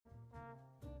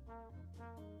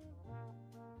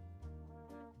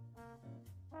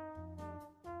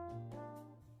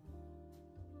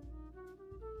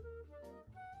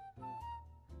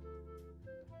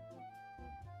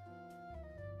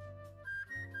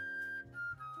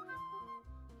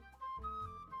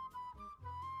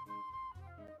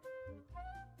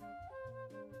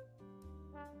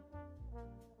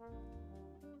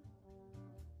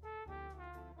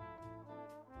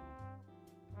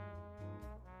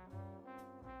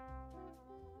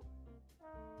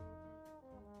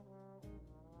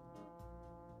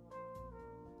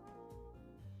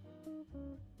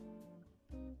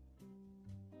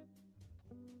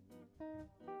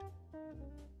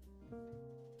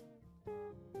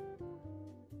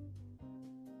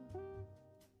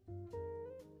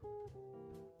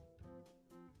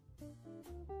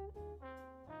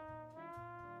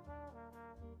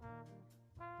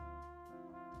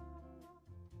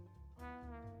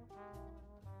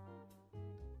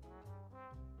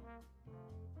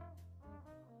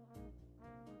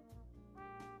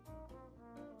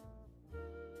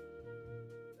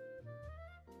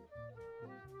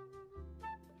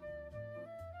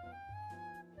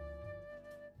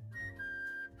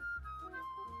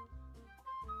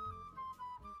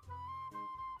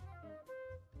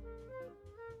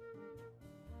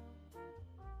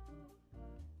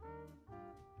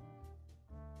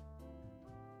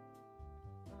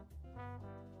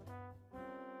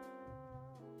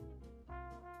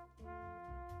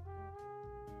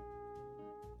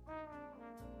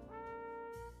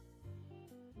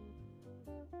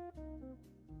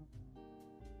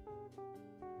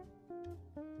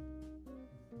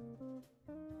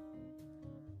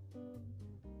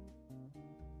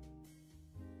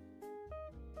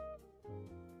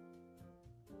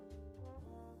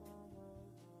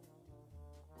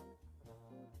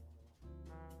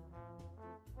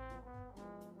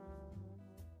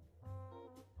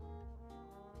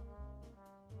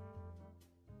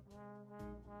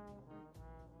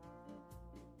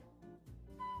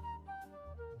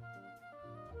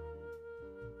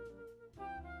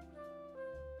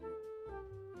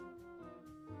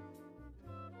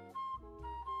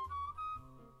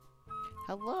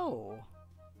Hello.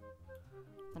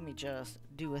 Let me just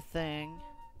do a thing.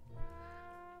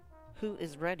 Who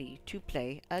is ready to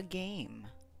play a game?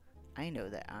 I know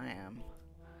that I am.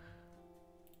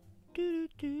 Doo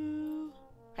doo doo.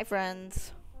 Hi,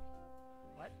 friends.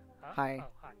 What? Huh? Hi. Oh,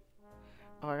 hi.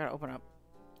 Oh, I gotta open up.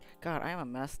 God, I am a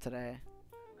mess today.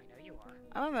 I know you are.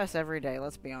 I'm a mess every day,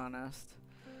 let's be honest.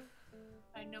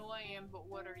 I know I am, but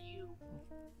what are you?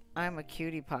 I'm a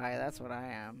cutie pie, that's what I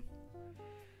am.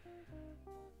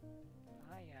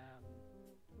 I am.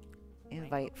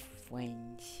 Invite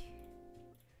friends.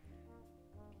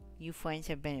 You friends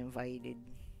have been invited.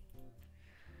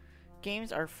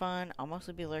 Games are fun. I'll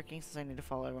mostly be lurking since I need to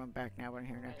follow everyone back now, but I'm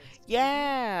here now.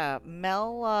 Yeah!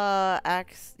 Mel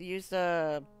used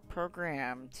a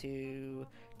program to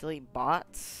delete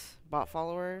bot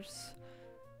followers,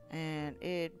 and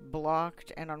it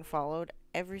blocked and unfollowed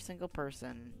every single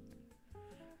person.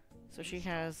 So she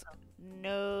has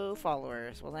no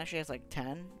followers. Well, now she has like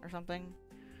 10 or something.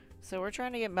 So we're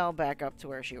trying to get Mel back up to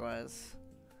where she was.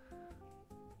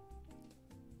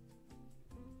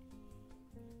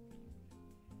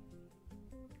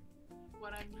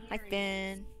 What I'm Hi, hearing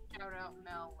Finn. is shout out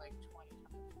Mel like 20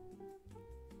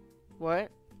 What?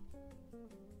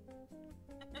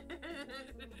 times.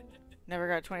 Never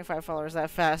got 25 followers that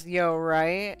fast. Yo,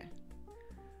 right?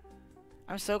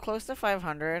 I'm so close to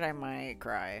 500, I might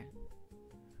cry.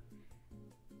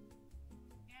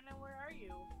 Anna, where are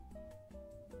you?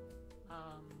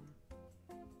 Um.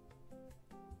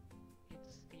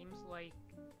 It seems like.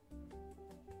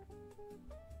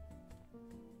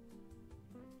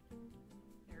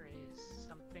 There is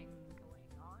something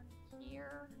going on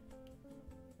here.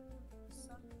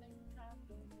 Something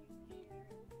happening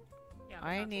here. Yeah,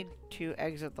 I found need something. to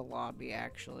exit the lobby,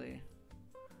 actually.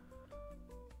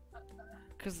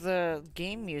 Because the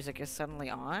game music is suddenly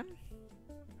on?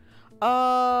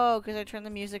 Oh, because I turned the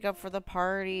music up for the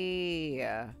party.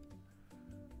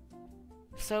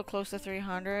 So close to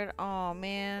 300. Oh,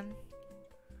 man.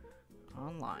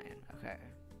 Online. Okay.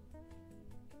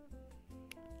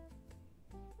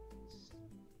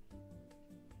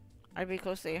 I'd be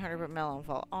close to 800, but Melon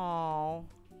fall. Oh.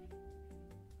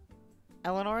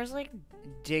 Eleanor's like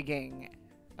digging.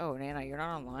 Oh, Nana, you're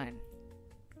not online.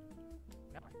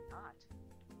 No, I'm not.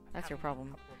 I'm That's your having a problem.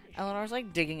 couple of issues. Eleanor's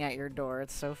like digging at your door.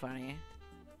 It's so funny.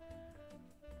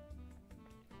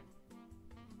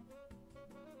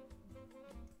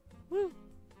 Woo.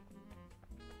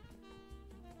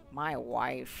 My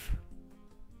wife.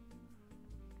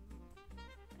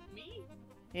 Me?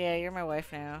 Yeah, you're my wife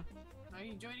now. Are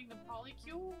you joining the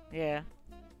polycule? Yeah.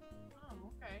 Oh,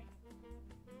 okay.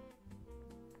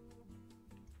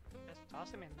 Just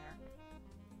toss him in there.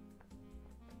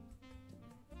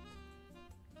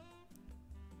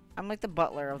 I'm like the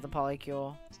butler of the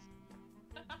polycule.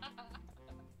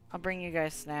 I'll bring you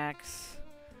guys snacks.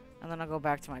 And then I'll go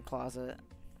back to my closet.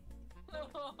 It'll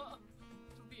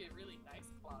be a really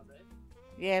nice closet.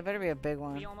 Yeah, it better be a big We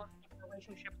one. almost have a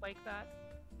relationship like that.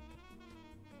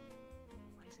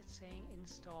 Why is it saying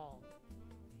install?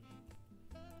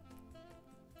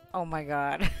 Oh my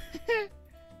god.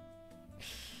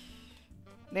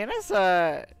 Nana's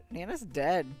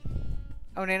dead.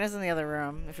 Oh, Nana's in the other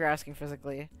room, if you're asking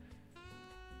physically.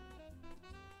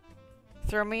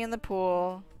 Throw me in the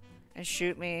pool and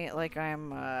shoot me like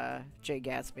I'm, Jay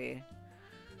Gatsby. You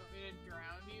want me to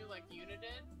drown you like Una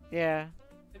did? Yeah.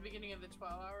 At the beginning of the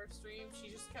 12-hour stream, she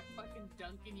just kept fucking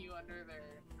dunking you under there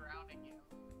and drowning you.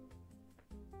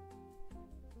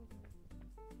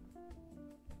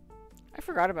 I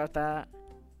forgot about that.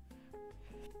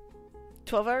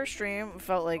 12-hour stream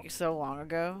felt like so long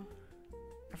ago.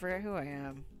 I forget who I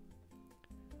am.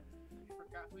 You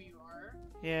forgot who you are?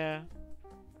 Yeah.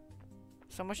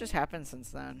 So much has happened since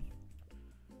then.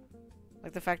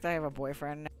 Like the fact that I have a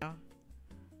boyfriend now.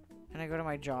 And I go to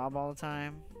my job all the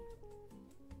time.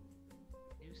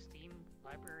 New Steam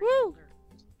library Woo! folder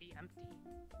used to be empty.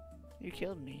 You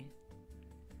killed me.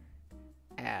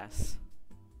 Ass.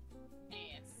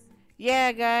 Yes.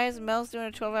 Yeah, guys, Mel's doing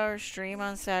a 12-hour stream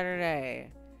on Saturday.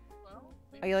 Well,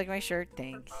 Oh, you like my shirt? for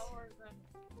Thanks. followers then.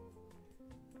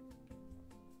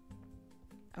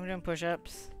 I'm doing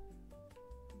push-ups.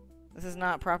 This is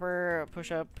not proper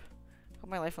push-up. Hope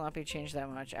my life will not be changed that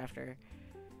much after.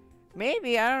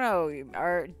 Maybe, I don't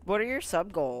know. What are your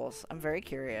sub goals? I'm very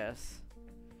curious.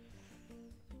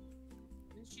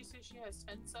 Didn't she say she has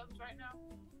 10 subs right now?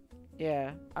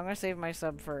 Yeah, I'm gonna save my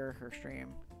sub for her stream.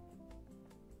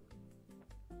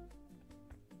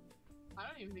 I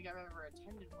don't even think I've ever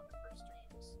attended one of her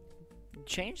streams.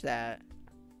 Change that.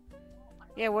 Oh my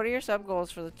Yeah, what are your sub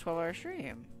goals for the 12-hour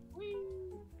stream? Whee!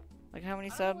 Like how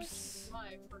many I don't know what subs? she's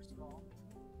live, first of all.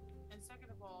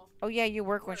 Oh yeah, you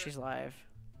work when Word. she's live.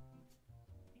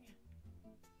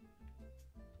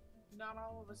 Not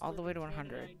all of us All the live way in to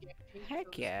Canada 100. and get paid to Heck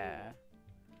go to yeah. school,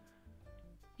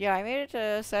 Yeah, I made it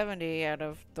to 70 out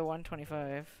of the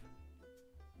 125.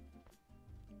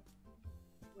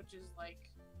 which is like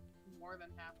more than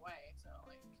halfway. So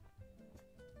like,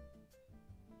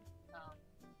 um,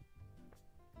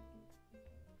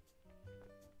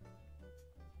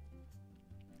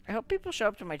 I hope people show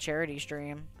up to my charity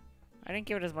stream. I didn't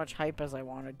give it as much hype as I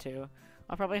wanted to.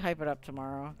 I'll probably hype it up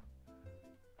tomorrow.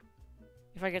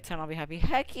 If I get 10, I'll be happy.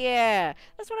 Heck yeah!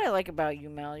 That's what I like about you,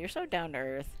 Mel. You're so down to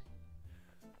earth.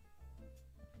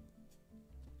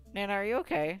 Nana, are you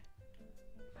okay?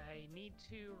 I need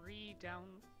to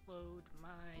re-download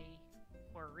my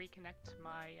or reconnect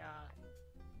my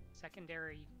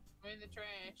secondary. in the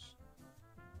trash.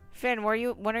 Finn,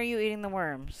 when are you eating the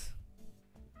worms?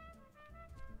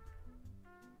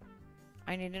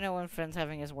 I need to know when Finn's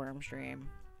having his worm stream.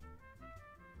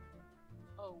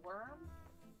 Oh,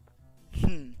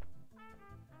 worm?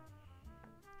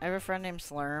 I have a friend named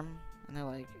Slurm, and they're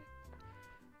like,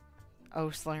 oh,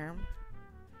 Slurm?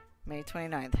 May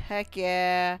 29th. Heck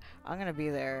yeah! I'm gonna be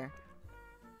there.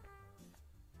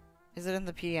 Is it in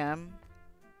the PM?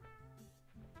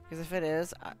 Because if it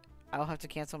is, I'll have to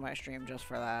cancel my stream just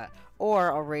for that.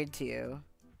 Or I'll raid to you.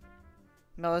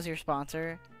 Mel is your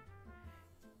sponsor.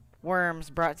 Worms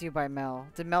brought to you by Mel.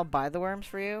 Did Mel buy the worms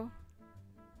for you?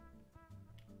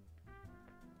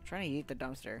 I'm trying to eat the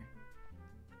dumpster.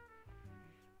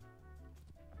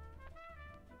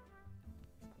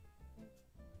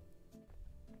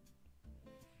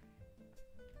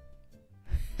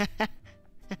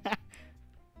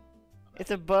 It's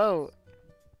a boat.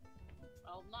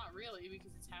 Well, not really,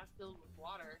 because it's half filled with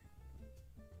water.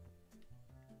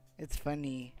 It's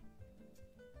funny.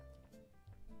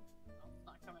 Well, it's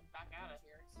not coming back out of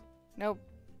here. Nope.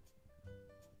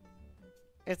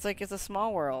 It's like it's a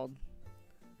small world.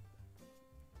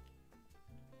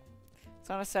 It's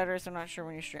on a Saturday, so I'm not sure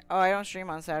when you stream. Oh, I don't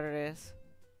stream on Saturdays.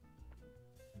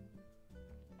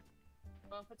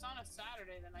 Well, if it's on a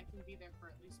Saturday, then I can be there for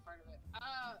at least part of it.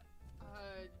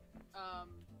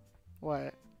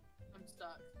 What? I'm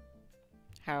stuck.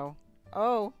 How?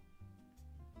 Oh!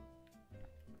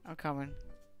 I'm coming.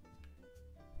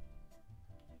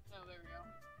 Oh, there we go.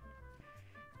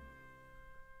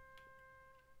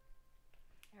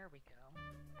 There we go.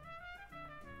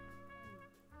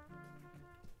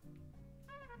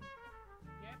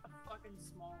 Yeah, I have a fucking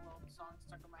small little song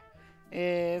stuck in my head.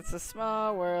 It's a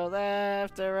small world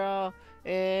after all.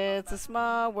 It's a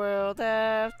small world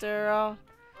after all.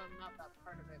 Well, not that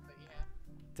part of it, but yeah.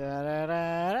 Da da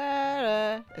da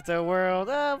da da. It's a world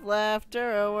of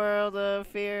laughter, a world of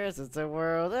fears. It's a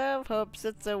world of hopes,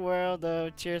 it's a world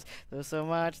of cheers. There's so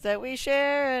much that we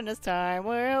share in this time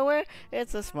we're aware.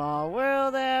 It's a small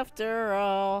world after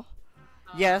all.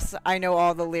 Yes, I know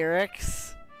all the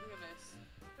lyrics. Look at this.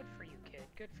 Good for you, kid.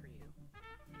 Good for you.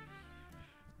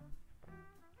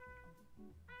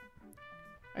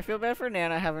 I feel bad for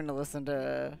Nana having to listen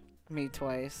to me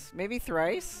twice. Maybe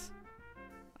thrice?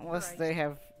 Unless Thrice. they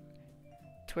have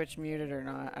Twitch muted or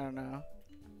not. I don't know.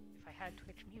 If I had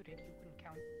Twitch muted, you wouldn't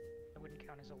count. I wouldn't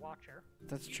count as a watcher.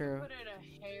 That's true. Put it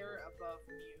a hair above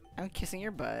mute. I'm kissing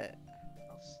your butt.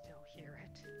 I'll still hear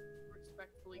it.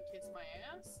 Respectfully kiss my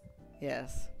ass.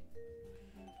 Yes.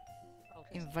 I'll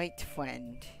just Invite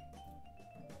friend.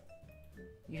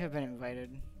 You have been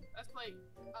invited. That's like,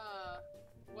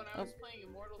 when I was playing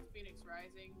Immortals Phoenix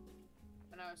Rising,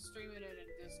 and I was streaming it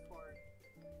in Discord,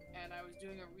 and I was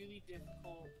doing a really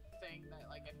difficult thing that,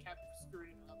 like, I kept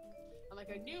screwing up. And, like,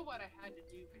 I knew what I had to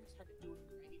do, I just had to do it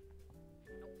right.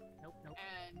 nope.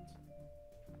 And...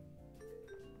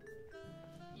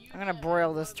 I'm gonna Yuka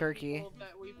broil and this one of the turkey. people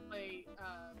that we play,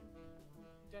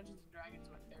 Dungeons & Dragons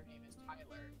with, their name is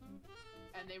Tyler.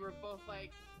 And they were both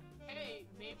like, hey,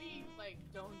 maybe, like,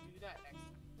 don't do that next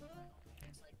time.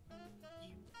 It's like,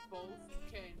 you both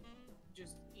can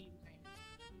just eat my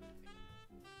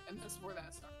and that's where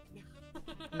that started.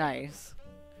 Nice.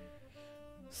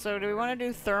 So do we want to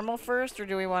do thermal first, or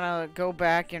do we want to go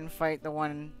back and fight the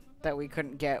one that we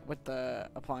couldn't get with the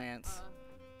appliance?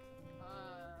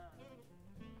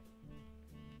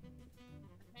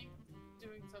 I think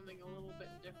doing something a little bit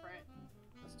different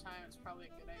this time is probably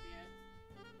a good idea.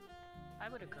 I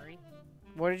would agree.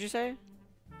 What did you say?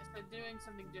 I said doing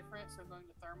something different, so going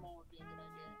to thermal would be a good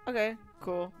idea. Okay,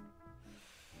 cool.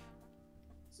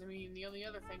 So, I mean, the only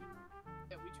other thing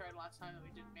that we tried last time that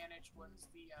we didn't manage was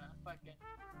the fucking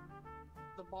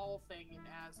the ball thing in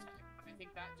Aztec. But I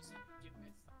think that just had to do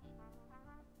with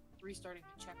restarting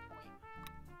the checkpoint.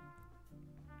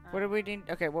 What do we need?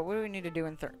 Okay, what do we need to do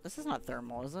in This is not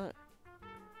thermal, is it?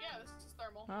 Yeah, this is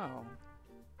thermal. Oh.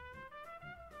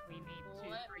 We need to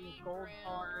Let bring me gold grab-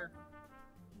 bar.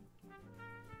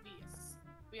 Yes.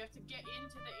 We have to get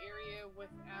into the area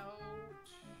without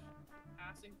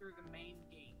passing through the main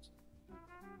gate.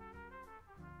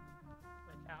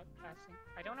 Without passing.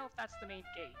 I don't know if that's the main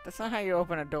gate. That's not how you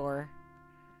open a door.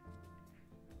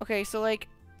 Okay, so like,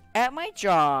 at my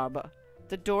job,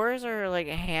 the doors are like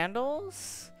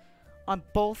handles on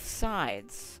both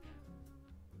sides.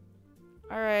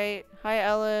 Alright. Hi,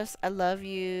 Ellis. I love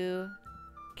you.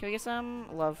 Can we get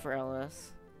some love for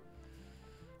Ellis?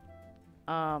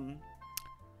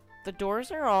 The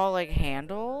doors are all like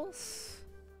handles.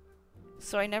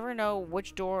 So I never know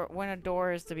which door, when a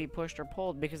door is to be pushed or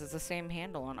pulled because it's the same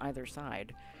handle on either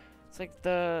side. It's like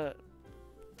the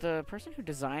person who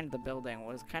designed the building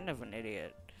was kind of an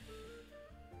idiot.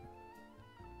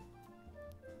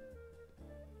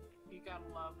 You gotta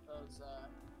love those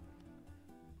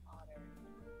modern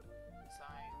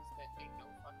designs that make no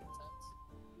fucking sense.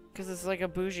 Because it's like a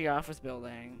bougie office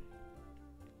building.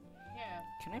 Yeah.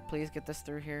 Can I please get this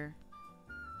through here?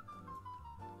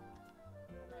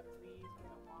 Can I please get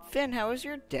a walk? Finn, how was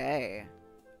your day?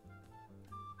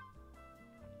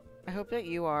 I hope that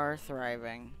you are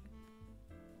thriving.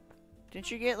 Didn't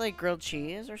you get like grilled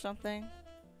cheese or something?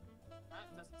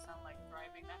 That doesn't sound like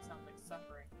thriving, that sounds like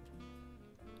suffering.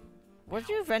 What's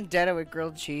your vendetta with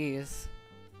grilled cheese?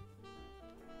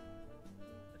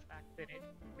 The fact that it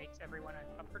makes everyone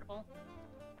uncomfortable.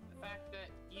 The fact that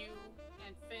you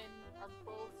and Finn are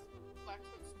both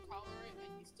lactose intolerant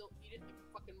and you still eat it like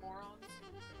fucking morons.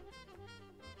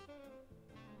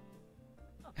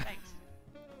 Oh, thanks.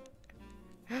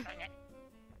 Okay.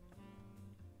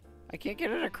 I can't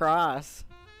get it across.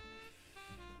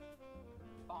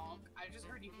 Bonk. I just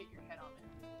heard you hit your head on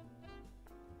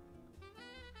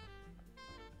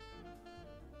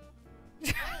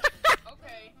it.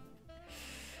 Okay.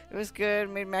 It was good.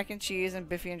 Made mac and cheese, and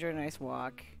Biffy enjoyed a nice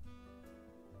walk.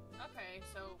 Okay,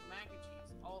 so mac and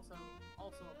cheese. Also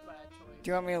a bad choice. Do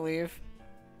you want me to leave?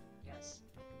 Yes.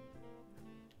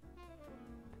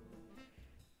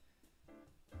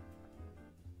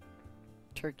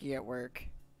 Turkey at work.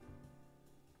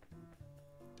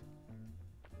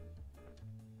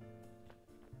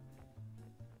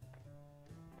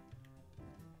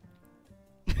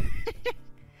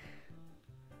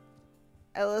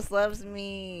 Ellis loves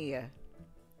me. And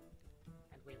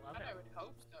we love I it. would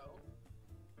hope so.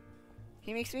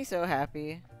 He makes me so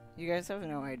happy. You guys have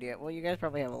no idea. Well, you guys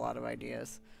probably have a lot of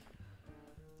ideas.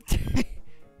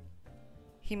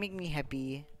 He make me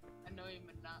happy. I know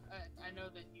I know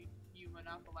that you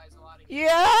monopolize a lot of.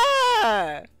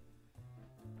 Yeah!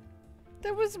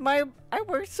 That was my... I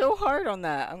worked so hard on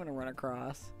that. I'm gonna run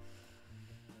across.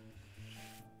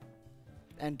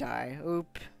 And die.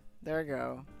 Oop. There we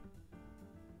go.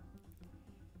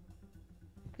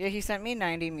 Yeah, he sent me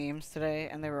 90 memes today,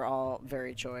 and they were all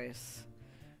very choice.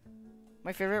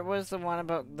 My favorite was the one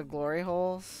about the glory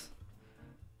holes.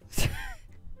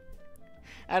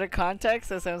 Out of context,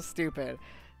 that sounds stupid.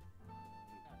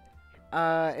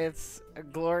 It's a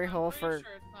glory hole I'm for... pretty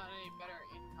sure it's not any better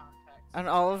in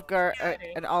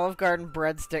context. An Olive Garden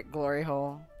breadstick glory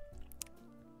hole.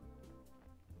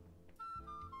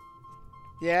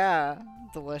 Yeah,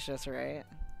 delicious, right?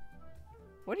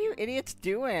 What are you idiots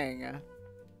doing? I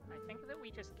think that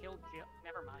we just killed Jill.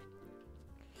 Never mind.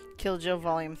 Kill Jill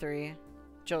Volume 3.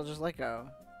 Jill, just let go.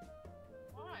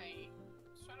 Why?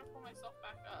 Just trying to pull myself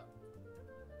back up.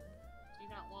 Do you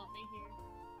not want me here?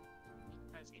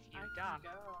 Because if I you can die, go.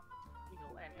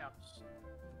 you'll end up.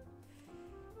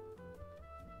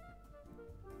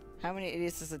 How many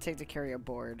idiots does it take to carry a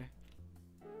board?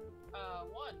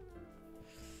 One.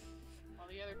 While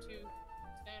the other two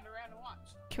stand around and watch.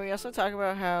 Can we also talk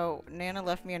about how Nana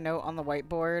left me a note on the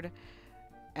whiteboard,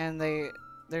 and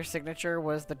their signature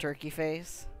was the turkey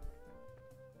face?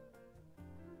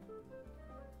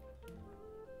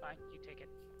 Fine, you take it.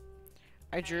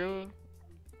 I drew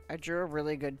a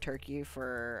really good turkey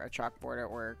for a chalkboard at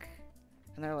work.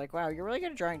 And they're like, wow, you're really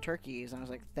good at drawing turkeys. And I was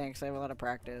like, thanks, I have a lot of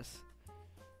practice.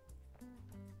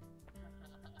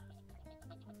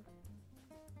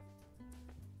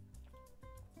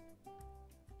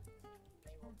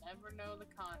 They will never know the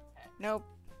context. Nope.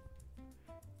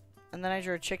 And then I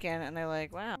drew a chicken, and they're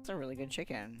like, wow, that's a really good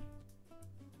chicken.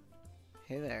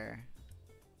 Hey there.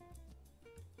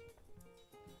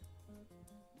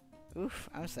 Oof,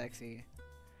 I'm sexy.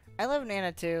 I love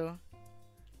Nana too.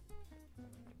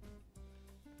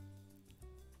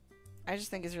 I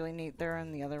just think it's really neat they're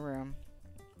in the other room.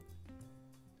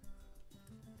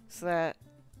 So that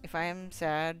if I am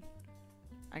sad,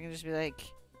 I can just be like,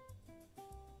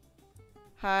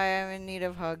 hi, I'm in need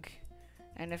of hug.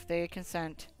 And if they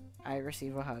consent, I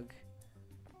receive a hug.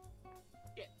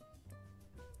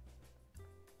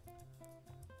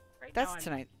 Right That's now, I'm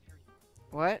tonight. very-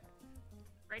 What?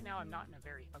 Right now, I'm not in a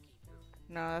very huggy mood.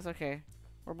 No, that's okay.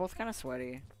 We're both kind of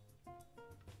sweaty.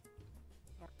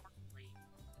 More importantly,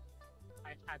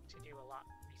 I've had to do a lot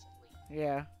recently.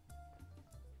 Yeah.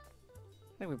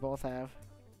 I think we both have.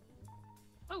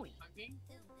 Ooey! Hugging?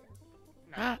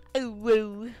 No. Oh,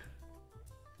 whoa.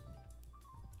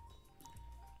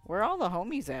 Where are all the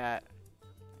homies at?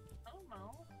 I don't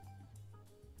know.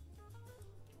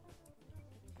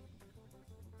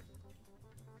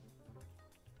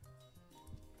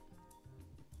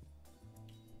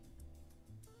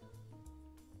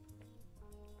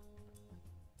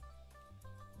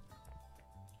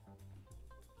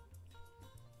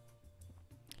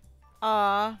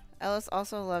 Aw, Ellis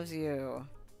also loves you.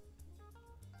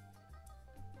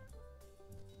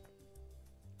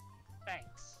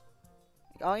 Thanks.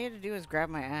 All you had to do is grab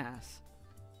my ass.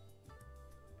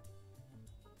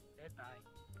 Goodbye.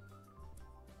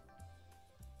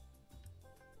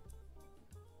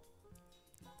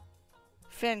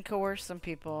 Finn, coerce some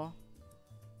people.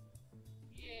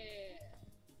 Yeah.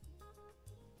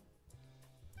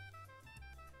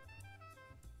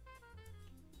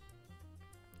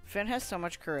 Finn has so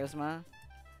much charisma.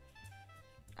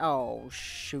 Oh,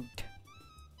 shoot.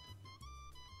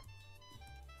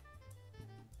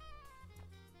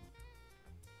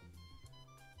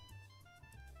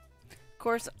 Of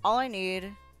course, all I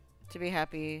need to be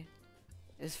happy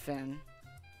is Finn.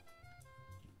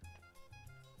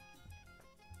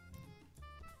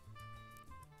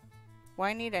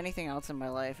 Why need anything else in my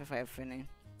life if I have Finny?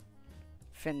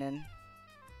 Finnan.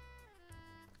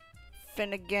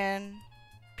 Finnegan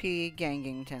P.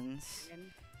 Gangingtons.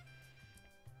 And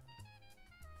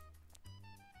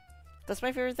That's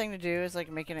my favorite thing to do is like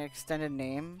make an extended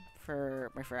name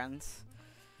for my friends.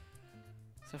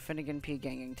 So Finnegan P.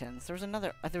 Gangingtons. There was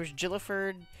another. There was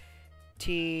Gilliford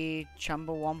T.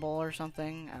 Chumbawumble or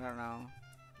something. I don't know.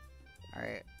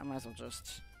 Alright, I might as well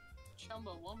just.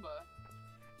 Chumbawamba.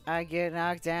 I get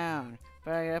knocked down,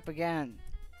 but I get up again.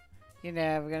 You're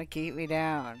never gonna keep me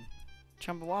down.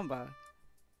 Chumbawamba.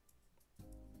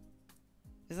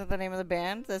 Is that the name of the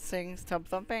band that sings Tub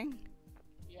Thumping?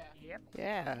 Yeah. yep.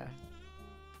 Yeah.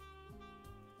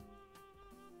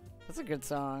 That's a good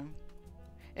song.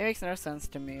 It makes no sense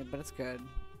to me, but it's good.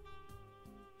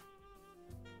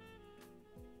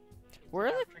 It's Where are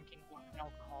about drinking blood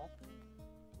alcohol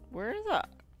Where are the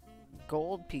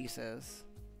gold pieces?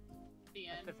 The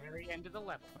at end. the very end of the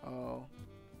level. Oh.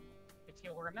 If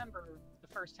you'll remember, the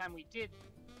first time we did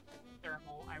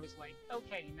thermal, I was like,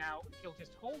 okay, now if you'll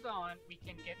just hold on, we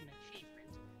can get an achievement.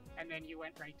 And then you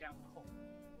went right down the hole.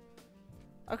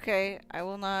 Okay, I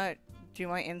will not do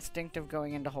my instinct of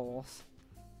going into holes.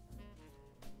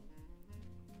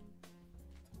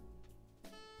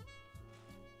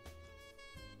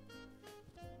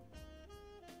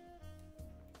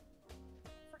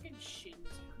 Freaking shins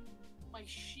hurt. My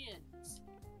shins.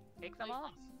 Take them Like,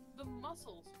 off. The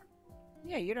muscles hurt.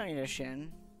 Yeah, you don't need a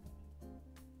shin.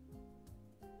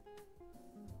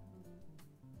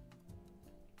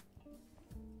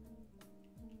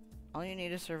 All you need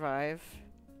to survive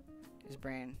is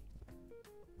brain.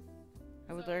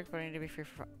 I would So- lyric, but I need to be free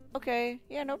for. Okay,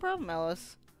 yeah, no problem,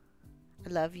 Ellis. I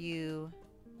love you.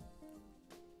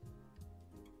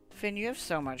 Finn, you have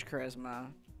so much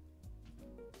charisma.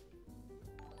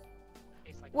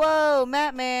 Tastes like Whoa,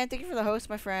 Mattman, thank you for the host,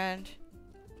 my friend.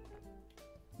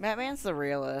 Mattman's the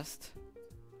realist.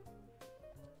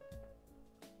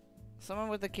 Someone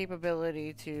with the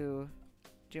capability to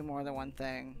do more than one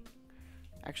thing.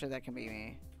 Actually, that can be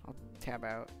me. I'll tab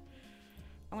out.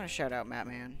 I'm gonna shout out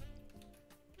Mattman.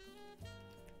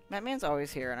 Mattman's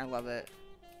always here, and I love it.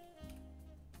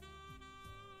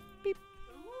 Beep.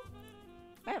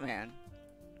 Mattman.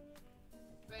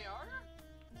 They are?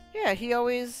 Yeah, he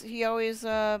always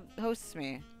hosts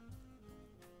me.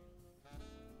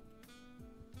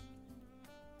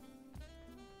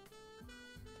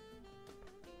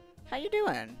 How you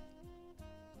doing?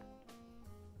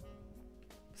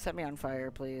 Set me on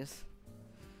fire, please.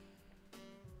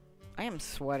 I am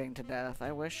sweating to death.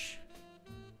 I wish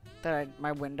that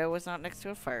my window was not next to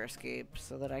a fire escape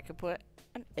so that I could put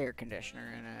an air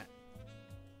conditioner in it.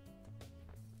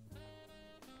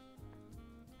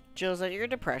 Jill, is that your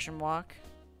depression walk?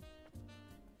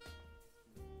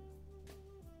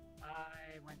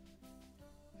 I went.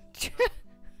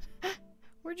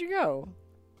 Where'd you go?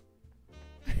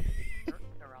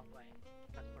 They're all playing.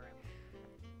 That's where I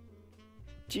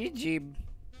went. GG.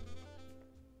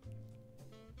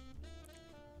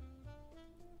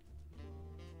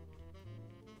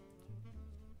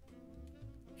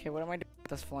 Okay, what am I doing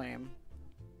with this flame?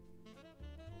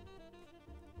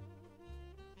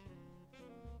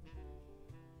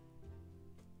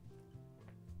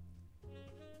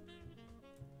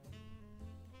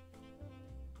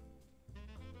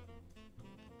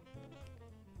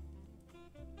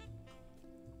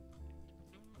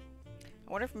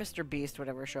 I wonder if Mr. Beast would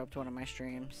ever show up to one of my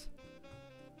streams.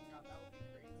 God, that would be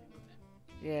crazy,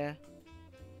 wouldn't it? Yeah.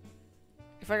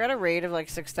 If I got a raid of like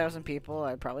 6,000 people,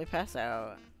 I'd probably pass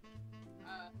out.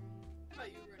 I thought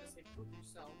you were gonna say poop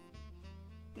yourself.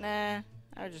 Nah,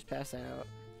 I would just pass out.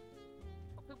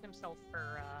 He'll poop himself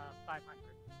for 500.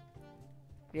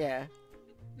 Yeah.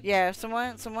 Yeah, if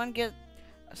someone get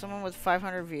someone with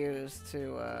 500 views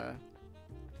to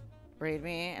raid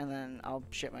me, and then I'll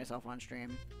shit myself on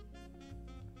stream.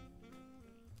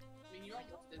 I mean, you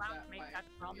almost did Wow, that make by that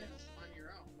promise. on your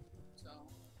own. So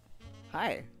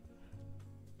Hi.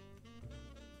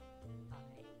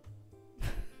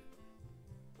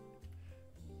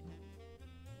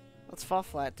 Let's fall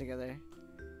flat together.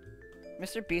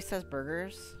 Mr. Beast has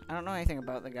burgers? I don't know anything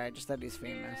about the guy, just that he's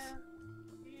famous.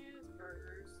 yeah, he is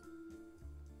burgers.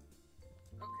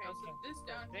 Okay, so Okay, this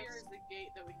down here this- is the gate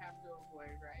that we have to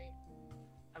avoid, right?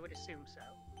 I would assume so.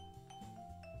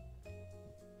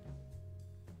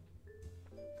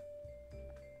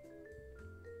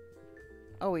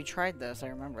 Oh, we tried this, I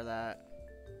remember that.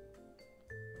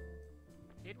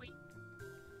 Did we?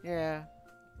 Yeah.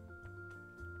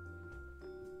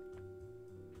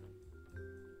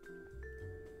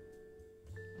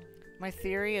 My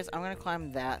theory is I'm gonna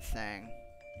climb that thing.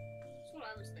 That's what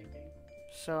I was thinking.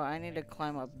 So I need to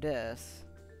climb up this.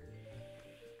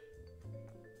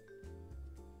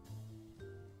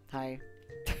 Hi.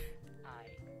 I.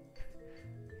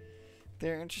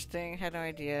 They're interesting, had no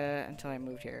idea until I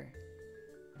moved here.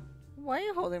 Why are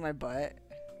you holding my butt?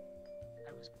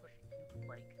 I was pushing you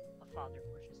like a father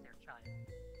pushes their child.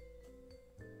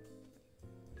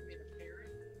 You made a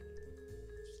parent.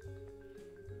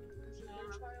 Pushing their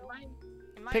In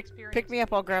child. my Pick experience, me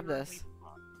up, I'll grab generally this.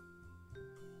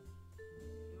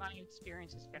 In my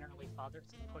experience, is generally fathers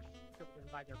push children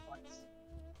by their butts.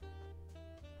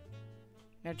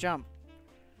 Now jump.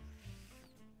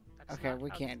 That's Okay, not we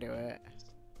how can't this do it. works.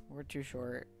 We're too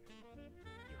short. You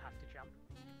have to jump.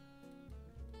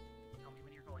 Tell me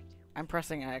when you're going to. I'm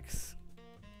pressing X.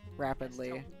 Just Rapidly.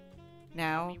 tell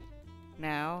Now. me-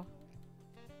 Now.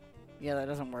 Yeah, that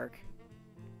doesn't work.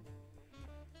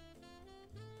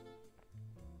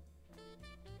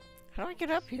 How do I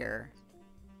get up here?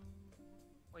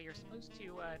 Well, you're supposed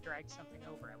to drag something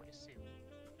over, I would assume.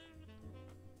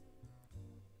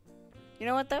 You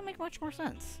know what? That make much more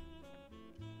sense.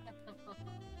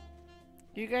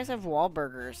 You guys have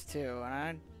Wahlburgers too, and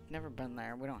I've never been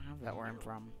there. We don't have that where I'm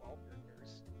from.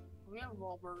 Wahlburgers. We have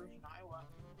Wahlburgers in Iowa.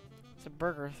 It's a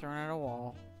burger thrown at a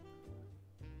wall.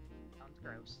 Sounds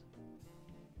gross.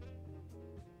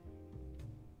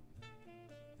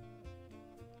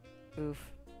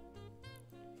 Oof.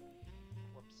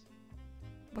 Whoops.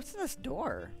 What's in this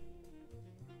door?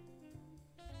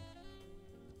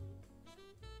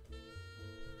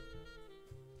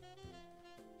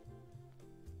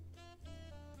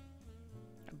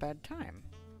 A bad time.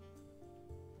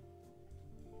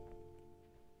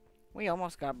 We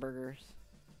almost got burgers.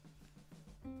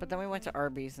 But then we went to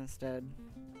Arby's instead.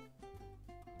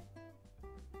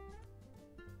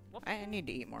 Whoops. I need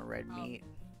to eat more red Um, meat.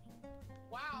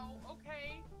 Wow.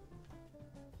 Okay.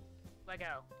 Let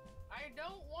go. I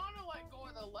don't want to let go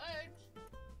of the ledge.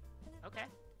 Okay.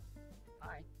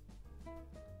 Bye.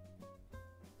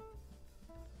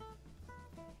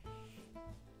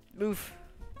 Oof.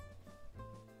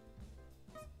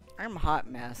 I'm a hot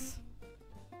mess.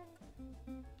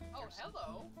 Oh,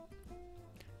 hello.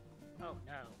 Oh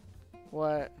no.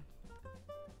 What?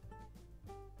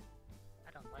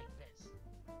 I don't like this.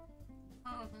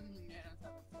 Yeah, that's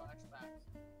having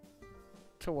flashbacks.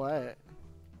 To what?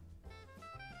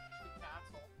 The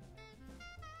castle.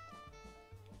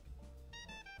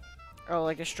 Oh,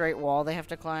 like a straight wall they have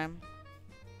to climb?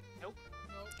 Nope.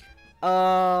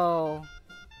 Oh.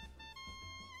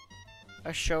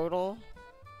 A shodel?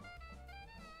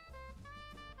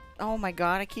 Oh my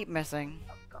god, I keep missing.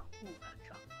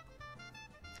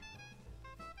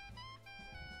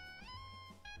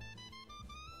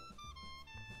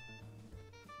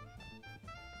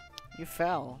 You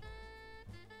fell.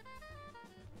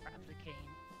 Grab the cane.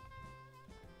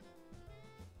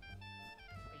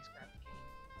 Please grab the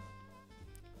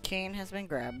cane. Cane has been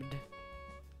grabbed.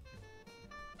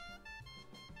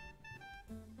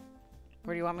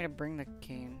 Where do you want me to bring the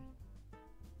cane?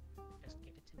 Just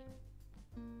give it to me.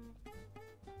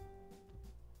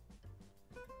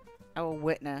 I will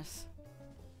witness.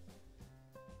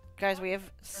 Guys, we have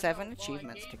Or 7 no,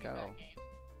 achievements to gave you that go. game.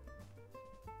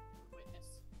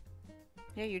 Witness.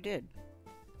 Yeah, you did.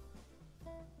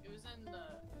 It was in the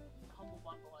Humble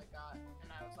Bundle I got,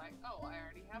 and I was like, oh, I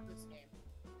already have this game.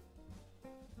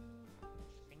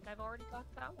 I think I've already got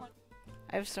that one.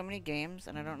 I have so many games,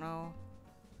 and I don't know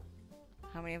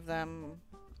how many of them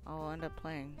I'll end up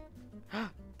playing.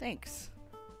 Thanks.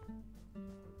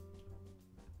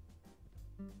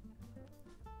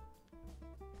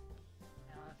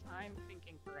 Now, if I'm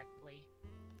thinking correctly,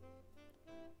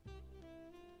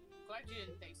 Glad you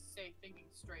didn't say thinking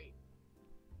straight.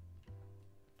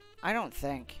 I don't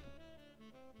think.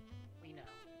 we know.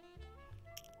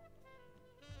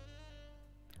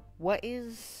 What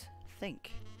is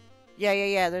think?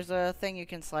 Yeah. There's a thing you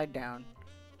can slide down.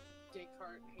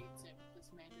 Descartes hates it. This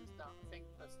man does not think,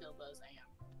 but still does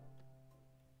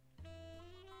am.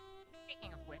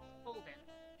 Speaking of which, Holden,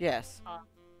 Yes.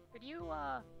 could you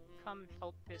come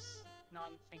help this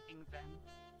non-thinking Ven?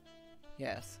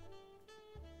 Yes.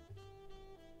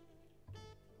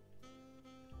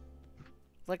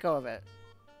 Let go of it.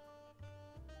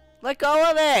 Let go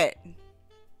of it!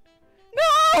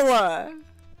 No!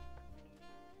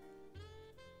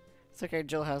 It's okay,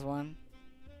 Jill has one.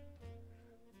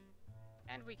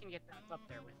 And we can get that up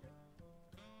there with it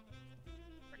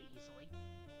pretty easily.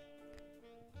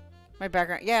 My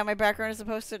background, yeah, my background is the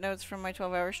post-it notes from my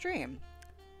 12-hour stream.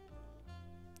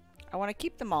 I want to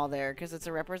keep them all there because it's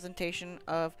a representation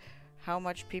of how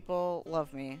much people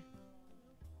love me.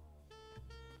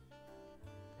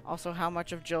 Also, how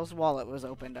much of Jill's wallet was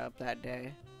opened up that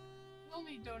day. You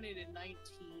only donated 19.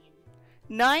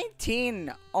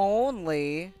 19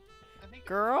 only? I think.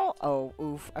 Girl? Oh,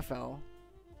 oof, I fell.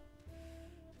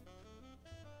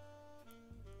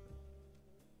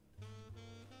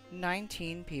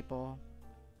 $19 people.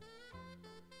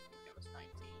 It was 19.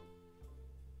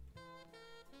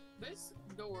 This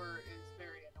door is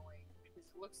very annoying because it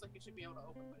looks like it should be able to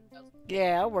open, but it doesn't.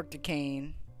 Yeah, I worked a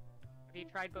cane. Have you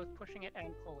tried both pushing it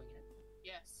and pulling it?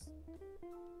 Yes. Did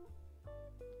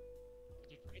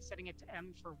you try setting it to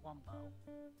M for Wumbo?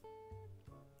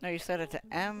 No, you set it to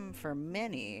M for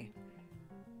mini.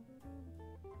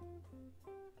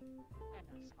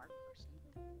 I'm a smart person.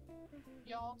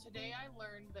 Y'all, today I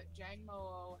learned that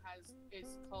Jangmo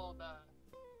is called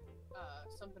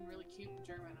something really cute in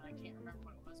German, and I can't remember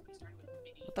what it was, but it started with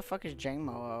mini. What the fuck is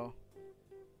Jangmo-O?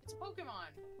 It's a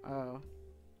Pokemon. Oh.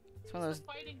 It's one of It's those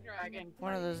a fighting dragon. Dragon.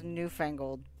 one of those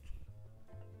newfangled.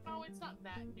 No, it's not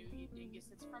that new, you dingus.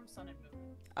 It's from Sun and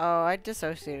Moon. Oh, I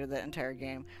dissociated that entire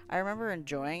game. I remember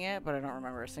enjoying it, but I don't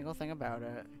remember a single thing about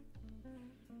it.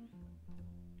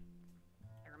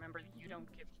 I remember that you don't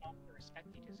give Hop the respect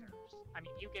he deserves. I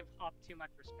mean, you give Hop too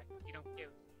much respect, but you don't give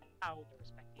Hao the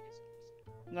respect he deserves.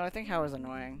 No, I think How was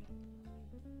annoying.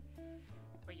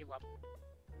 But you love him.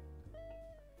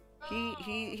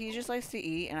 He just likes to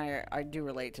eat, and I do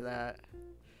relate to that.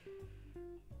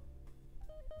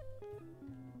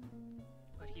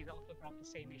 But he's also got the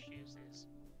same issues as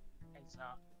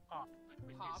Hop, but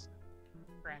with Hop. his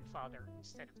grandfather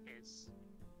instead of his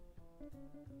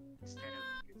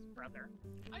brother.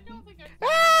 I don't think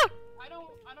Ah! I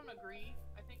don't agree.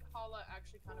 I think Hala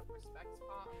actually kind of respects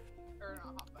Hop, or not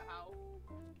Hop, but How,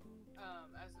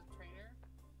 as a trainer.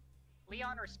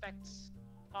 Leon respects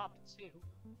Hop too.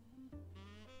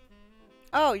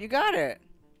 Oh, you got it.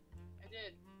 I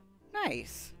did.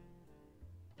 Nice.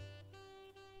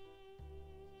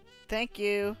 Thank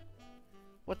you.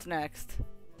 What's next?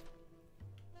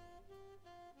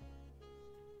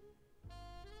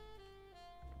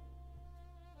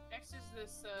 Next is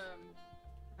this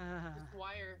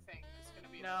wire thing that's gonna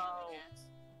be a No. pain in the ass.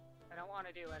 I don't want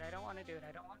to do it. I don't want to do it.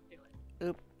 I don't want to do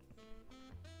it.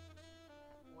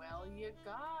 Well, you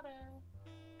gotta.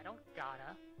 I don't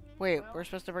gotta. Wait, Well- we're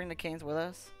supposed to bring the canes with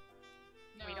us?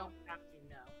 No, We don't have to.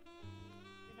 No.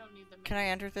 we don't need them. Can I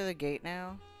enter through the gate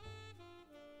now?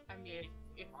 I mean,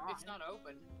 if it's not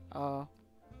open. Oh.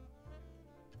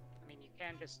 I mean, you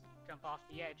can just jump off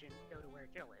the edge and go to where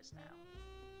Jill is now.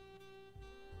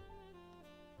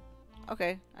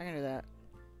 Okay, I can do that.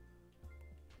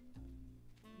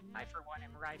 I, for one,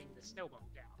 am riding the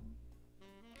snowboat down.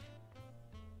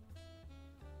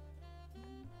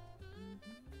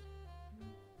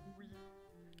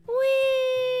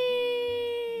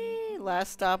 Whee!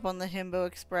 Last stop on the Himbo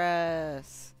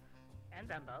Express. And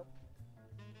Bembo.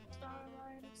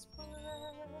 Starlight Express.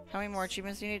 How many more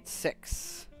achievements do you need?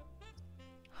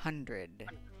 600.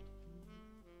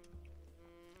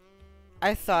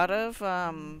 I thought of,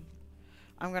 I'm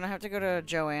gonna have to go to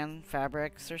Joanne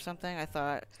Fabrics or something. I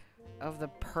thought of the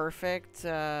perfect,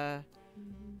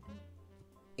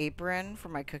 apron for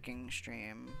my cooking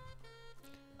stream.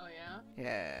 Oh yeah.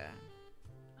 Yeah.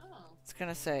 Oh. It's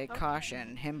gonna say Okay.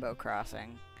 caution, himbo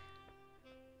crossing.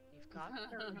 We've got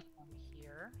third one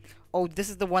here. Oh, this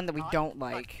is the one that we Not don't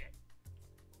touch like. it.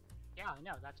 Yeah, I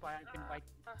know. That's why I've been like.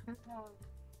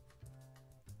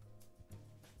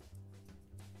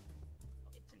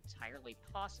 It's entirely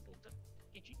possible to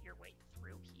fidget your way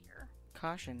through here.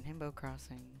 Caution, himbo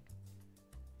crossing.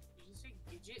 Did you say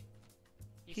Gidget?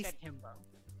 You He's- said himbo.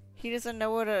 He doesn't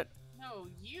know what a No,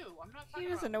 you. I'm not he talking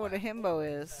doesn't about know what a what himbo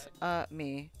you is. said.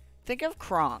 Me. Think of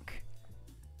Kronk.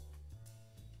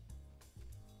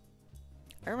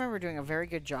 I remember doing a very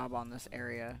good job on this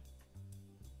area.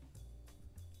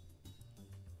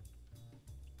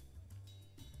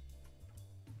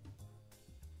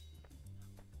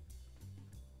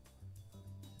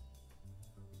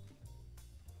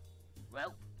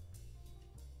 Well,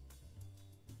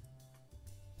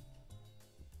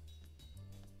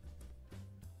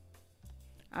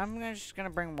 Just gonna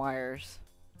bring wires.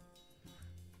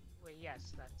 well,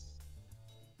 yes, that's.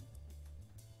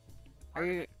 Are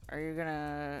you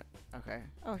gonna? Okay.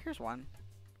 Oh, here's one.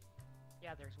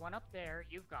 Yeah, there's one up there.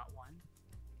 You've got one.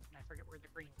 And I forget where the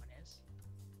green one is.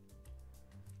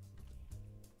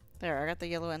 There, I got the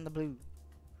yellow and the blue.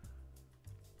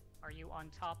 Are you on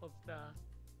top of the...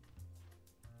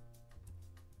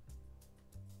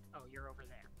 Oh, you're over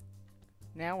there.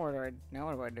 Now what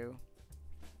do I do?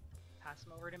 Pass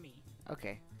them over to me.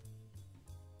 Okay.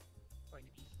 It's going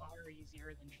to be far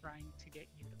easier than trying to get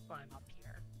you to climb up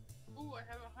here. Ooh, I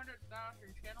have 100,000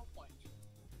 channel points.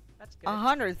 That's good.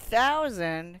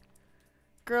 100,000?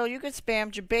 Girl, you could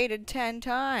spam Jebaited 10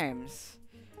 times.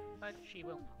 But she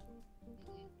will not.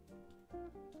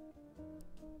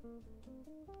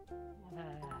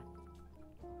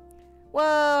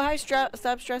 Whoa, hi,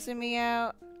 stop stressing me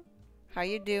out. How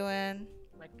you doing?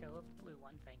 Let go of the blue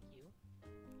one, thank you.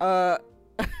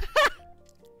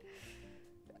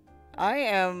 I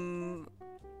am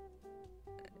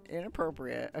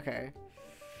inappropriate. Okay.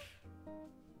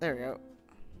 There we go.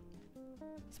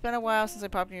 It's been a while since I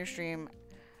popped in your stream.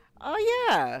 Oh,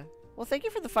 yeah. Well, thank you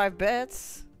for the 5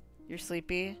 bits. You're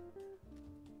sleepy.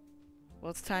 Well,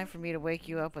 it's time for me to wake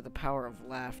you up with the power of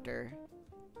laughter.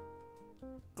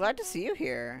 Glad to see you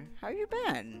here. How you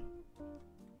been?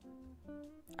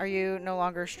 Are you no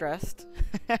longer stressed?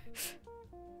 How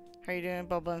you doing,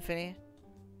 Bubba and Finny?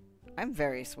 I'm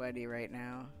very sweaty right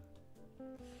now.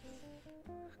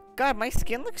 God, my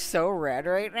skin looks so red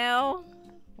right now.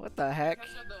 What the heck?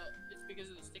 It's because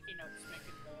of the sticky notes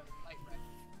making the light red.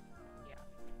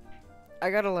 I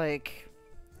gotta like...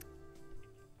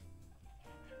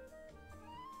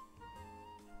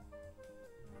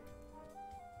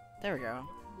 There we go.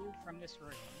 Move from this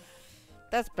room.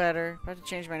 That's better. I have to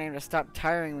change my name to stop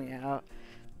tiring me out.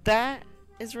 That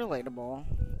is relatable.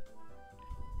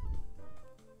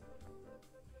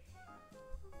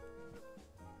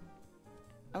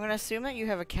 I'm gonna assume that you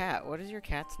have a cat. What is your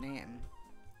cat's name?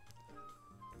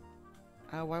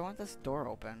 Why won't this door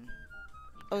open?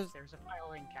 Because Oh. there's a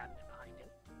filing cabinet behind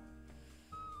it.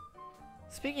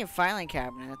 Speaking of filing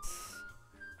cabinets,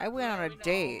 I went Yeah, on we a know.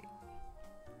 date.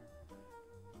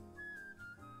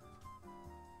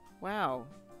 Wow.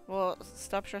 Well,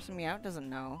 Stop Stressing Me Out doesn't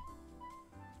know.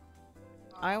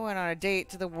 I went on a date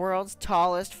to the world's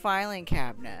tallest filing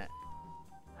cabinet.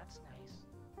 That's nice.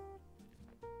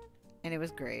 And it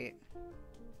was great.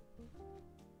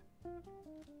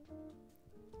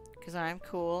 Because I'm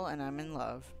cool and I'm in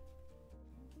love.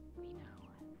 We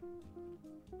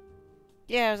know.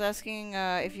 Yeah, I was asking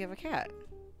if you have a cat.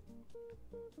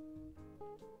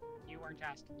 You weren't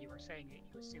asking, you were saying that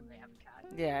you assume they have a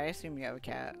cat. Yeah, I assume you have a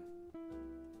cat.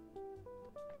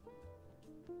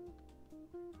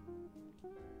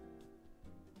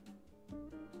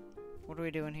 What are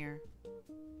we doing here?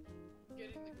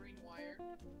 Getting the green wire.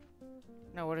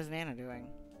 No, what is Nana doing?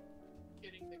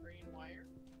 Getting the green wire.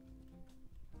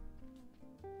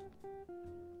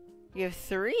 You have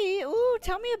 3? Ooh,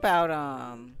 tell me about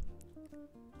them.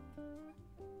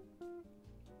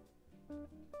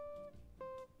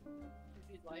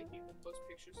 If you'd like, you can post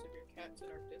pictures of your cats in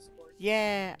our Discord.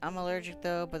 Yeah, I'm allergic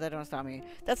though, but that don't stop me.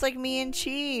 That's like me and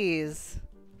cheese.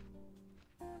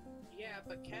 Yeah,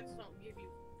 but cats don't give you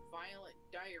violent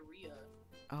diarrhea.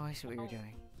 Oh, I see what you're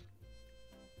doing.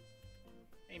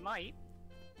 They might.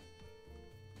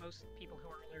 Most people who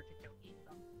are allergic don't eat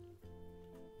them.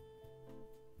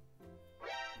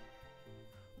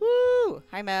 Woo!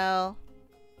 Hi, Mel.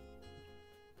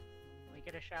 We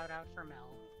get a shout out for Mel.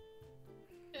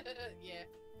 Yeah.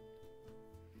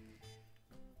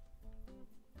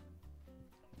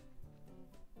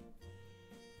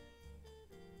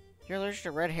 You're allergic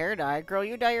to red hair dye? Girl,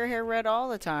 you dye your hair red all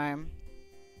the time.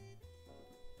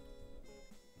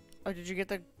 Oh, did you get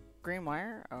the green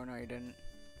wire? Oh, no, you didn't.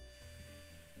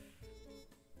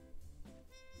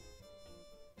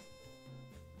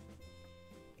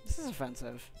 This is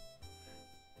offensive.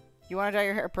 You want to dye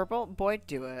your hair purple? Boy,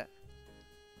 do it.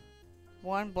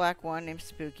 One black one named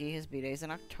Spooky. His B-Day's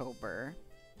in October.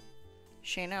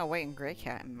 Shayna, a white and gray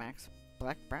cat, and Max,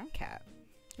 black brown cat.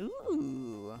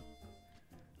 Ooh.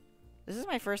 This is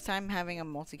my first time having a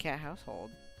multi-cat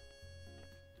household.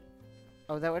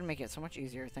 Oh, that would make it so much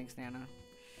easier. Thanks, Nana.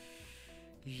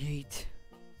 Yeet.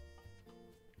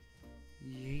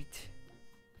 Yeet.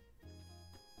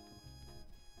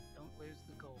 Don't lose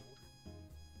the gold.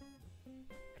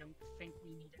 I don't think we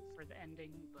need it for the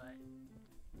ending, but...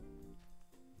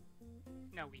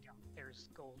 No, we don't. There's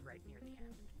gold right near the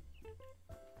end.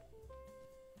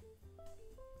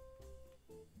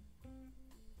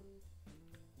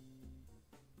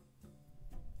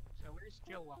 So where's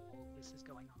Jill while all of this is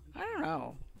going on? I don't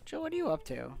know. Jill, what are you up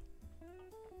to?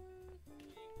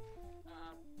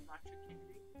 Matcha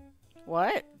candy.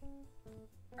 What?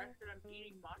 I said I'm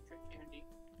eating matcha candy.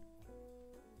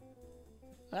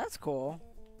 That's cool.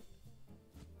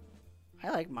 I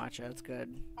like matcha. It's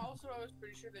good. Also, I was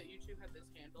pretty sure that you two had this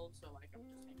handled, so like I'm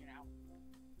just hanging out.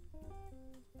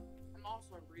 I'm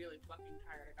also really fucking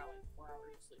tired. I got like 4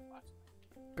 hours of sleep last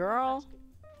night. Girl.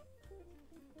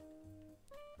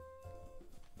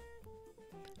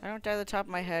 I don't dye the top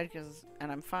of my head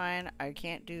and I'm fine. I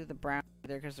can't do the brown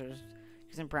either because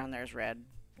in brown there's red.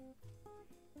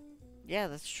 Yeah,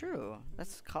 that's true.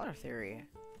 That's color theory.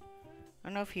 I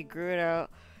don't know if he grew it out.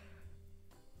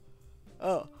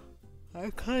 Oh,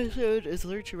 our cousin is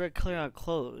allergic to red color on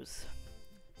clothes.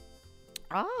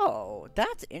 Oh,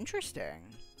 that's interesting.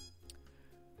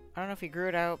 I don't know if he grew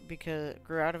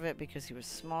out of it because he was a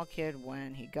small kid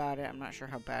when he got it. I'm not sure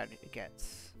how bad it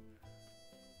gets.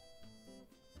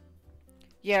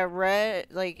 Yeah, red,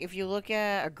 like, if you look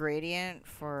at a gradient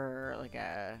for, like,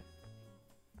 a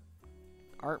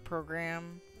art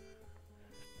program,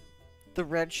 the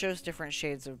red shows different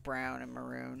shades of brown and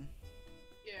maroon.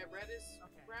 Yeah, red is...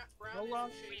 Okay. Brown How is long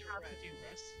a do we shade have of to red. do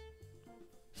this?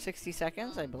 60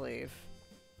 seconds, I believe.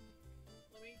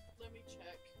 Let me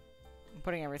check. I'm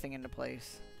putting everything into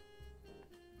place.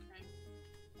 Okay.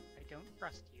 I don't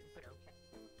trust you, but okay.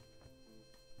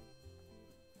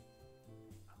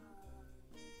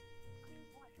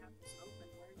 I have this open.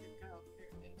 Where did it go? Here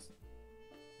it is.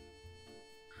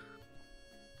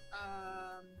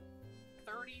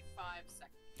 35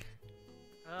 seconds.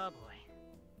 Oh boy.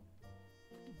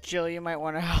 Jill, you might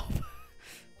want to help.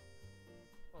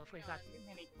 Well, if we've got too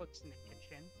many cooks in the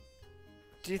kitchen,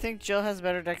 Do you think Jill has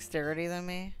better dexterity than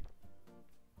me?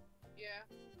 Yeah,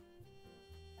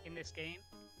 in this game,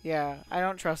 Yeah, I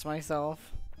don't trust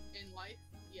myself. in life,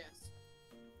 yes.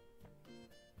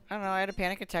 I don't know, I had a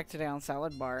panic attack today on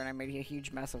Salad Bar and I made a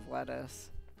huge mess of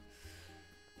lettuce.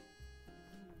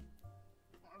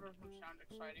 That doesn't sound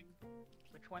exciting.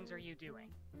 which ones are you doing?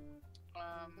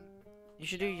 You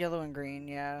should do yellow and green,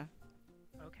 yeah.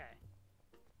 Okay.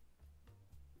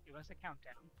 Give us a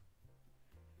countdown.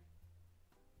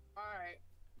 Alright.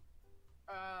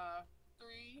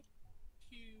 3,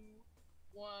 2,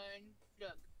 1, jug.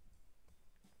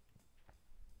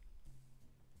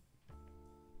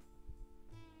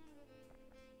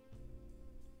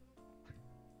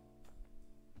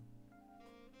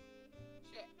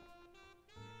 Shit.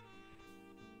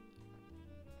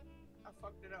 I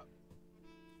fucked it up.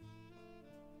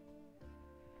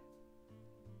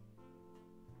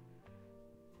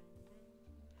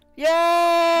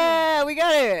 Yeah! We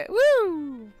got it!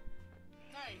 Woo!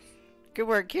 Nice. Good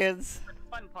work, kids. For the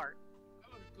fun part.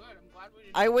 That was good. I'm glad we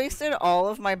didn't. I wasted all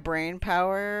of my brain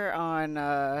power on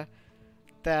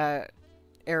that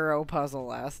arrow puzzle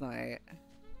last night.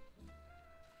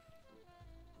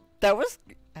 That was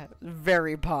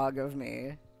very pog of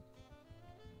me.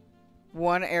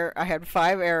 I had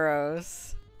 5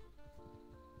 arrows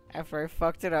after I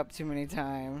fucked it up too many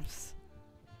times,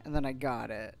 and then I got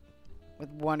it with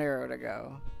 1 arrow to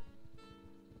go.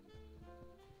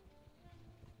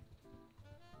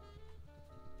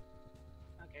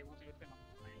 Okay, we'll do it the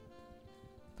normal way.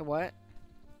 The what?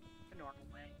 The normal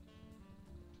way.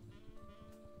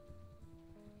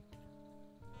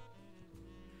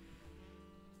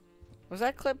 Was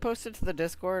that clip posted to the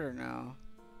Discord or no?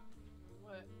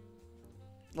 What?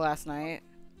 Last night?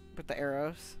 With the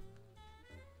arrows?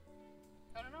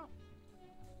 I don't know.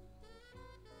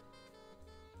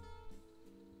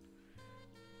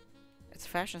 It's a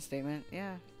fashion statement,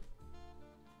 yeah.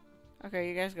 Okay,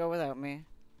 you guys go without me.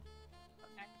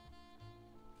 Okay.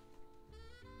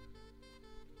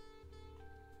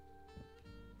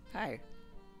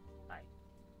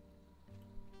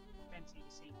 so you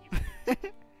see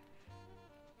people.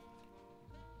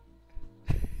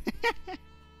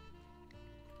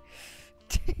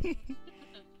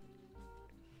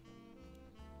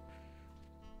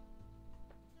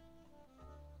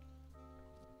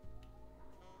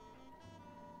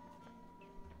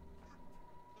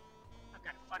 I've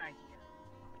got a fun idea.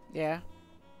 Yeah?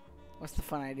 What's the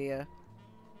fun idea?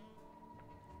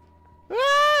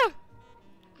 Ah!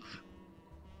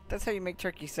 That's how you make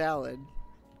turkey salad.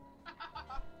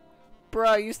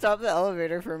 Bro, you stopped the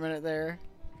elevator for a minute there.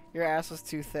 Your ass was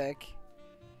too thick.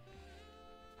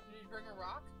 Did you bring a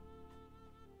rock?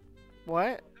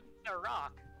 What? A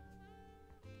rock.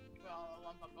 Well, a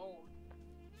lump of gold.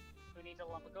 Who needs a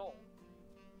lump of gold?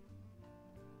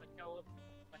 Let go.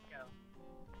 Let go.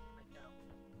 Let go.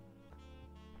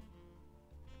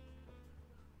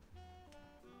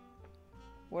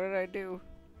 What did I do?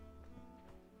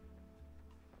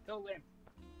 Go limp.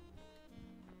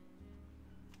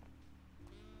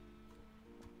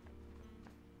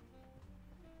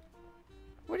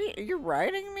 What are you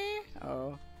riding me?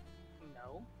 Oh.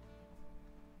 No.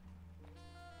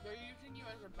 They're using you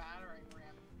as a battering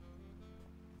ram.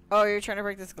 Oh, you're trying to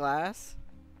break this glass?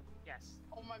 Yes.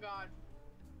 Oh my god.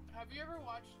 Have you ever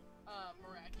watched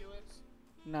Miraculous?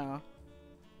 No.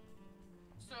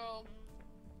 So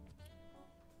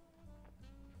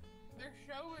their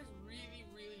show is really,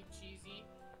 really cheesy,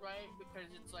 right? Because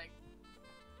it's like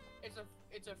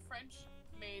it's a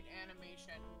French-made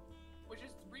animation, which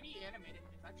is 3D animated.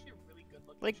 It's actually a really good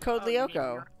looking. Like show. Code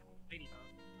Lyoko. Ladybug.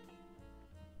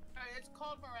 It's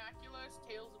called Miraculous: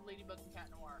 Tales of Ladybug and Cat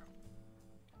Noir.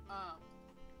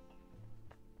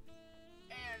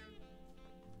 And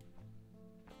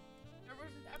there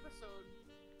was an episode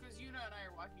because Yuna and I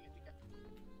are watching it together.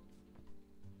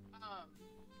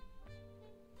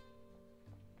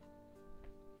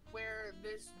 Where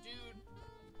this dude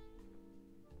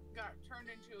got turned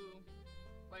into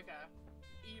like a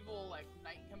evil like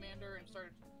knight commander and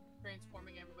started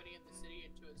transforming everybody in the city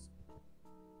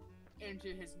into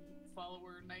his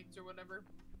follower knights or whatever.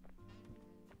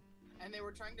 And they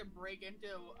were trying to break into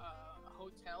a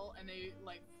hotel, and they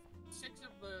like 6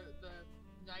 of the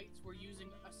knights were using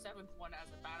a 7th one as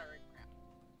a battering ram.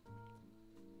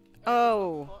 And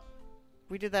Oh.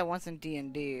 We did that once in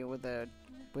D&D with a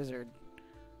wizard.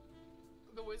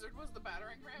 the wizard was the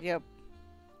battering ram? Yep.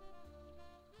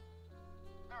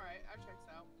 Alright, that checks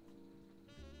out.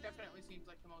 Definitely seems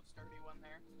like the most sturdy one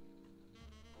there.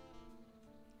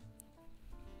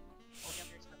 Well, the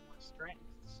others have more strength.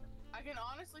 So. I can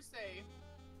honestly say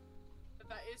that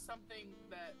that is something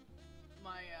that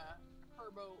my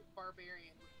Herbo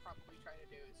Barbarian would probably try to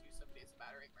do, is use somebody as a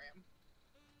battering ram.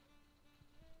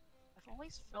 I've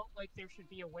always felt like there should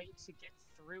be a way to get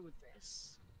through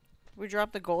this. We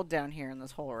dropped the gold down here in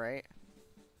this hole, right?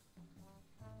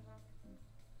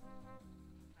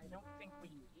 I don't think we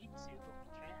need to, but we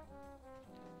can.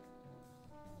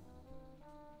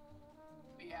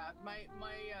 But yeah, my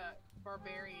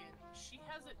Barbarian, she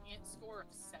has an int score of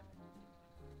 7.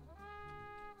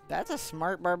 That's a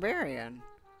smart barbarian.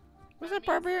 What's that means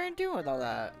barbarian doing with all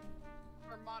that?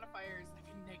 Her modifier is like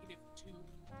a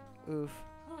 -2. Oof.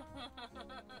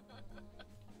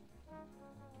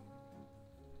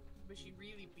 But she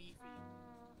really beefy.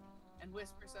 And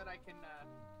Whisper said I can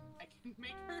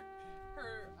make her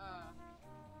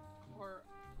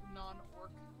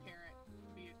non-orc parent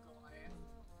be a Goliath.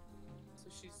 So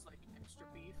she's like extra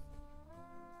beef.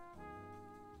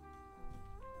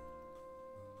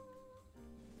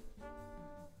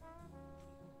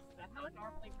 Is that how it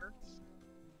normally works?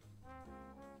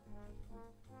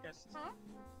 Just. Huh?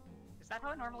 Is that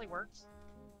how it normally works?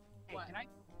 Hey, What? can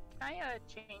I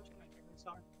change my favorite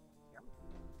song? Here.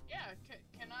 Yeah,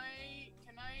 can I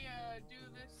do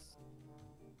this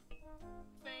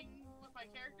thing with my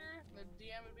character? The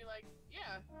DM would be like,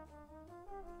 yeah.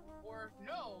 Or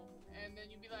no. And then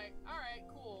you'd be like, alright,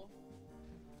 cool.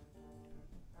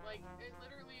 Like, it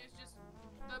literally is just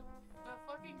the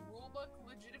fucking rulebook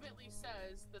legitimately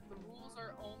says that the rules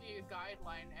are only a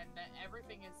guideline and that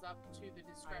everything is up to the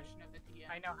discretion of the DM.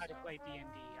 I know how to so- play D&D.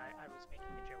 I was making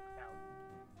a joke about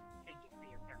changing for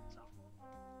your parent song.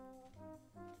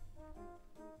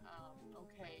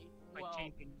 Okay. Like Well,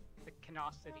 changing the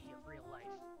canosity of real life.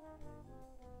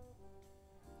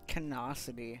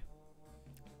 Canosity.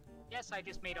 Yes, I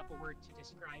just made up a word to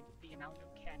describe the amount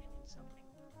of canon in something.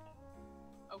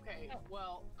 okay.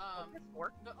 Well,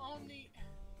 Or the only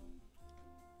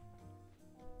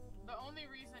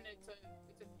reason it's a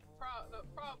the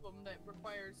problem that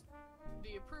requires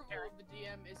the approval of the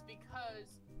DM is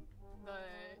because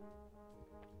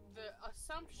the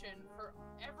assumption for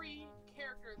every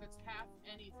character that's half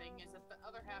anything is that the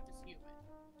other half is human.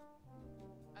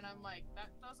 And I'm like, that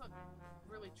doesn't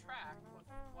really track with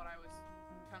what I was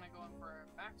kind of going for a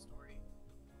backstory.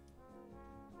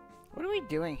 What are we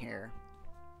doing here?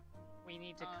 We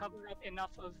need to cover up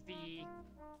enough of the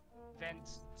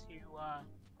vents to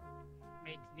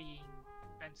make the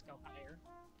vents go higher.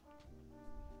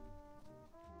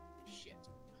 Shit.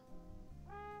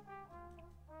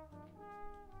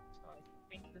 So I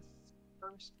think the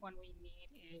first one we need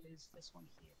is this one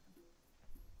here.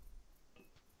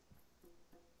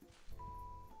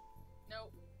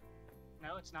 Nope.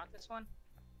 No, it's not this one?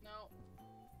 No.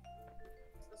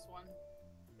 It's this one.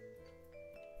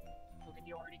 Well, did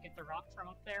you already get the rock from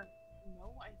up there?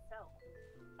 No, I fell.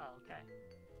 Oh, okay.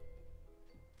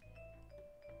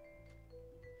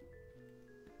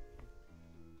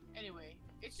 Anyway,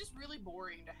 it's just really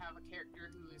boring to have a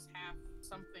character who is half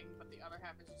something, but the other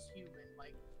half is just human.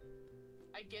 Like,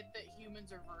 I get that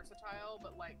humans are versatile,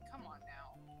 but like, come on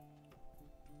now.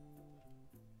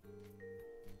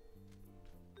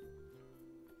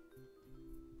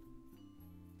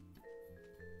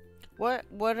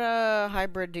 What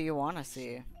hybrid do you want to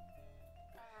see?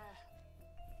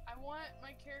 I want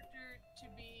my character to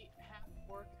be half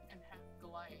orc and half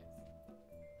Goliath.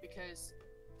 Because,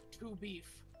 two beef.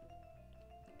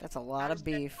 That's a lot Half of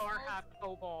beef. Centaur, half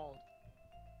kobold.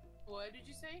 What did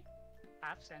you say?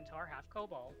 Half centaur, half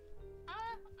kobold.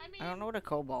 I mean, I don't know what a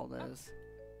kobold is.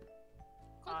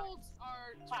 kobolds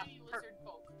are tiny lizard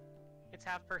folk. It's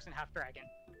half person, half dragon.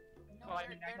 No, Well, I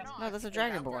mean, I they're guess- not. No, that's a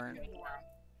They're dragonborn.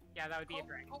 Yeah, that would be a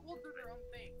dragon. Kobolds are their own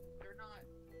thing. They're not.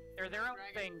 They're their own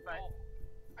dragon thing, but folk.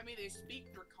 I mean, they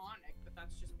speak Draconic, but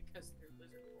that's just because they're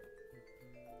lizard folk.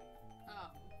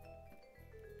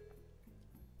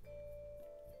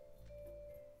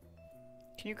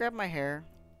 Can you grab my hair?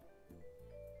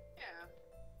 Yeah.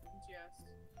 Just.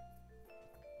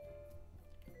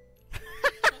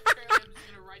 Apparently, I'm just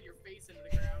gonna ride your face into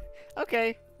the ground.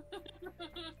 Okay,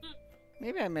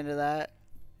 maybe I'm into that.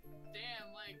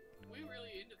 Damn, like, we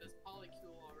really into this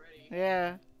polycule already.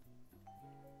 Yeah.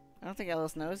 I don't think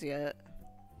Ellis knows yet.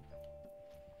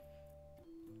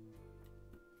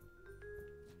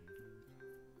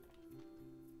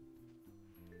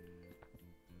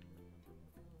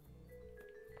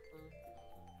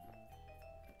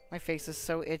 My face is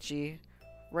so itchy.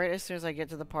 Right as soon as I get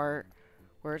to the part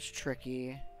where it's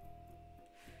tricky.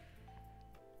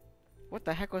 What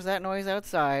the heck was that noise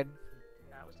outside?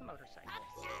 that was the motorcycle.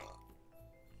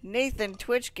 Nathan,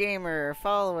 Twitch gamer,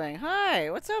 following. Hi,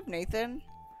 what's up, Nathan?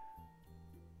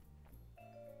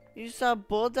 You saw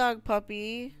bulldog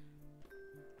puppy.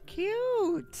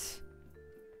 Cute.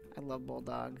 I love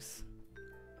bulldogs.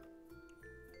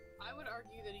 I would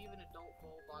argue that even adult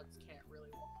bulldogs can't really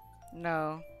walk.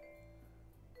 No.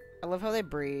 I love how they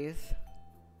breathe.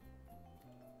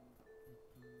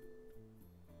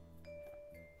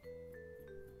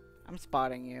 I'm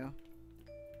spotting you.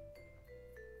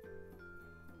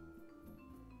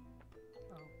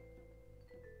 Oh.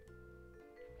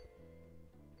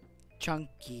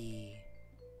 Chunky.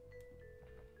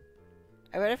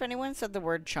 I bet if anyone said the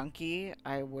word chunky,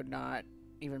 I would not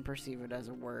even perceive it as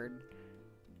a word.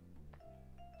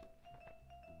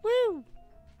 Woo!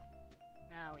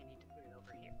 Now we need to put it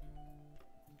over here.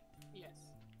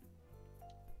 Yes.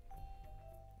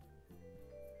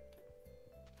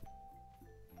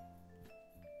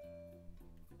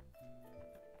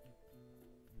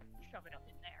 Shove it up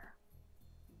in there.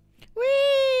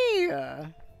 Whee!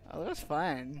 Oh, that was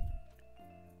fun.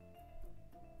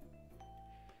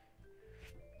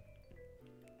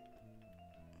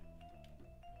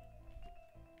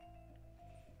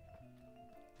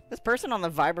 This person on the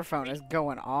vibraphone is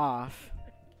going off.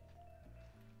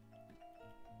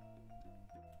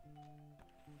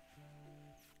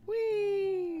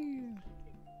 Whee!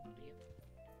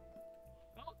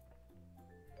 Oh!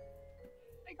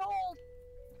 My gold!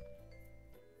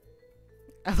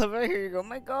 I love how I hear you go,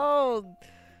 my gold!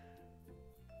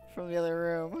 From the other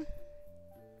room.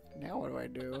 Now what do I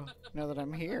do? Now that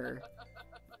I'm here.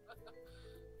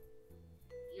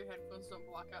 Your headphones don't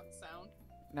block out the sound.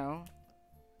 No.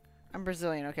 I'm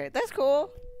Brazilian, okay. That's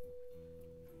cool!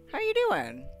 How you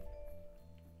doing?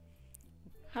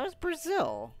 How's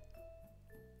Brazil?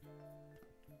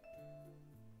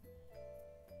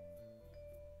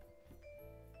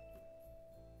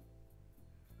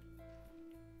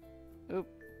 Oop.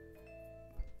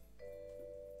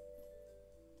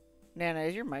 Nana,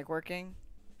 is your mic working?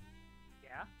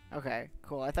 Yeah? Okay,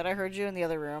 cool. I thought I heard you in the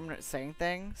other room saying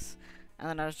things, and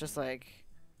then I was just like,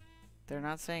 they're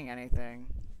not saying anything.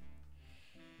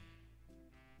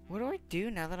 What do I do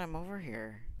now that I'm over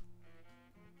here?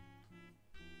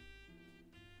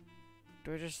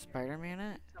 Do I just Spider-Man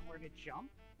it? Somewhere to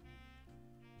jump.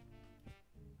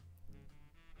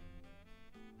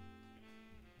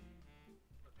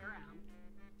 Look around.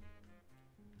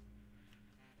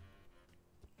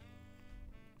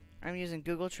 I'm using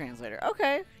Google Translator.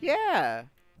 Okay, yeah.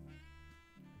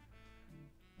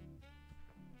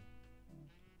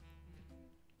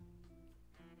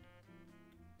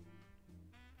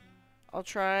 I'll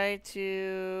try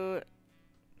to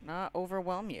not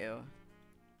overwhelm you.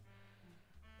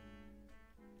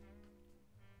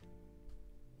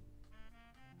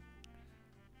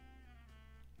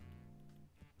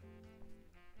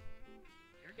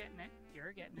 You're getting it.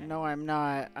 You're getting it. No, I'm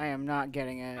not. I am not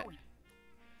getting it. Oh.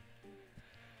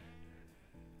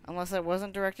 Unless it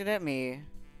wasn't directed at me.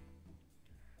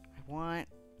 I want...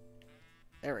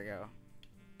 There we go.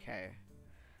 Okay.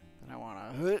 Then I want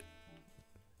to...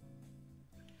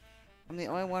 I'm the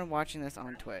only one watching this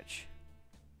on Twitch.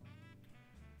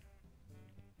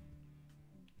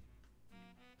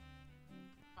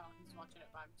 Oh, he's watching it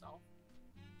by himself.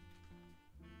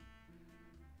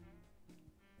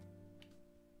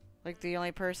 Like the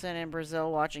only person in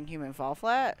Brazil watching Human Fall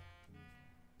Flat?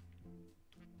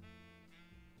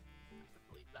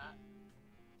 Believe that.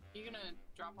 You gonna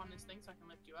drop on this thing so I can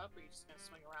lift you up, or are you just gonna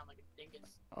swing around like a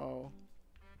dingus? Oh.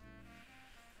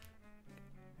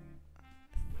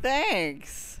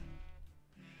 Thanks!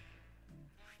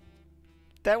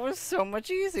 That was so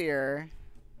much easier.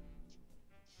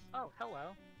 Oh,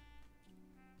 hello.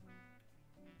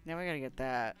 Now we gotta get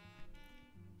that.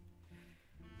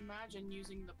 Imagine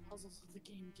using the puzzles that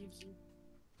the game gives you.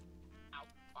 Ow,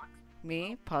 fuck.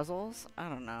 Me? Puzzles? I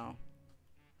don't know.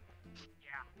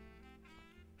 Yeah.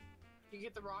 You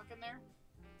get the rock in there?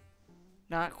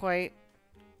 Not quite.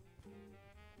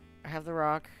 I have the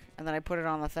rock, and then I put it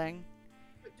on the thing.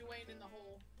 Put Dwayne in the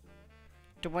hole.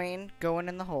 Dwayne going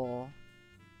in the hole.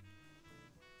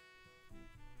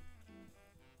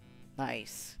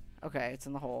 Nice. Okay, it's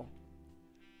in the hole.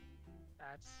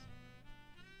 That's...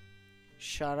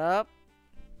 Shut up.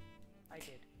 I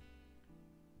did.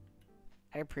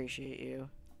 I appreciate you.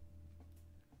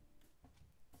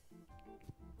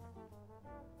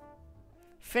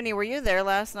 Finny, were you there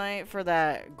last night for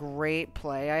that great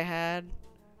play I had?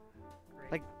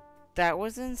 Great. Like, that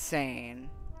was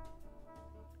insane.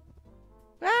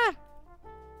 Ah!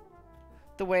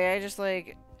 The way I just,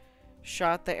 like,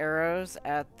 shot the arrows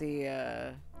at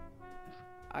the,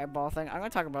 eyeball thing. I'm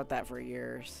gonna talk about that for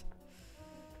years.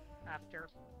 After,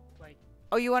 like...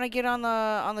 Oh, you want to get on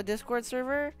the Discord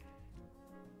server?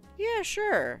 Yeah,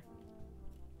 sure.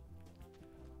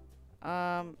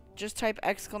 Just type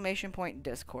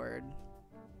 !Discord.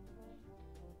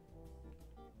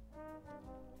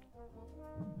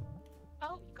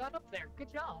 Oh, you got up there.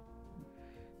 Good job.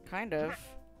 Kind of.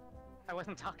 I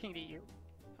wasn't talking to you.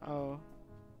 Oh.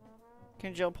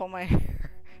 Can Jill pull my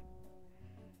hair?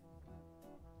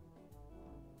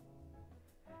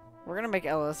 We're gonna make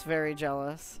Ellis very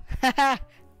jealous. I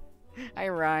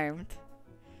rhymed.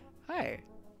 Hi.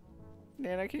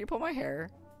 Nana, can you pull my hair?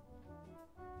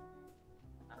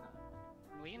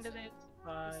 We into this,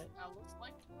 but... Alice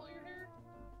like to pull your hair?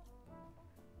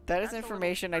 That is That's a little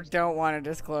information I personal. don't want to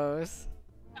disclose.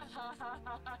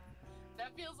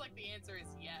 That feels like the answer is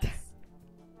yes.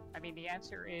 I mean, the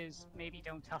answer is maybe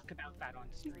don't talk about that on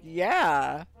stream.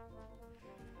 Yeah.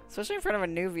 Especially in front of a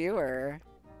new viewer.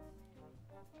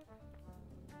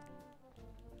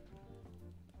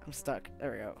 I'm stuck.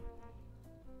 There we go.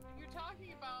 You're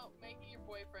talking about making your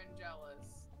boyfriend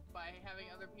jealous by having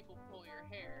other people pull your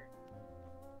hair,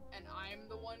 and I'm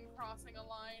the one crossing a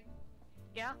line?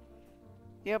 Yeah?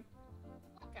 Yep.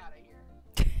 Fuck out of here.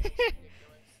 Ridiculous.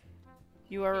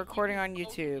 You are You recording can on only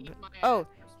YouTube. keep my Oh, ass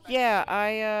yeah,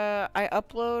 respectfully. I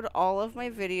upload all of my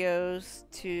videos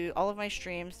to all of my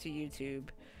streams to YouTube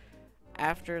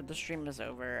after the stream is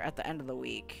over at the end of the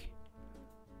week.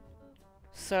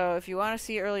 So if you want to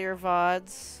see earlier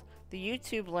VODs, the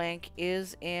YouTube link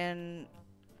is in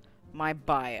my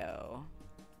bio.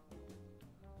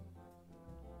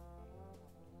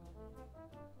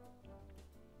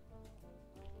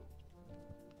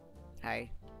 Hi.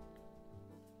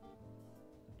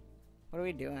 What are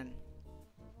we doing?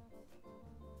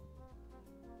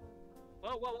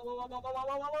 Whoa, whoa, whoa, whoa, whoa, whoa, whoa,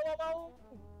 whoa, whoa, whoa, whoa!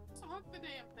 So hook the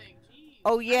damn thing, jeez.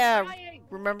 Oh yeah, Trying!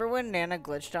 remember when Nana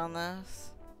glitched on this?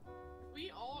 We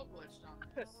all glitched on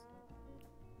this.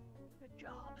 Good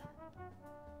job.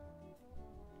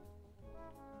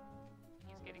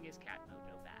 He's getting his cat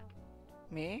mojo back.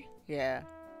 Me? Yeah.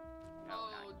 No,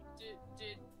 Oh, not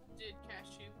did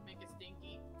Cashew make a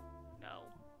stinky? no.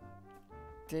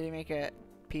 Did he make it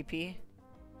pee-pee?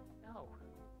 No.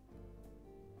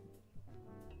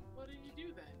 What did you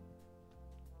do then?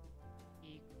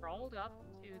 He crawled up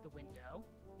to the window,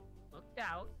 looked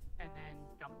out, and then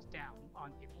jumped down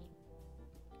onto me.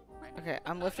 Okay,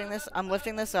 I'm lifting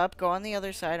this up. Go on the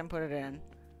other side and put it in.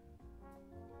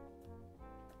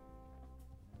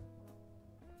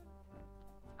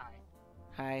 Hi.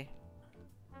 Hi.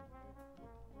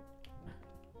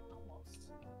 Almost.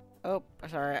 Oh,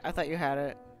 sorry. I thought you had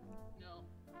it. No.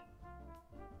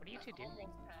 What are you two doing?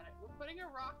 Almost had it. We're putting a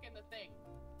rock in the thing.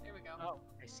 There we go. Oh,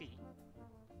 I see.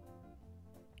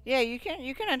 Yeah, you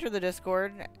can enter the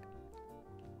Discord.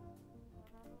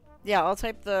 Yeah, I'll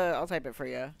type it for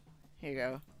you. Here you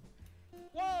go.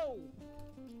 Whoa!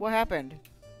 What happened?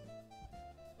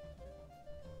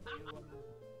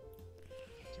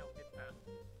 You tilted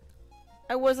the...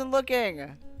 I wasn't looking.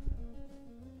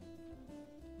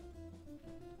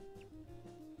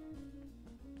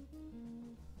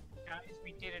 Guys,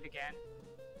 we did it again.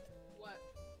 What?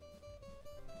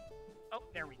 Oh,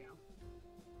 there we go.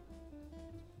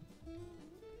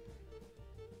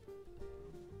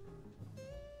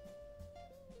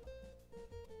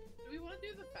 Do we want to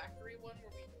do the factory one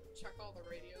where we check all the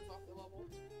radios off the level?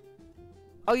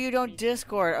 Oh, you don't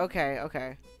Discord. Okay,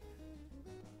 okay.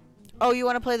 Oh, you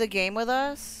want to play the game with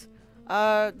us?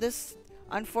 This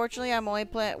unfortunately I'm only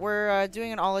we're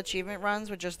doing an all achievement runs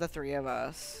with just the 3 of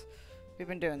us. We've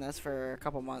been doing this for a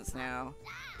couple months now.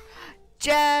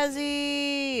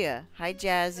 Jazzy! Hi,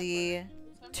 Jazzy.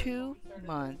 2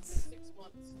 months. 6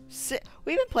 months.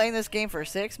 We've been playing this game for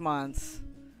 6 months.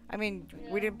 I mean,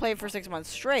 we didn't play it for 6 months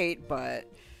straight, but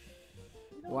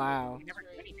wow. We never do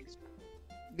anything.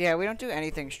 Yeah, we don't do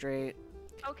anything straight.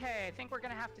 Okay, I think we're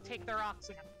gonna have to take the rocks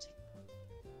out.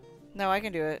 No, I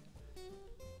can do it.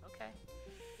 Okay.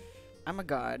 I'm a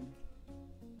god.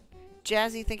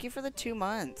 Jazzy, thank you for the 2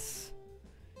 months.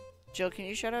 Jill, can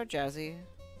you shout out Jazzy?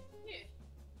 Yeah.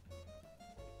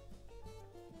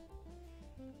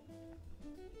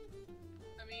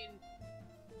 I mean,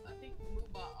 I think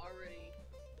Moobot already,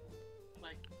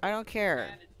 like, I don't care.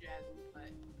 added Jazzy, but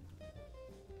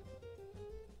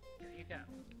Here you go.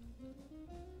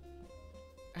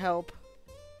 Help.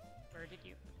 Where did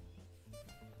you...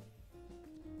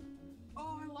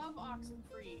 oh, I love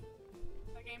Oxenfree.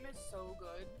 That game is so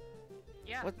good.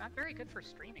 Yeah, What- not very good for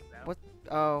streaming, though. What?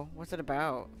 Oh, what's it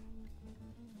about?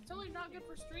 It's only not good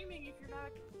for streaming if you're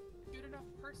not a good enough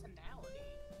personality.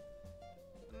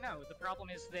 No, the problem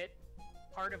is that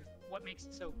part of what makes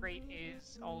it so great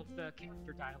is all of the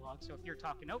character dialogue, so if you're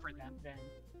talking over them, then...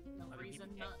 No Other reason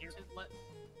people can't not hear. to let.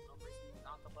 No reason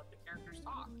not to let the characters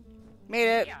talk. Made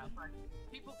it. Yeah, but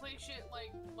People play shit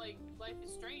like Life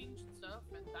is Strange and stuff,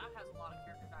 and that has a lot of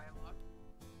character dialogue.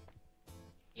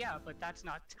 yeah, but that's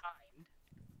not timed.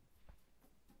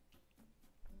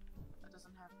 That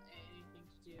doesn't have anything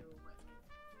to do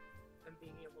with them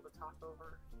being able to talk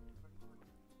over.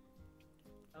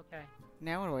 Okay.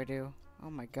 Now what do? Oh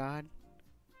my god.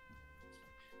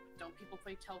 Don't people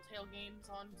play Telltale games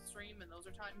on stream and those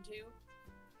are timed too?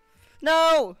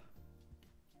 No!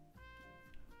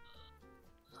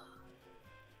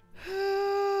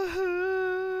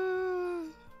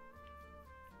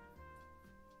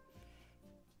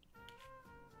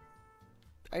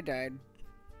 I died.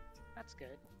 That's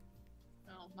good.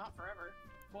 No, not forever.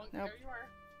 Well, Nope. there you are.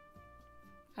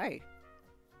 Hi.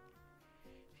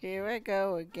 Here I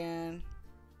go again.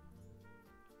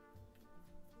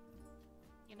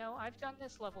 You know, I've done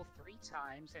this level 3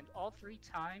 times, and all 3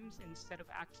 times, instead of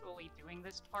actually doing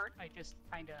this part, I just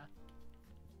kinda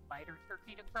spider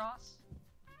turkeyed across.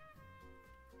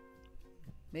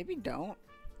 Maybe don't.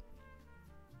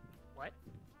 What?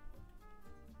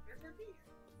 Your turkey?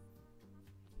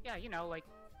 Yeah, you know, like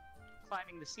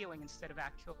climbing the ceiling instead of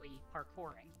actually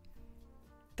parkouring.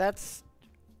 That's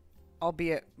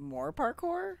albeit more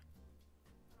parkour?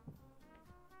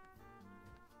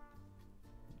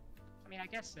 I mean, I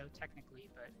guess so, technically,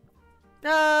 but...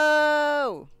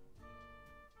 No!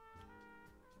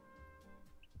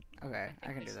 Okay, I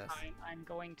can do this this. time I'm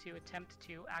going to attempt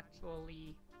to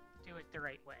actually do it the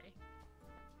right way.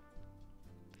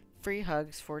 Free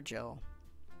hugs for Jill.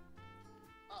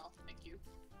 Oh, thank you.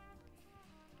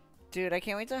 Dude, I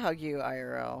can't wait to hug you,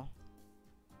 IRL.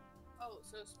 Oh,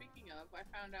 so speaking of, I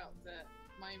found out that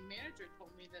my manager told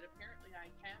me that apparently I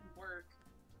can work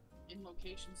in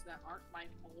locations that aren't my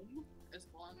home as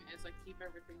long as I keep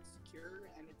everything secure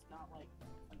and it's not like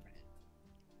permanent.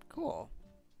 Cool.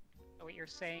 So what you're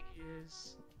saying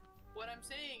is... What I'm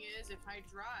saying is, if I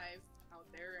drive out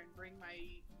there and bring my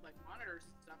like monitors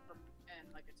and stuff and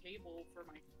like a table for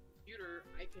my computer,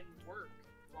 I can work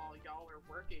while y'all are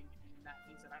working and that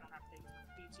means that I don't have to take as much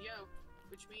PTO,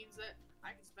 which means that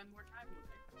I can spend more time with it.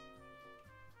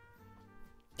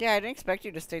 Yeah, I didn't expect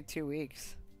you to stay 2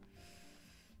 weeks.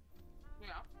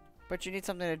 Yeah, But you need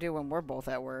something to do when we're both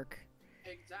at work.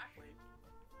 exactly.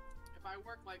 If I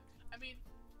work like, I mean,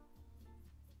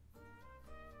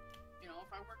 you know,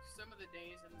 if I work some of the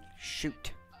days and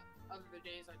Shoot. other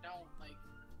days I don't, like,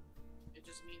 it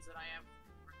just means that I have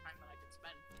more time that I can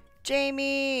spend.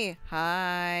 Jamie!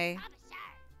 Hi.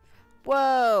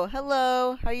 Whoa,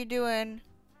 hello. How you doing?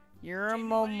 You're a Jamie,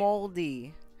 what do you-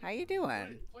 moldy. How you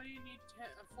doing? What do you need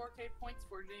 4K points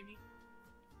for, Jamie?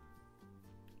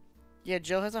 Yeah,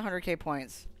 Jill has 100k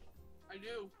points. I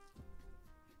do.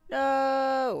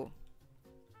 No!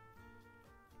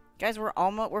 Guys,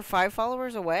 we're 5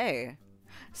 followers away.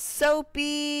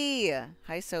 Soapy!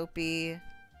 Hi, Soapy.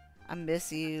 I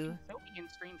miss you. Sophie in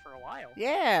stream for a while.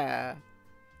 Yeah.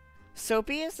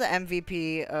 Soapy is the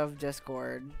MVP of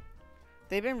Discord.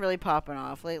 They've been really popping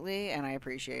off lately, and I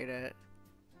appreciate it.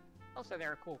 Also,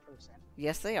 they're a cool person.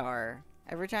 Yes, they are.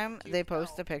 Every time Cute they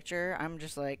post girl. a picture, I'm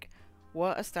just like,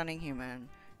 what a stunning human.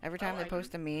 Every time Oh, they I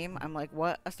post a meme, I'm like,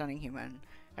 what a stunning human.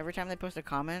 Every time they post a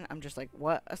comment, I'm just like,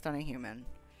 what a stunning human.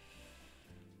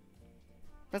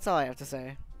 That's all I have to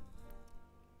say.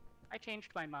 I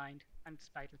changed my mind. I'm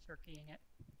spider turkeying it.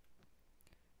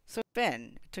 So,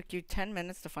 Finn, it took you 10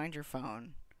 minutes to find your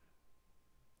phone.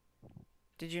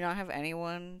 Did you not have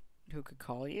anyone who could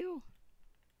call you?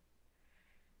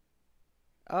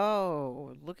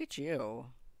 Oh, look at you.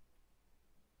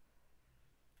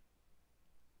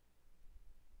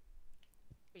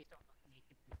 Please don't look at me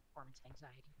with performance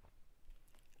anxiety.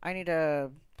 I need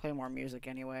to play more music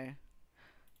anyway.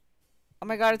 Oh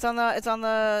my god, it's on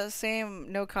the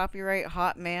same no copyright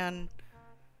Hot Man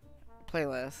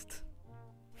playlist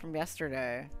from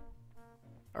yesterday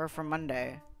or from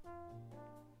Monday.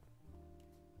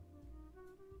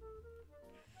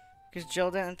 Cuz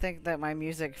Jill didn't think that my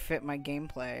music fit my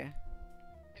gameplay.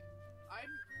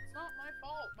 It's not my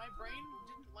fault. My brain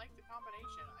didn't like the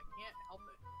combination. I can't help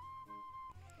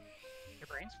it. Your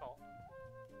brain's fault.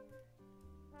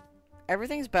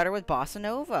 Everything's better with Bossa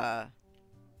Nova.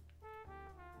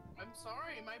 I'm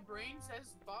sorry, my brain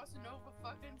says Bossa Nova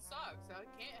fucking sucks. I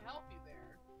can't help you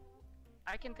there.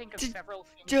 I can think of J- several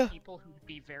j- people who would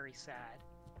be very sad.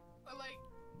 But, like,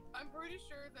 I'm pretty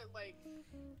sure that, like,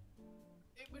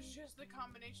 it was just the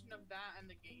combination of that and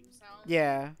the game sound.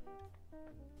 Yeah.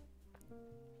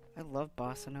 I love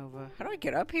Bossa Nova. How do I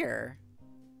get up here?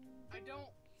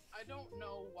 I don't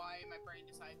know why my brain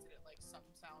decides that it likes some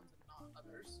sounds and not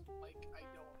others. Like, I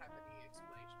don't have any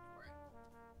explanation for it.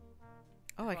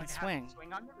 Oh, I Going can to have swing. to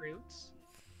swing on the roots.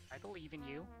 I believe in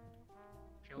you.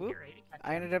 She'll Whoop. get ready to catch I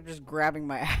you. ended up just grabbing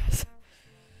my ass.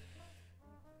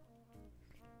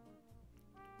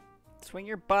 Swing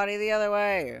your body the other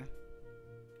way.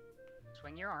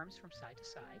 Swing your arms from side to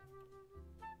side.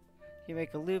 You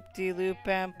make a loop-de-loop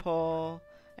and pull,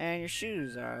 and your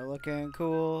shoes are looking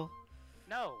cool.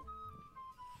 No.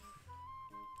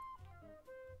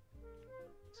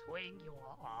 Swing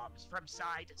your arms from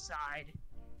side to side,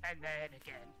 and then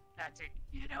again. That's it.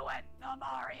 You know it. The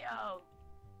Mario.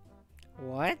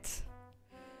 What?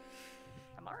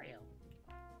 The Mario.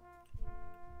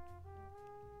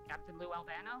 Captain Lou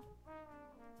Albano.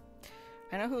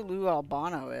 I know who Lou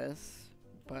Albano is,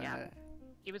 but Yeah.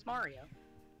 He was Mario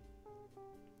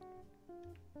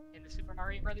in the Super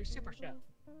Mario Brothers Super Show.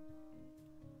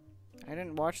 I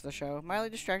didn't watch the show. Mildly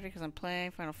distracted because I'm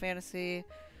playing Final Fantasy,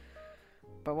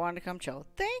 but wanted to come chill.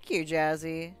 Thank you,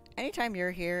 Jazzy. Anytime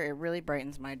you're here, it really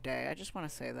brightens my day. I just want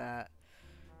to say that.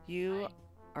 You Hi.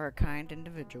 are a kind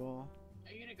individual.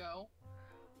 Are you gonna go?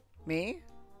 Me?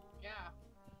 Yeah.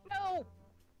 No.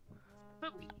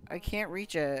 Booey. I can't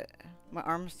reach it. My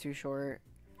arm's too short.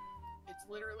 It's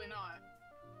literally not.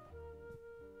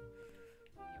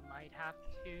 You might have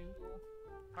to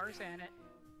Tarzan it,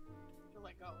 You're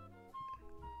like, oh.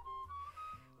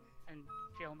 and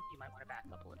Jill, you might want to back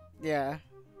up a little. Yeah.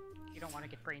 You don't want to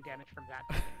get brain damage from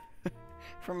that.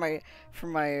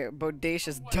 From my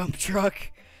bodacious What? dump truck.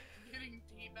 Getting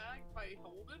teabagged by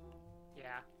Holden?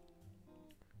 Yeah.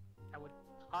 That would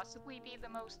possibly be the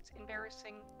most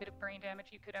embarrassing bit of brain damage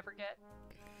you could ever get.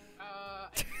 I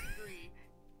disagree.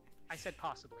 I said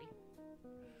possibly.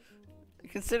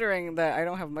 Considering that I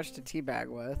don't have much to teabag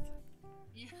with.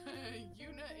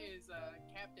 Yuna is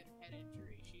Captain Head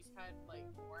Injury. She's had like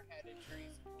more head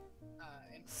injuries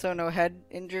in So no head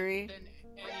injury. than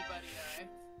anybody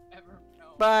I've ever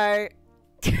known. Bye.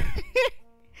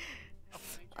 Oh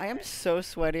my I am God. so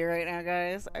sweaty right now,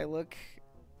 guys. I look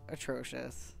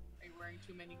atrocious. Are you wearing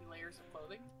too many layers of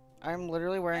clothing? I'm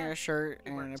literally wearing Yeah, a shirt it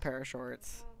and a works. pair of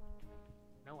shorts.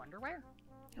 No underwear?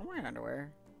 I'm wearing underwear.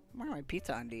 I'm wearing my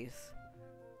pizza undies.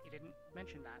 You didn't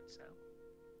mention that, so.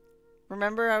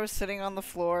 Remember I was sitting on the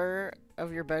floor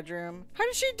of your bedroom? How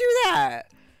did she do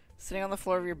that? Sitting on the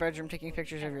floor of your bedroom taking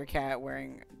pictures of your cat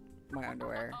wearing my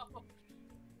underwear.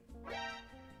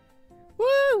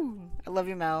 Woo! I love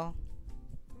you, Mel.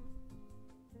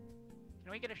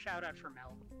 Can we get a shout out for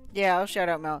Mel? Yeah, I'll shout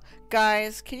out Mel.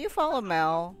 Guys, can you follow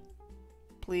Mel?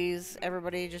 Please,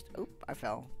 everybody just... Oop, I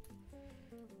fell.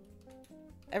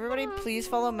 Everybody, please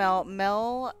follow Mel.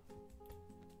 Mel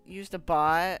used a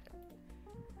bot.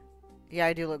 Yeah,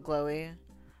 I do look glowy.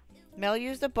 Mel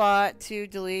used a bot to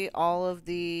delete all of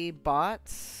the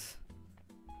bots.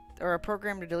 Or a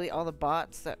program to delete all the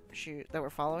bots that were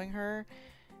following her.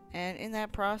 And in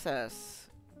that process,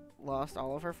 lost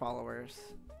all of her followers.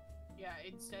 Yeah,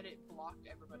 instead it blocked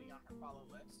everybody on her follow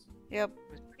list. Yep.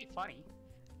 It was pretty funny.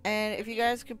 And if you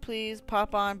guys could please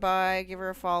pop on by, give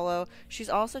her a follow. She's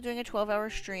also doing a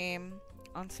 12-hour stream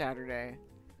on Saturday.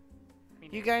 I mean,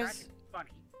 You it's guys- practically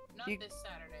funny. Not You- this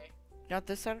Saturday. Not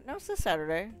this Saturday? No, it's this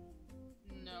Saturday.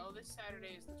 No, this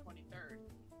Saturday is the 23rd.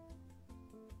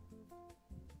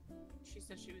 She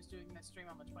said she was doing this stream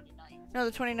on the 29th. No,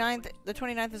 the 29th. The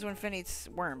 29th is when Finn eats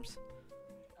worms.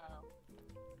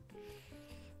 Oh.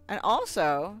 And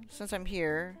also, since I'm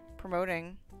here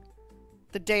promoting,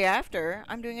 the day after,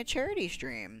 I'm doing a charity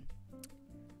stream.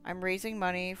 I'm raising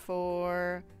money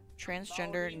for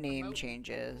transgender Already name promoting.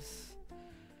 changes.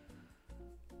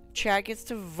 Chat gets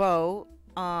to vote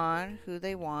on who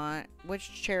they want,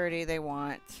 which charity they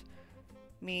want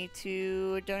me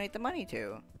to donate the money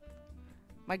to.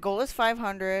 My goal is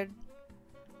 500,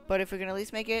 but if we can at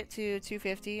least make it to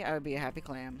 250, I would be a happy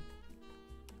clam.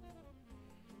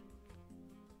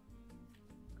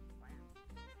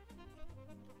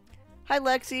 Hi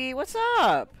Lexi, what's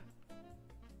up?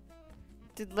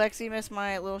 Did Lexi miss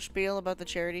my little spiel about the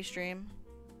charity stream?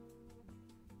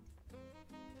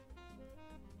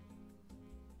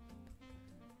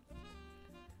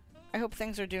 I hope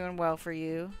things are doing well for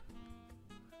you.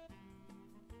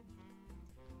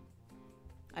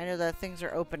 I know that things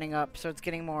are opening up, so it's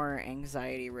getting more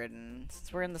anxiety-ridden,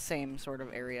 since we're in the same sort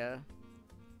of area.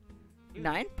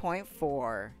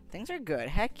 9.4. Things are good.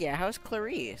 Heck yeah, how's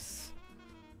Clarice?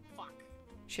 Fuck.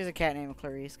 She has a cat named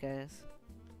Clarice, guys.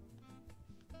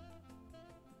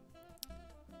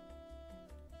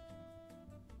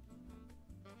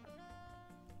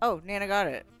 Oh, Nana got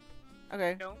it.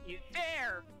 Okay. Don't you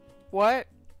dare! What?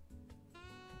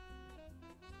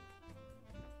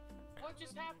 What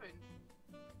just happened?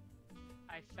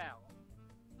 I fell.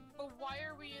 But why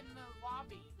are we in the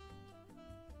lobby?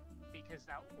 Because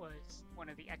that was one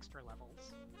of the extra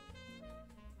levels.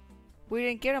 We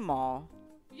didn't get them all.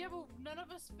 Yeah, but none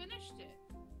of us finished it.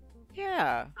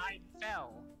 Yeah. I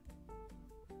fell.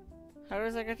 How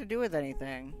does that got to do with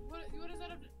anything? What does that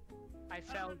have to... I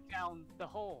fell down the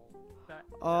hole.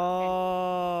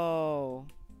 Oh.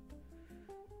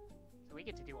 So we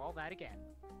get to do all that again.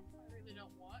 I really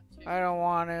don't want to. I don't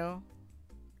want to.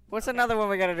 What's Okay. another one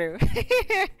we gotta do? We have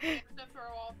to throw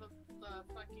all the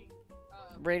fucking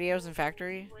Radios and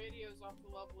factory? radios off the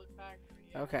level in factory.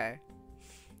 Yeah. Okay.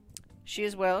 She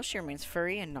as well. She remains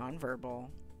furry and nonverbal.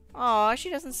 Aw, she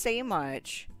doesn't say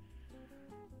much.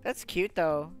 That's cute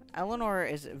though. Eleanor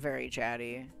is very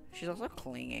chatty. She's also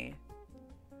clingy.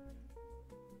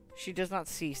 She does not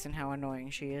cease in how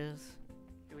annoying she is.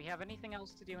 Do we have anything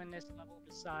else to do in this level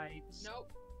besides?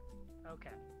 Nope. Okay.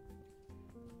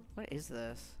 What is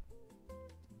this?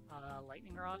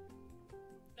 Lightning rod?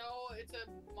 No, it's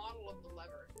a model of the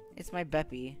lever. It's my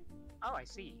Beppy. Oh, I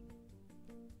see.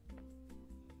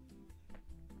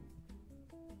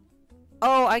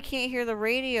 Oh, I can't hear the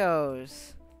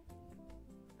radios.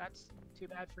 That's too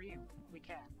bad for you. We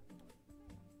can.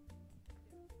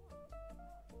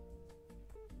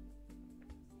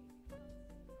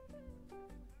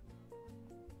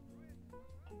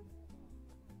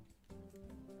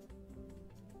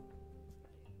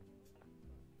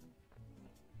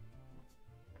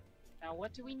 Now,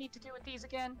 what do we need to do with these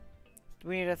again?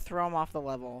 We need to throw them off the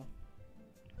level.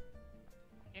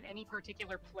 In any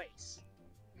particular place?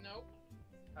 Nope.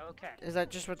 Okay. Is that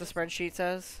just what the spreadsheet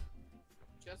says?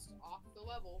 Just off the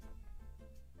level.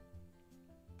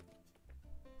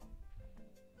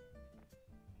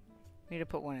 We need to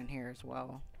put one in here as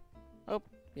well. Oh,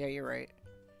 yeah, you're right.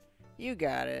 You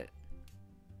got it.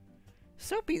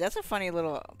 Soapy, that's a funny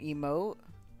little emote.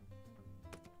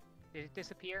 Did it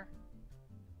disappear?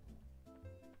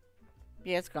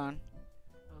 Yeah, it's gone.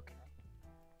 Okay.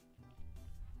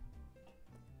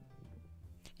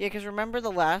 Yeah, because remember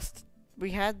the last...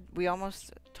 We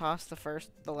almost tossed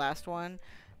the last one,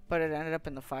 But it ended up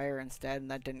in the fire instead,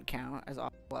 and that didn't count as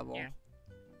off level. Yeah.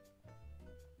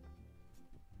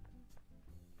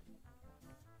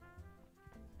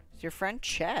 It's your friend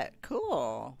Chet.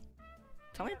 Cool.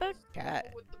 Tell me about Yeah,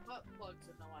 Chet. with the butt plugs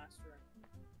in the last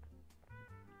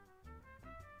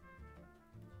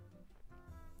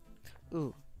room.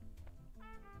 Ooh.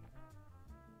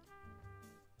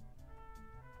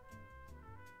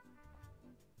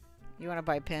 You want to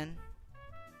buy pin?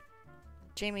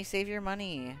 Jamie, save your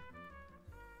money.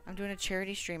 I'm doing a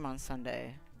charity stream on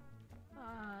Sunday.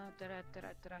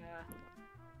 Da-da-da-da-da.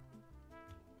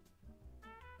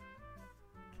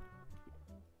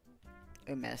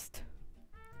 I missed.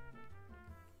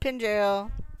 Pin jail.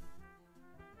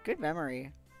 Good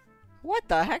memory. What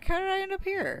the heck? How did I end up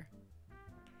here?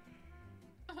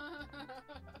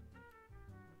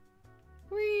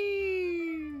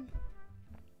 Whee!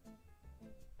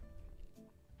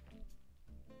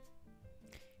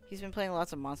 He's been playing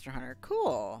lots of Monster Hunter.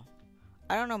 Cool.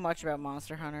 I don't know much about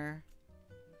Monster Hunter.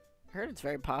 I heard it's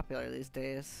very popular these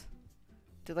days.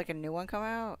 Did like a new one come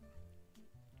out?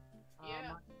 Yeah.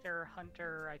 Monster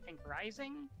Hunter, I think,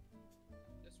 Rising?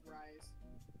 Just rise.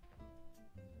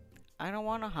 I don't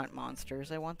want to hunt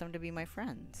monsters. I want them to be my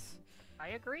friends. I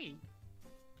agree.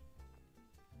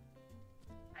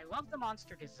 I love the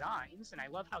monster designs, and I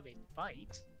love how they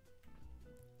fight.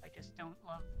 I just don't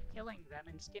love killing them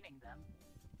and skinning them.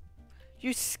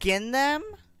 You skin them?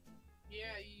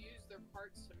 Yeah, you use their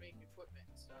parts to make equipment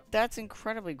and stuff. That's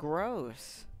incredibly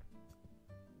gross.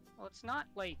 Well, it's not,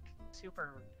 like,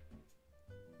 super...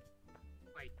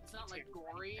 like, It's not, like, detailed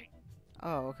or gory. anything.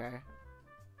 Oh, okay.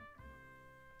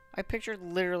 I pictured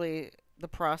literally the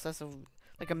process of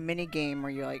like a mini game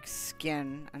where you like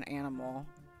skin an animal.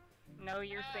 No,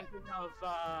 you're thinking of,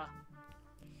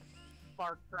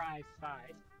 Far Cry 5.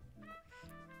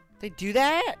 They do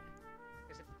that?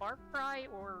 Is it Far Cry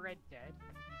or Red Dead?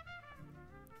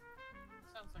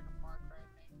 Sounds like a Far Cry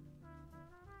thing.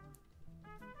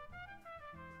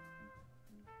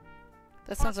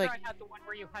 That sounds Far like Cry had the one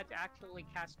where you had to actually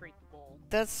castrate the bull.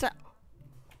 that's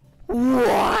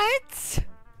what?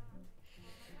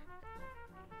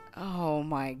 Oh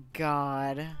my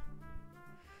god.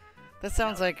 That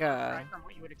sounds No, like Far a. Cry from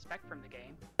what you would expect from the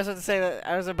game. I was about to say that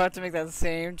I was about to make that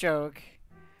same joke,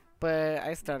 but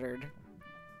I stuttered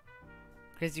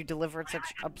because you delivered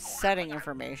such upsetting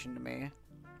information to me.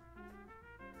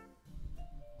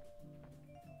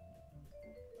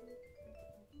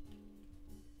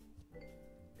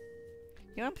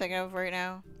 You know what I'm thinking of right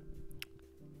now?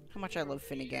 How much I love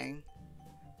Finnegang.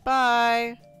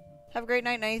 Bye! Have a great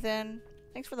night, Nathan.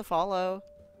 Thanks for the follow.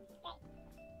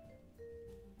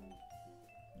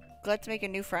 Glad to make a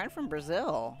new friend from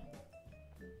Brazil.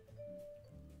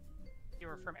 If you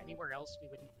were from anywhere else, we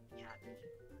wouldn't be happy.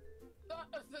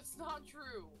 That's not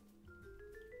true.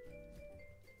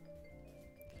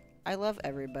 I love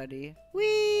everybody.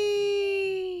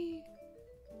 Whee!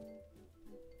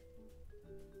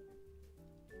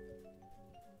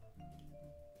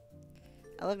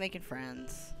 I love making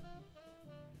friends.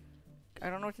 I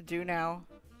don't know what to do now.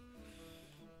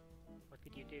 What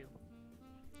could you do?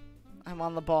 I'm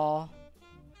on the ball.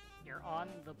 You're on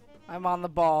the... I'm on the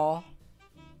ball.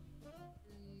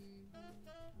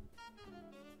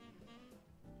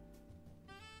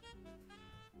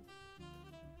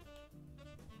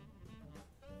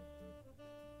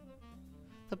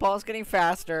 The ball's getting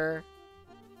faster.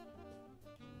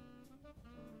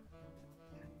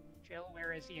 Jill,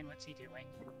 where is he and what's he doing?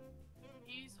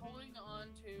 He's holding on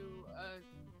to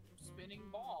a spinning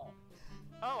ball.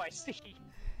 Oh, I see.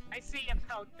 I see him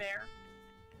out there.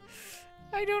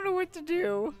 I don't know what to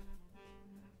do.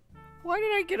 Why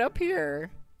did I get up here?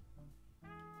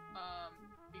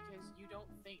 Because you don't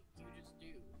think, you just do.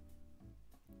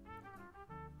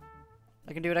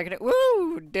 I can do it, I can do it.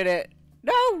 Woo! Did it.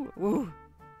 No! Woo!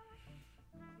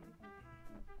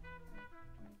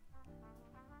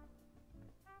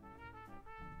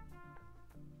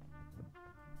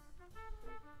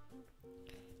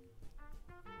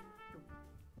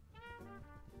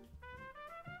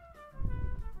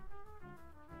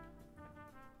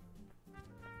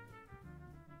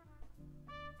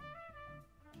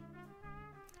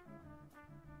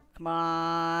 Come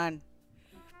on.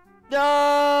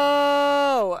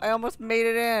 No! I almost made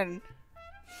it in.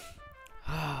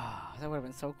 That would have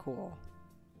been so cool.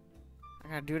 I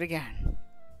gotta do it again.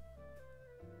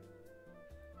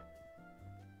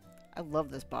 I love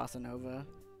this bossa nova.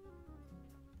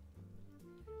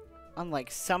 Unlike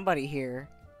somebody here.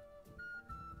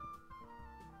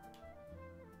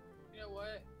 You know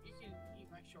what? You can eat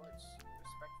my shorts,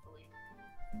 respectfully.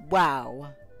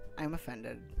 Wow. I'm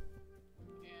offended.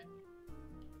 Yeah.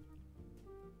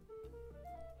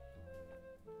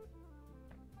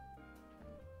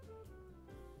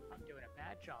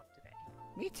 job today.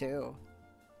 Me too.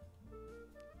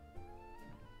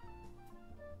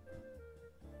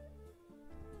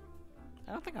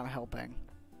 I don't think I'm helping.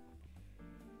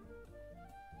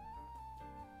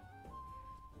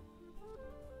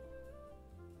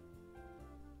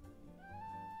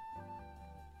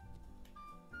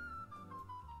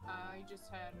 I just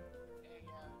had a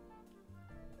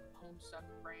homestuck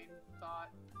brain thought.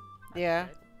 Yeah.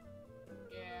 Good.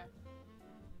 Yeah.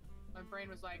 My brain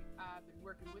was like, I've been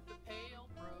working with the Pale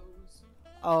Bros.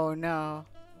 Oh no.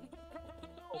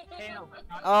 Oh, pale, but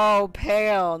not Oh,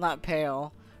 pale, not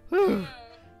pale. Whew. Yeah,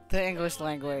 The English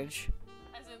language.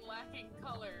 as in lacking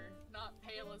color, not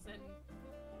pale as in.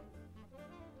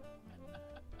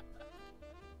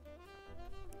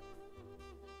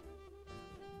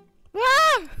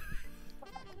 Ah!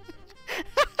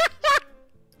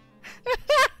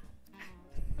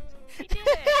 He did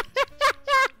it!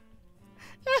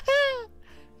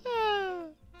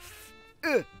 Ugh.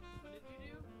 What did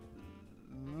you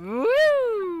do?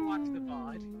 Woo! Watch the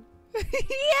VOD. Yeah,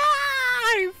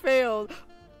 I failed.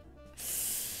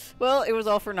 Well, it was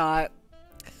all for naught.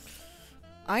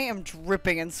 I am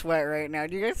dripping in sweat right now.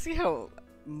 Do you guys see how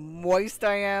moist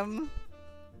I am?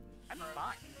 I'm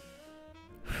fine.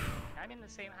 I'm in the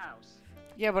same house.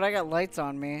 Yeah, but I got lights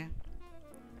on me.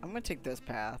 I'm gonna take this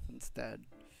path instead.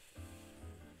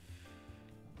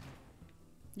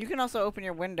 You can also open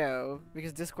your window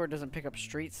because Discord doesn't pick up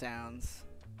street sounds.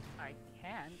 I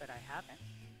can, but I haven't.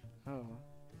 Oh.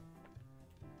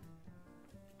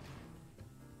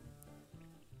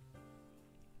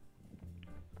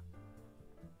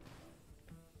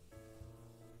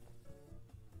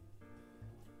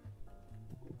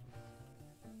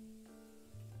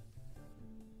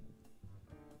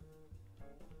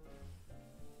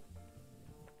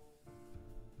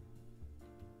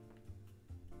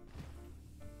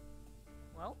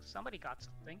 Well, somebody got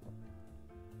something.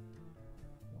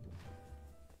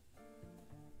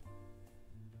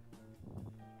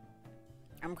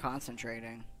 I'm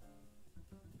concentrating.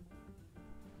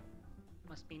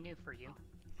 Must be new for you.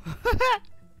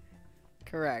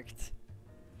 Correct.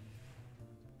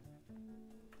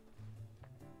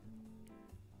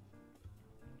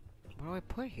 What do I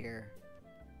put here?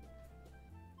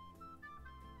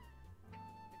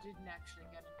 I didn't actually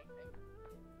get anything.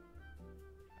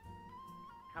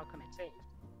 How come it saved?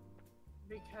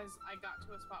 Because I got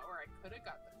to a spot where I could have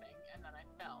got the thing, and then I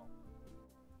fell.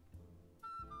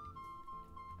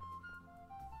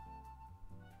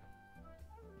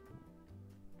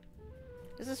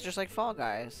 This is just like Fall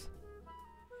Guys.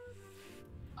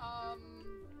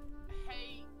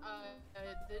 Hey,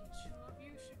 the two of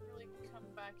you should really come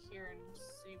back here and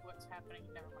see what's happening.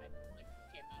 Never mind, like,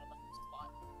 came out of the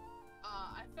spot.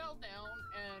 I fell down,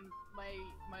 and my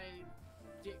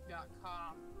dick got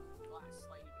caught on glass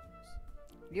sliding doors.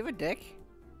 You have a dick?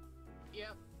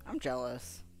 Yep. I'm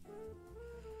jealous.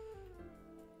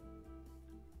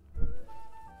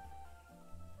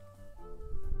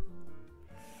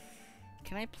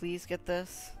 Can I please get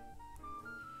this?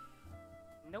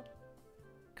 Nope.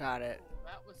 Got it.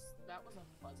 That was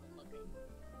unpleasant looking.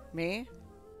 Me?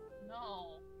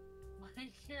 No. My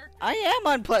character. I am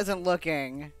unpleasant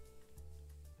looking.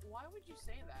 Why would you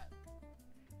say that?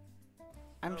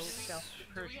 I'm Oh, s- Do we have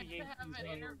self-depreciation. to have an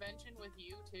intervention with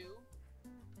you too?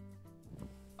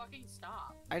 Fucking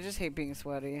stop. I just hate being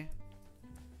sweaty.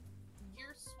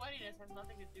 Your sweatiness has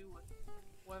nothing to do with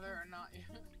whether or not you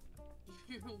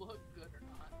look good or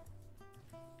not.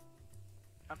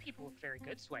 Some people look very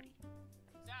good sweaty.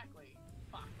 Exactly.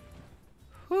 Fuck.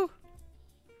 Whew.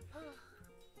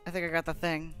 I think I got the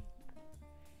thing.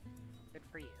 Good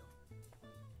for you.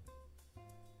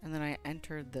 And then I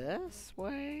entered this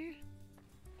way.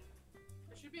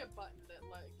 There should be a button that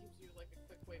gives you like a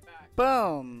quick way back.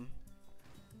 Boom!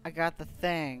 I got the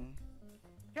thing.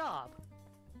 Job.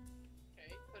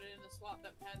 Okay, put it in the slot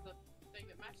that has the thing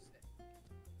that matches it.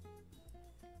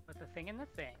 Put the thing in the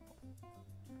thing.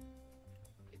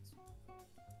 It's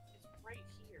right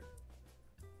here.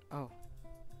 Oh.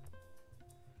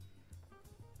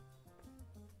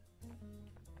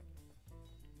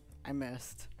 I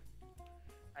missed.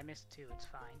 I missed two, it's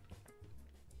fine.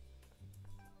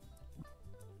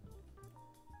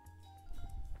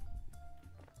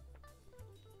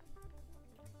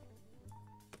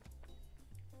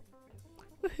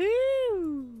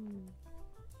 Woohoo!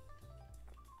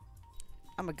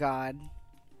 I'm a god.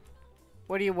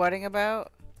 What are you whatting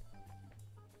about?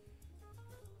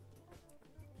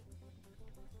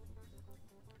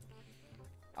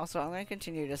 Also, I'm gonna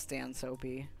continue to stand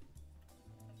Soapy.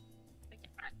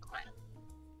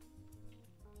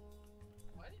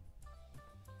 What?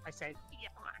 I said, yeah.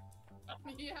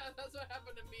 Yeah, that's what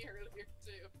happened to me earlier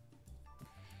too.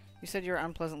 You said you were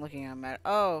unpleasant looking. I'm mad.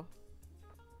 Oh.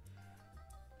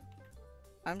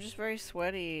 I'm just very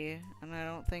sweaty, and I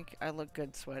don't think I look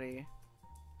good sweaty.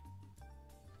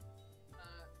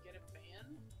 Get a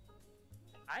fan?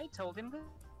 I told him that.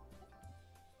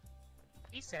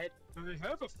 He said, I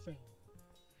have a fan.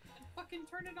 And fucking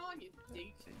turn it on, you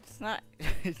dink. It's not...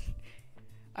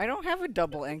 I don't have a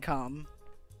double income.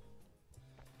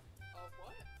 Oh,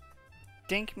 what?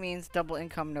 Dink means double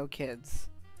income, no kids.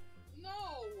 No!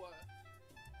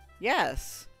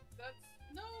 Yes.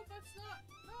 No, that's not.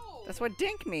 No! That's what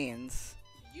dink means.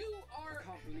 You are. I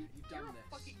can't believe you've You're done a this.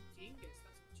 fucking dingus.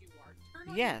 That's what you are. Turn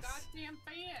on Yes. your goddamn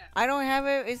fan. I don't have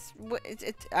it.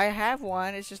 It's I have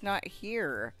one. It's just not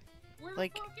here. Where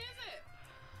like- the fuck is it?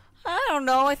 I don't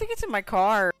know. I think it's in my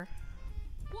car.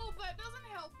 Well, that doesn't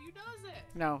help you, does it?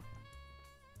 No.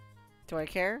 Do I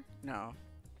care? No.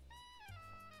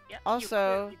 Yeah,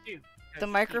 Also, you clearly do, 'cause The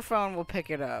you microphone will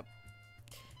pick it up.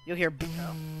 You'll hear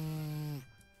boom,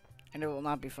 and it will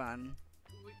not be fun.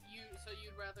 So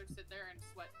you'd rather sit there and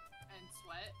sweat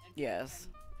and Yes.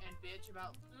 and bitch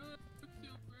about too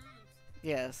bruised.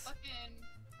 Yes. Fucking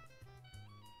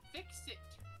fix it.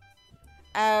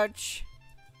 Ouch.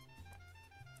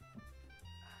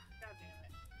 God damn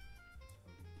it.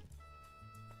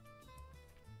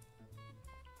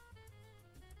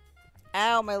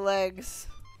 Ow, my legs.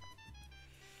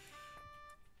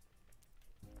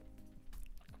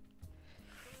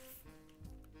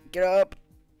 Get up.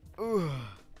 Ooh.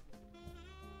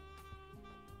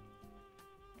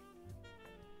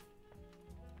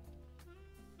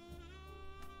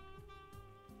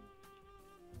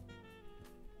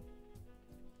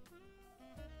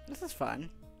 This is fun.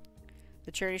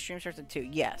 The charity stream starts at 2.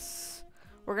 Yes.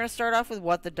 We're going to start off with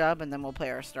What the Dub, and then we'll play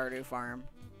our Stardew Farm.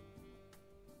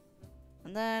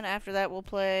 And then after that, I'll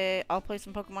play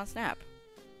some Pokemon Snap.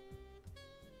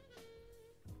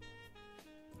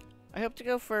 I hope to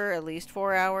go for at least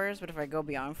 4 hours, but if I go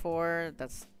beyond 4,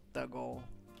 that's the goal.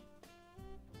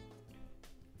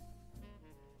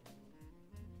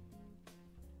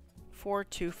 Four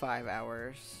to 5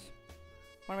 hours.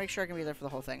 Want to make sure I can be there for the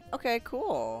whole thing. Okay,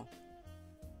 cool.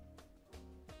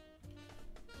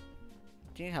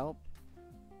 Do you need help?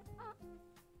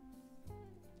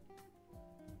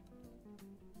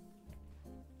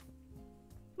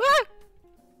 Ah!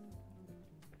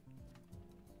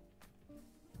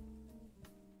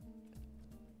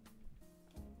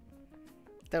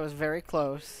 That was very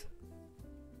close.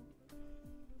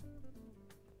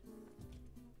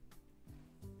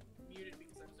 Muted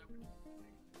because I was opening the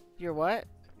mic. You're what?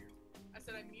 I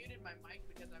said I muted my mic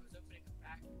because I was opening a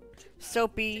pack.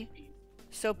 Soapy. Chickpeas.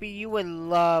 Soapy, you would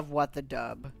love What the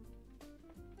Dub.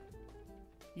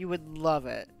 You would love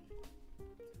it.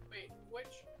 Wait,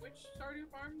 which Stardew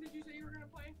Farm did you say you were gonna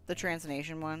play? The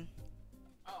Transnation one.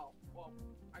 Oh, well,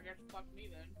 I guess fuck me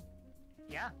then.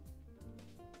 Yeah.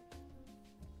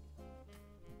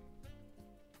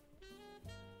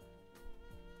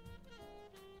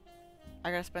 I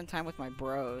gotta spend time with my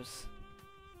bros.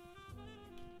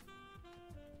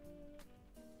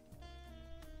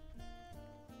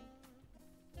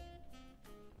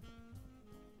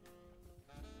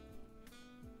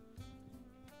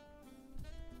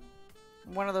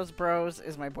 One of those bros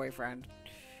is my boyfriend.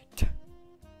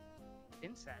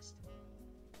 Incest.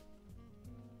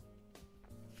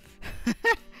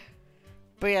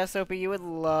 But yeah, Soapy, you would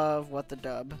love What the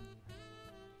Dub.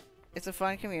 It's a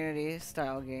fun community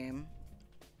style game.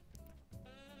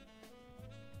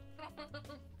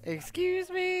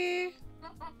 Excuse me.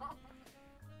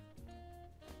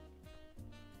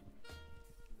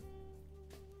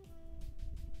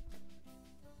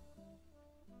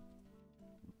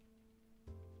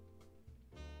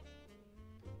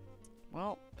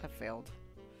 Well, that failed.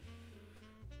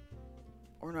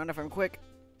 Or not if I'm quick.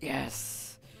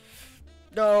 Yes.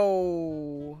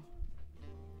 No.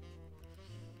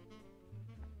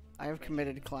 I have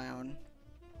committed clown.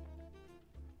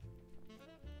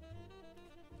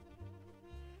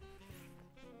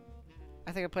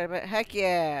 I think I played a bit. Heck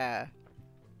yeah.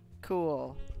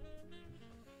 Cool.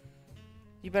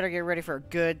 You better get ready for a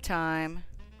good time.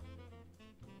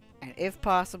 And if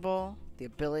possible, the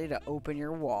ability to open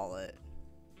your wallet.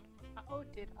 How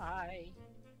did I?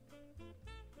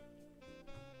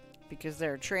 Because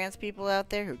there are trans people out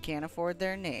there who can't afford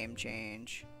their name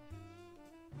change.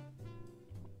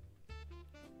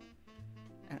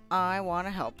 And I want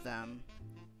to help them.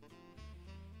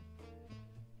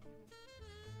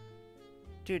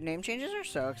 Dude, name changes are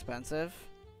so expensive.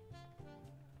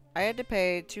 I had to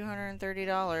pay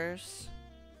 $230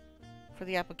 for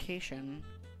the application.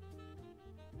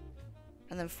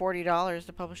 And then $40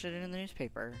 to publish it in the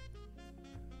newspaper.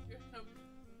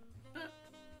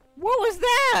 What was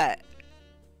that?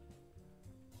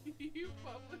 You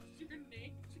published your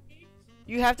name change?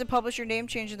 You have to publish your name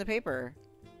change in the paper.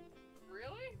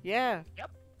 Really? Yeah.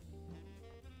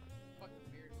 Fucking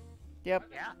weird. Yep.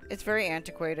 Yeah. It's very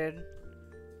antiquated.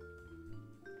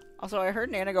 Also, I heard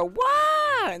Nana go,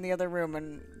 "Wah!" in the other room,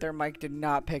 and their mic did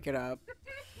not pick it up.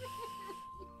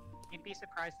 You'd be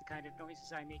surprised the kind of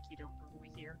noises I make you don't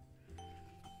normally hear.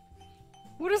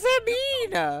 What does that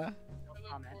mean? I look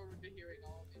Comment. forward to hearing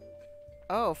all of it.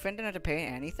 Oh, Finn didn't have to pay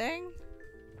anything?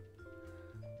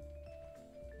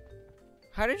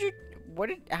 How did you...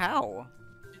 How?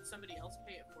 Did somebody else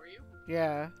pay it for you?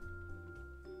 Yeah.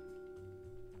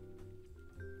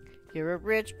 You're a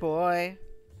rich boy.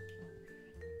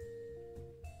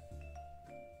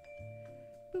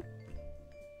 Boop.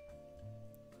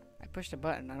 I pushed a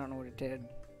button. I don't know what it did.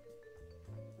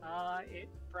 It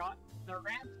brought the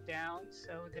ramp down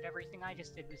so that everything I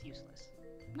just did was useless.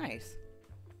 Nice.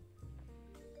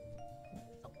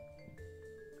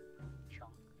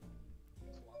 Chunk.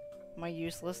 Plunk. My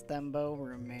useless Thembo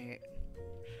roommate.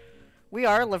 We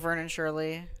are Laverne and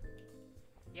Shirley.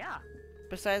 Yeah.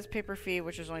 Besides paper fee,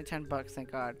 which is only $10,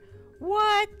 thank God.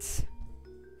 What?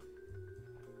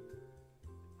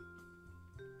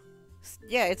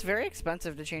 Yeah, it's very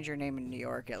expensive to change your name in New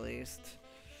York, at least.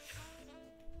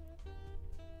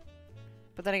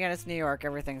 But then again, it's New York.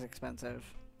 Everything's expensive.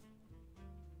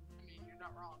 I mean, you're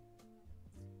not wrong.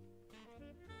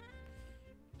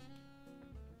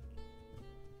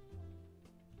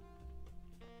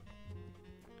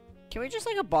 Can we just,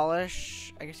 like,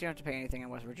 abolish... I guess you don't have to pay anything in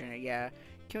West Virginia, yeah.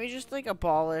 Can we just, like,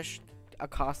 abolish a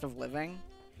cost of living?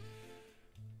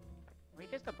 We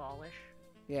just abolish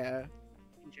Yeah.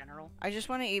 in general I just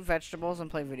want to eat vegetables and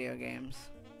play video games.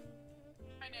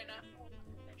 Hi, Nana.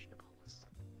 vegetables.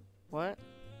 What?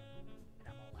 And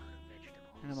I'm all out of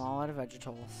vegetables. And I'm all out of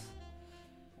vegetables.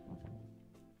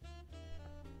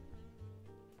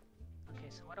 Okay,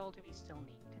 so what all do we still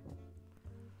need?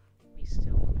 We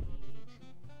still need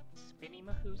spinny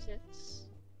mahoozits.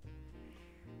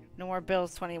 No more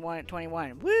bills 21.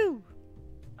 Woo!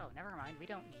 Oh, never mind. We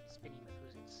don't need spinny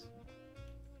mahoozits.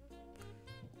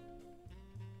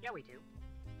 Yeah, we do.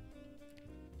 We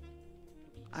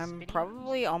need I'm spinny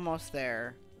probably almost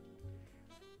there.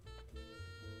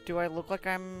 Do I look like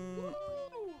I'm Woo!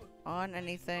 on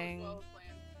anything Well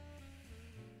planned.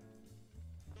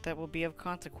 that will be of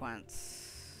consequence?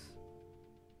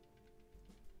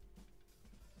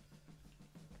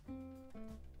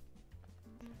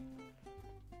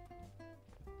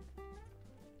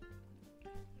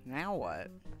 Now what?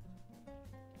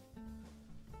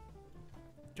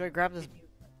 Do I grab this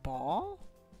ball?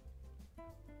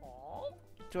 All?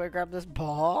 Do I grab this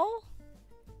ball?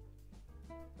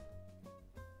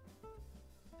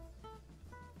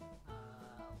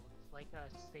 Looks like a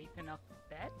safe enough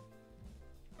bet.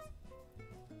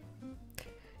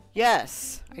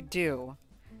 Yes, I do.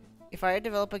 If I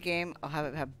develop a game, I'll have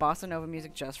it have bossa nova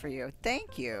music just for you.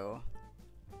 Thank you.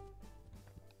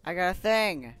 I got a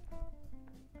thing.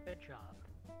 Good job.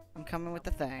 I'm coming with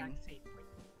the thing. Back safely.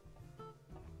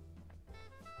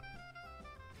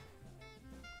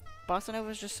 Bossa nova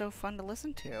is just so fun to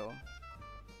listen to.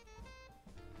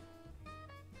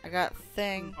 I got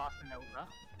thing. Bossa Nova.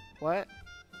 What?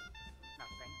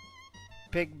 Nothing.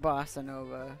 Big bossa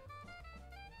nova.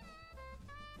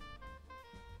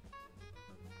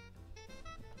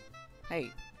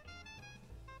 Hey.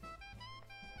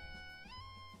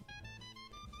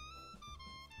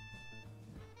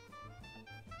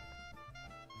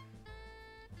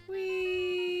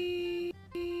 Wee.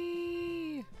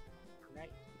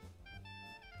 Right.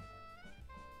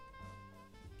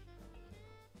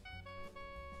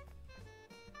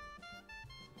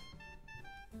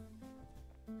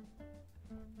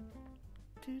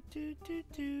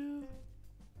 Do.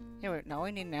 Yeah, wait, all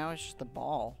we need now is just the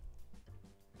ball.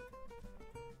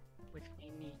 Which we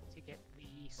need to get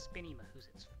the spinny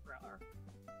mahoozits for our.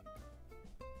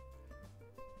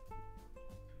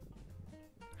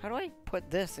 How do I put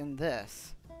this in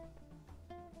this?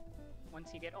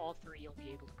 Once you get all three, you'll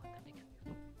be able to put them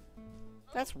together.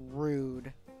 That's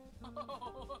rude.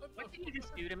 Oh, What did you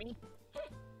just do to me?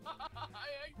 I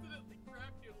accidentally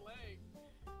grabbed your leg.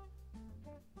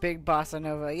 Big bossa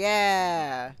nova.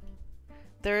 Yeah!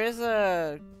 There is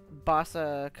a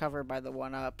bossa cover by the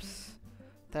 1UPs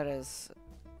that is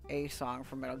a song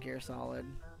from Metal Gear Solid.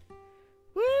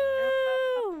 Woo!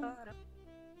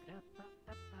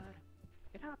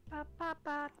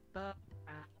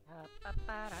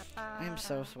 I am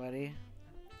so sweaty.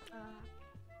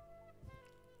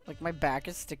 Like, my back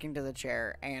is sticking to the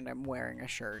chair, and I'm wearing a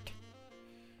shirt.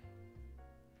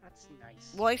 That's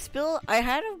nice. Well, I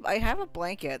have a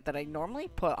blanket that I normally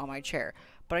put on my chair,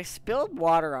 but I spilled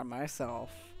water on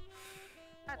myself.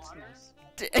 That's Water? nice.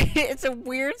 It's a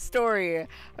weird story.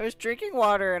 I was drinking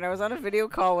water, and I was on a video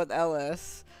call with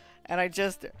Ellis, and I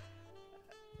just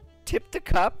tipped the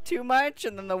cup too much,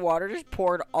 and then the water just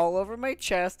poured all over my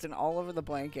chest and all over the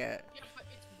blanket. Yeah, but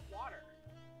it's water.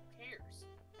 Who cares?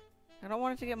 I don't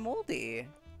want it to get moldy.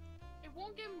 It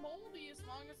won't get moldy as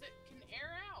long as it can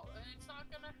air out, and it's not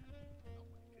gonna. Oh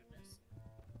my goodness.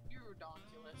 You're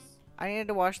redonkulous. I needed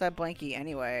to wash that blankie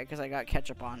anyway, because I got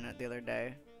ketchup on it the other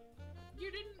day. You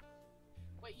didn't.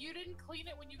 Wait, you didn't clean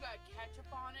it when you got ketchup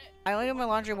on it? I only do my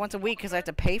laundry once a week because I have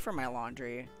to pay for my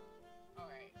laundry.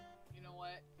 Alright. You know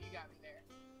what? You got me there.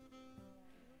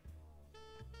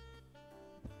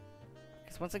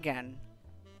 Because once again,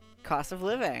 cost of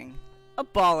living.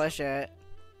 Abolish it.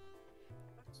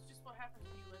 That's just what happens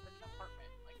when you live in an apartment.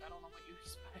 Like, I don't know what you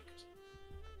expect.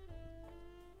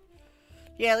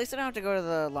 Yeah, at least I don't have to go to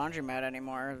the laundromat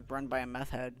anymore, run by a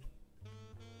meth head.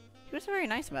 He was a very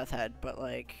nice meth head, but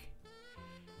like...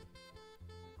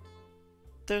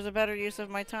 there's a better use of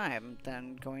my time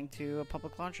than going to a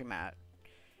public laundromat.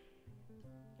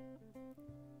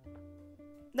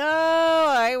 No,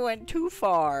 I went too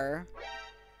far.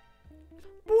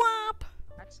 Whop!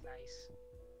 That's nice.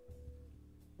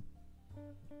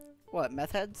 What,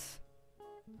 meth heads?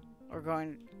 Or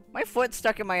going... My foot's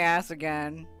stuck in my ass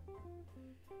again.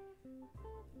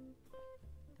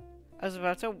 I was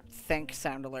about to thank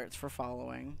Sound Alerts for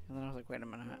following, and then I was like, wait a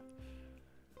minute.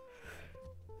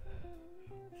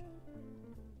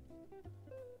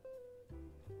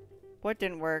 What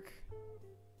didn't work?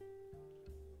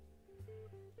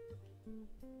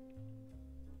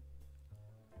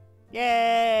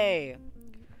 Yay!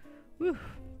 Woo!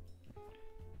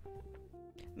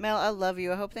 Mel, I love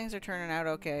you. I hope things are turning out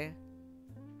okay.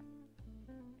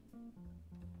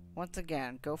 Once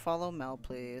again, go follow Mel,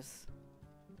 please.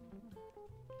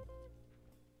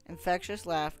 Infectious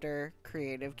laughter,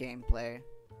 creative gameplay.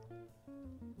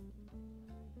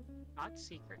 Not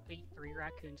secretly 3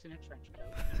 raccoons in a trench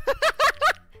coat.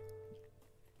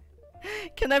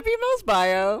 Can that be Mel's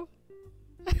bio?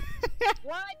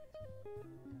 What?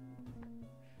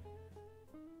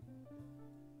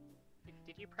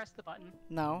 Did you press the button?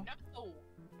 No. No!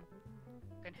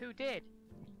 Then who did?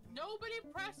 Nobody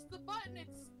pressed the button!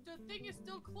 The thing is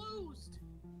still closed!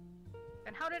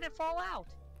 Then how did it fall out?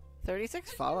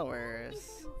 36 followers.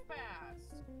 Too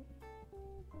fast!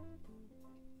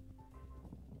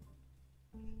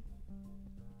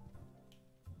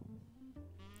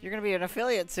 You're gonna be an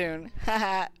affiliate soon.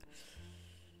 Haha.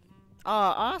 Oh,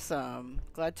 awesome.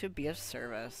 Glad to be of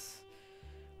service.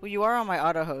 Well, you are on my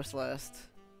auto host list.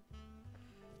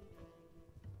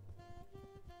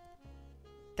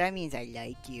 That means I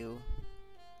like you.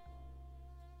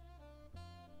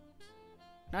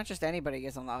 Not just anybody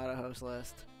gets on the auto host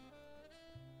list.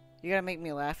 You gotta make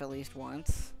me laugh at least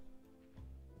once.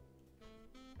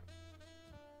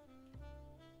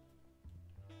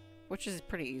 Which is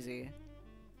pretty easy.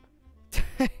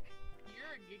 You're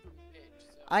a giggly bitch,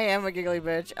 so. I am a giggly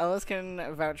bitch. Ellis can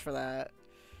vouch for that.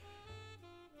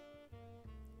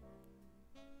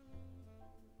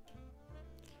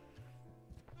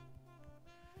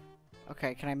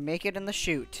 Okay, can I make it in the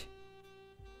chute?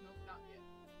 Nope, not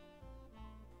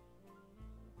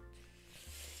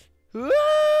yet. Woo!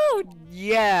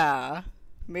 Yeah!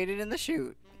 Made it in the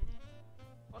chute.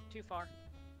 Oh, too far.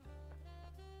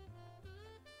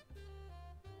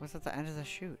 What's at the end of the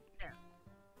chute? There.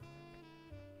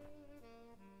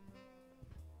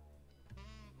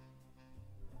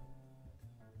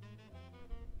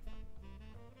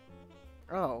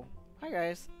 Oh. Hi,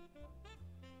 guys.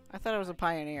 I thought I was a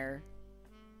pioneer.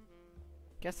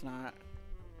 Guess not.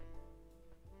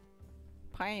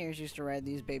 Pioneers used to ride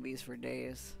these babies for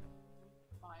days.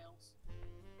 Miles.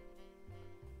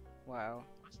 Wow.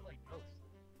 Must like both.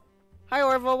 Hi,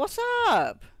 Orville. What's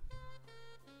up?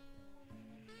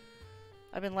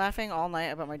 I've been laughing all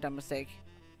night about my dumb mistake.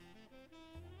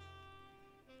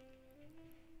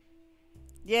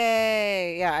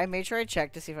 Yay! Yeah, I made sure I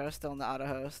checked to see if I was still in the auto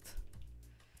host.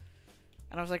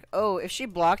 And I was like, oh, if she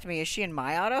blocked me, is she in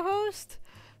my auto host?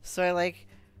 So I, like,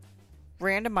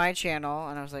 ran to my channel,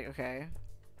 and I was like, okay,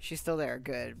 she's still there,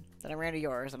 good. Then I ran to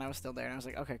yours, and I was still there, and I was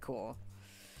like, okay, cool.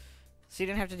 So you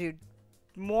didn't have to do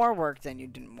more work than you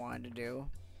didn't want to do.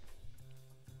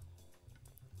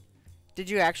 Did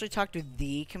you actually talk to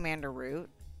the Commander Root?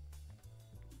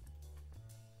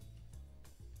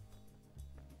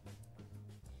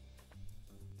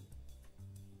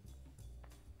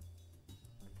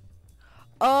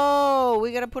 Oh,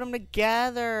 we gotta put them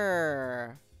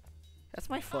together. That's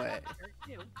my foot. Very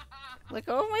cute. Let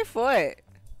go of my foot.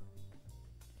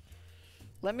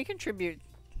 Let me contribute.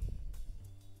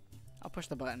 I'll push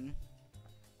the button.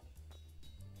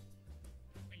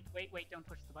 Wait, don't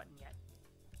push the button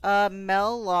yet.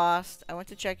 Mel lost. I went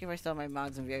to check if I still have my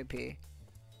mods in VIP.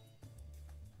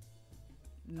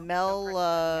 Mel, press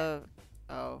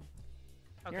oh.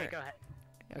 Okay, You're- go ahead.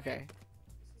 Okay.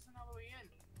 This isn't all the way in.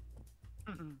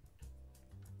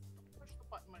 Push the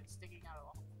button when it's sticking out at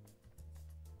all.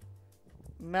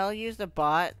 Mel used a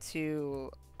bot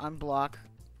to unblock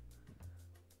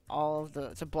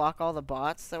to block all the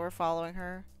bots that were following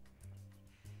her.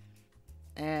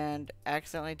 And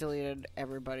accidentally deleted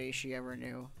everybody she ever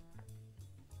knew.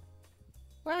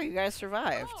 Wow, you guys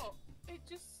survived. Oh, they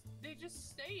just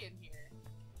stay in here.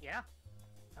 Yeah,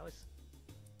 that was.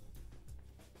 I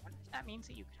wonder if that means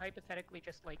that you could hypothetically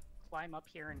just like climb up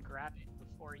here and grab it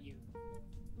before you.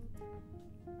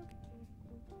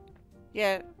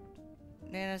 Yeah,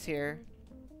 Nana's here.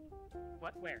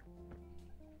 What? Where?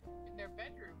 In their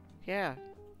bedroom. Yeah,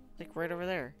 like right over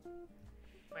there.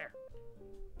 Where?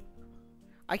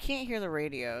 I can't hear the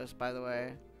radios, by the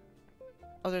way.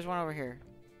 Oh, there's one over here.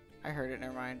 I heard it,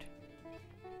 never mind.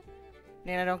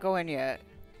 Nana, don't go in yet.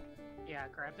 Yeah,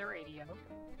 grab the radio.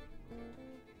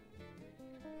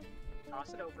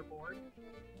 Toss it overboard.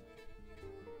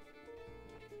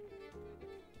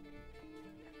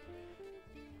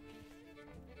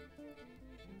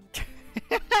 What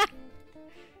the fuck?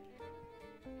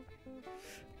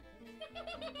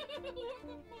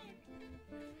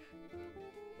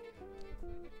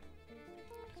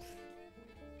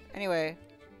 Anyway,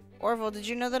 Orville, did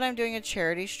you know that I'm doing a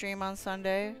charity stream on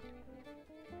Sunday?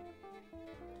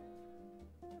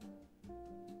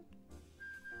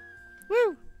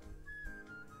 Woo!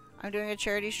 I'm doing a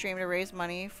charity stream to raise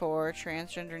money for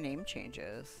transgender name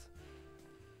changes.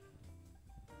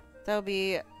 That'll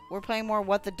be... We're playing more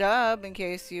What the Dub in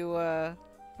case you want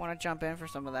to jump in for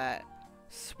some of that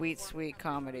sweet, sweet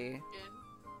comedy.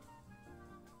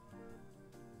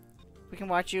 We can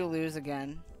watch you lose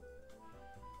again.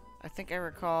 I think I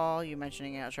recall you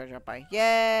mentioning it. I'll try to drop by.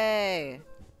 Yay!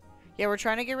 Yeah, we're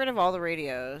trying to get rid of all the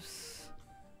radios.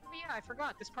 Oh yeah, I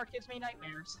forgot. This part gives me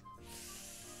nightmares.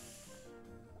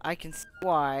 I can see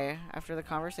why, after the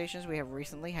conversations we have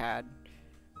recently had.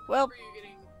 Well, Were you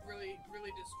getting really, really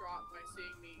distraught by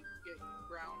seeing me get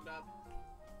ground up?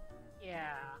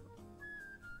 Yeah.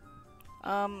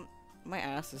 my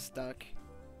ass is stuck.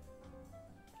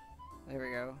 There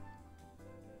we go.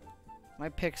 My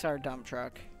Pixar dump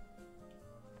truck.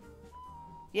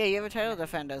 Yeah, you have a title to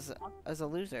defend as a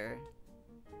loser.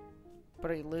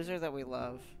 But a loser that we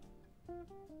love.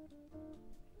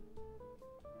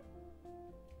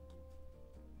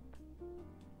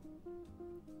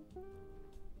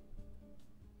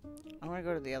 I want to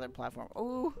go to the other platform.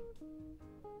 Ooh!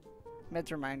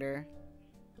 Meds reminder.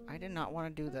 I did not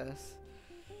want to do this.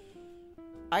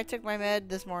 I took my med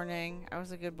this morning. I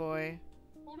was a good boy.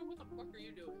 Hoda, what the fuck are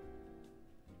you doing?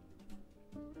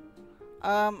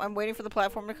 I'm waiting for the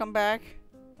platform to come back.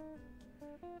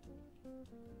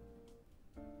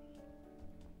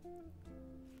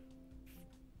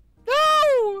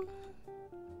 No!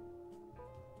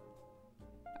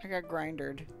 I got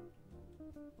grindered.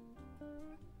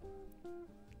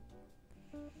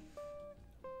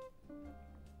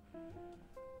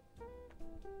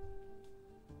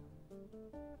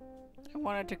 I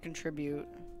wanted to contribute.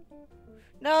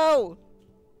 No!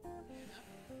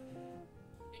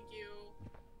 Thank you.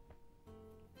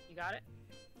 You got it?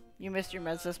 You missed your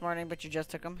meds this morning, but you just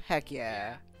took them? Heck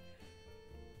yeah.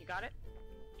 You got it?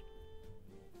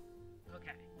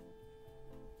 Okay.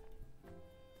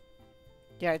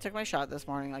 Yeah, I took my shot this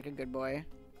morning like a good boy.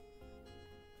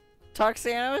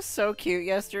 Toxana was so cute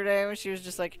yesterday when she was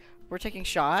just like, we're taking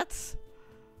shots?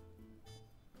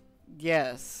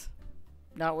 Yes.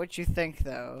 Not what you think,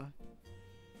 though.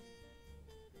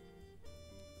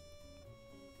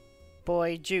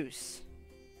 Boy juice.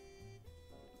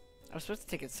 I was supposed to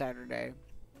take it Saturday,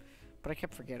 but I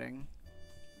kept forgetting.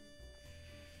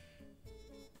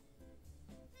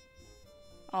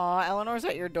 Aw, Eleanor's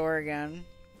at your door again.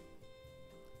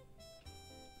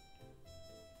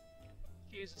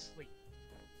 She is asleep.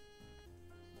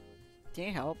 Do you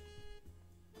need help?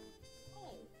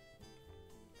 Oh.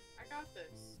 I got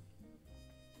this.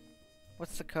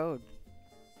 What's the code?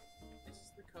 This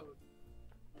is the code.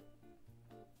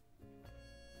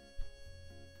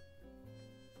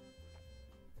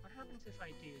 What happens if I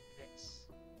do this?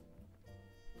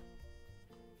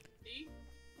 See?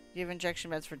 Do you have injection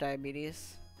meds for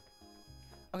diabetes?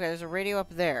 Okay, there's a radio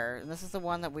up there, and this is the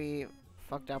one that we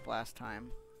fucked up last time.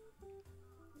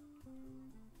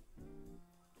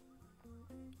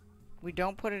 We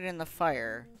don't put it in the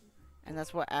fire, and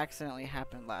that's what accidentally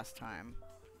happened last time.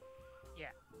 Yeah.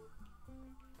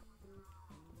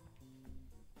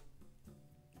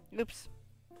 Oops.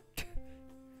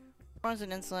 Hormones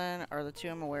and insulin are the two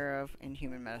I'm aware of in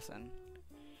human medicine.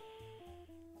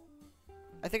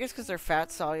 I think it's because they're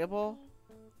fat soluble.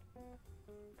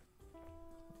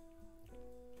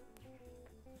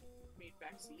 Made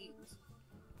vaccines.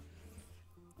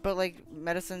 But like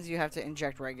medicines you have to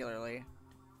inject regularly.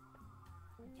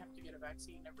 You have to get a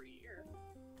vaccine every year.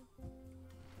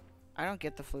 I don't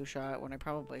get the flu shot when I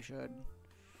probably should.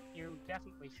 You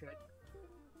definitely should.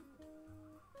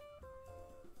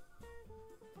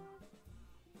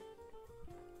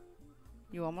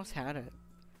 You almost had it.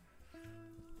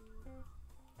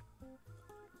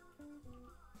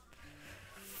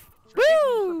 Forgive me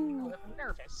for Woo! being a little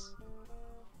nervous.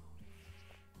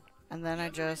 And then I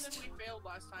The reason just we failed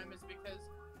last time is because,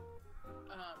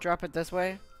 drop it this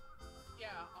way. yeah,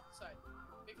 off the side.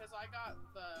 Because I got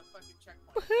the fucking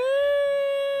checkpoint.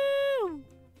 Woohoo!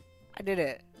 I did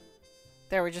it.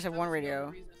 There, we just have That one was the only radio.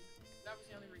 reason- That was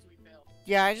the only reason we failed.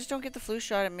 Yeah, I just don't get the flu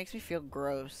shot. It makes me feel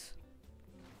gross.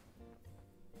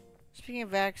 Speaking of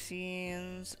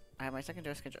vaccines, I have my second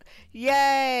dose scheduled.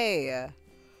 Yay!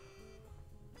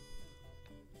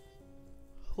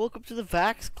 Welcome to the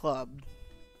Vax Club.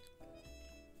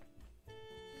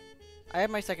 I had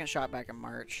my second shot back in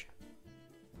March.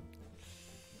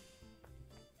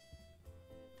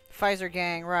 Pfizer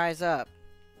gang, rise up.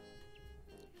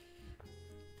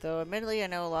 Though admittedly I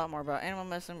know a lot more about animal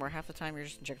medicine where half the time you're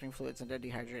just injecting fluids into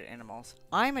dehydrated animals.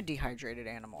 I'm a dehydrated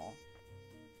animal.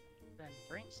 Then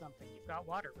drink something. You've got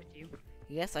water with you.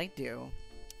 Yes, I do.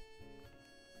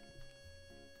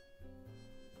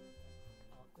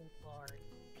 Oh, good lord.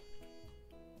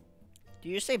 Do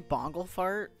you say bongle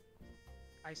fart?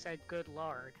 I said good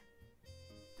lord.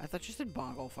 I thought you said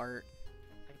bongle fart.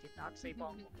 I did not say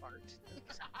bongle fart.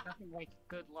 It's nothing like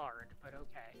good lord, but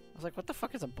okay. I was like, what the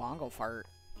fuck is a bongle fart?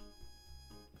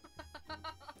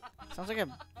 Sounds like a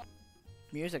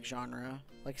music genre,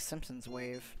 like Simpsons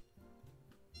wave.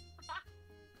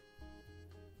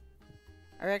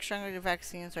 I react strongly to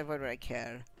vaccines, so I avoid what I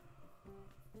can.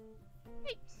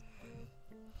 My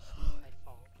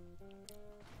fault.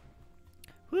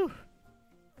 Whew.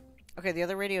 Okay, the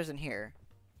other radio's in here.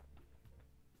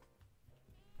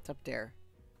 It's up there.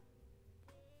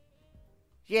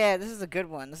 Yeah, this is a good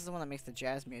one. This is the one that makes the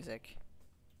jazz music.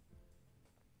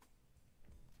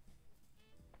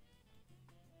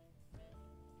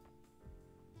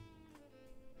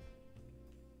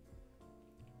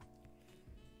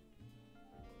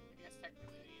 I guess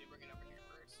technically we need to bring it over here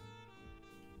first.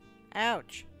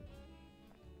 Ouch.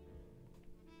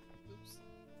 Oops.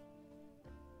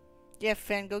 Yeah,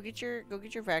 Finn, go get your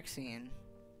vaccine.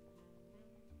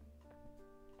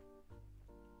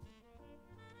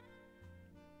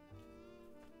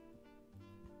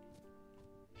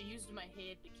 I used my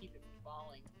head to keep it from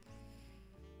falling.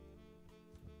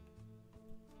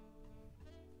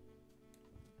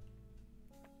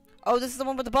 Oh, this is the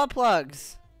one with the butt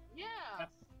plugs. Yeah.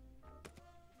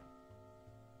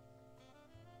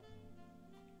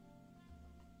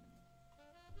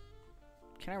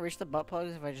 Can I reach the butt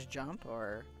plugs if I just jump,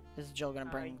 or is Jill gonna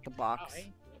bring You the can box?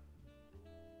 try.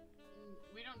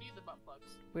 We don't need the butt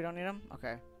plugs. We don't need them?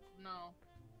 Okay. No.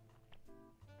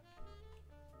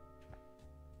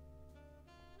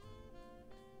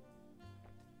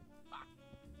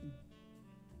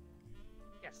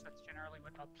 Yes, that's generally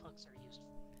what butt plugs are used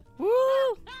for.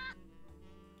 Woo!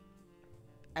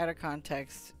 Out of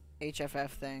context, HFF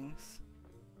things.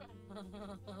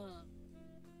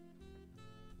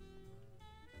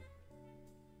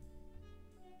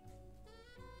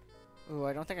 Ooh,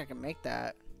 I don't think I can make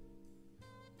that.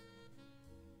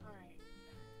 Alright.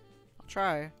 I'll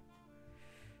try.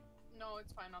 No,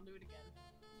 it's fine. I'll do it again.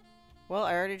 Well,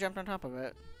 I already jumped on top of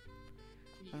it.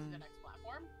 Can you use the next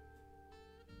platform?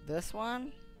 This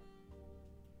one?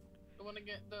 The one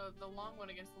against the long one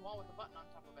against the wall with the button on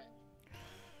top of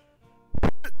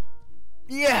it.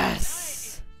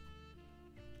 Yes!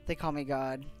 They call me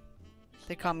God.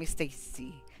 They call me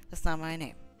Stacy. That's not my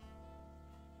name.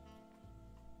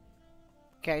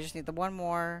 Okay, I just need the one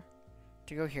more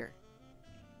to go here.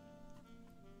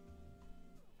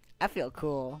 I feel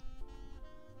cool.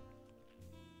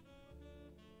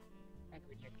 And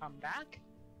when you come back,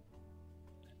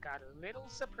 I've got a little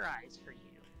surprise for you.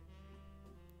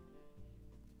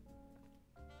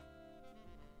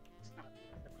 It's not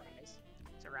a surprise.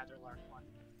 It's a rather large one.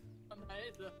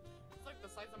 It's like the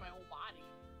size of my whole body.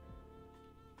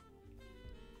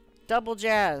 Double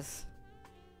jazz.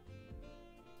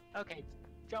 Okay,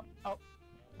 jump. Oh,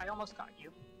 I almost got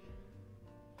you.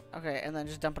 Okay, and then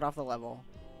just dump it off the level.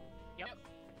 Yep.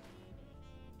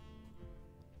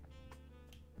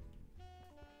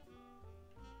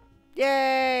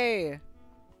 Yay!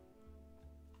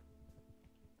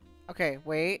 Okay,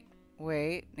 wait.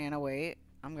 Wait. Nana, wait.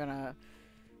 I'm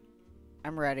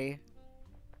ready.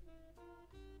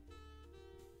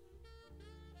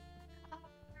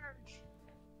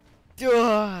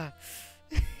 Duh!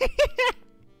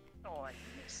 Oh, I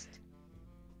missed.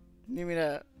 Need me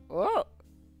to... Whoa!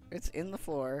 It's in the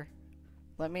floor.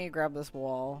 Let me grab this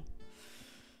wall.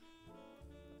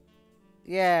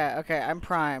 Yeah, okay, I'm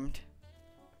primed.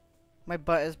 My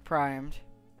butt is primed.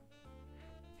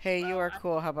 Hey, you Well, are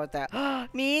cool. How about that?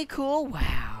 Me? Cool?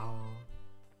 Wow.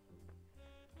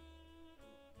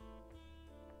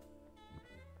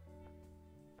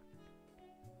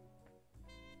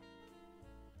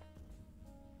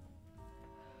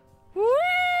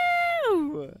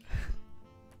 Woo!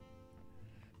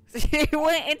 He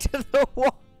went into the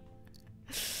wall.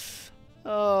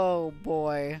 Oh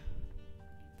boy.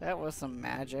 That was some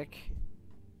magic.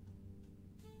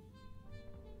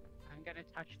 I'm gonna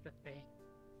touch the thing.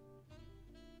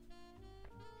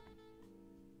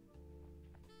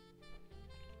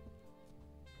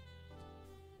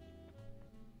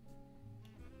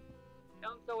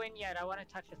 Don't go in yet. I want to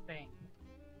touch a thing.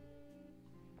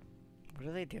 What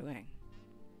are they doing?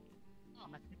 Oh,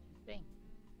 I'm gonna touch the thing.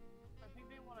 I think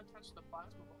they want to touch the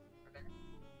plasma ball over there.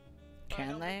 But I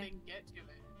Can don't think they? they can get to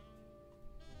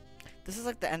it. This is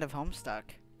like the end of Homestuck.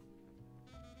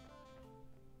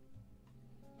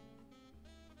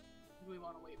 Do we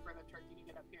want to wait for the turkey to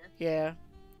get up here? Yeah.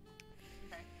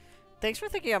 Okay. Thanks for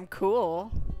thinking I'm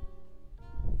cool.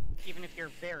 Even if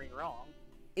you're very wrong.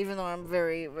 Even though I'm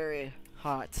very, very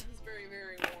hot. It's very,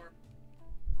 very warm.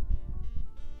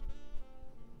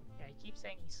 Yeah, he keeps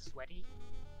saying he's sweaty.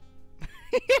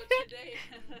 What's your day?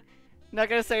 Not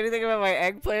gonna say anything about my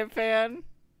eggplant fan.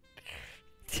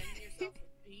 Making yourself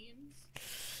with beans?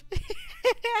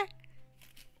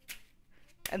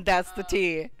 And that's the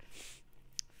tea.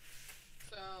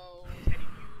 So, Said he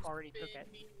you already took spin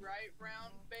it. me right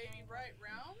round, baby, right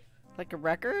round? Like a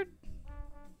record?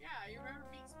 Yeah, you remember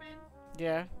meat spin?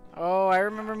 Yeah. Oh, I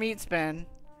remember meat spin.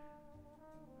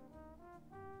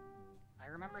 I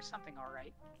remember something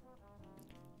alright.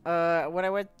 When I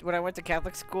went to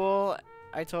Catholic school,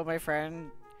 I told my friend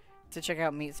to check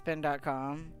out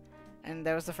meatspin.com, and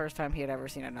that was the first time he had ever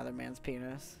seen another man's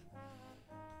penis.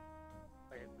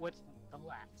 Wait, what's the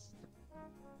last?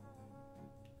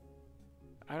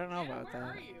 I don't know Anna, about where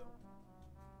that. are you?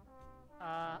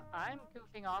 I'm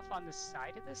goofing off on the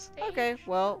side of the stage. Okay,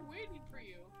 well, We're waiting for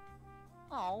you.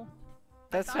 Oh.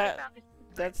 that's I thought I how found it.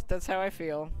 that's how I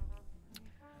feel.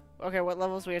 Okay, what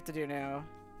levels we have to do now?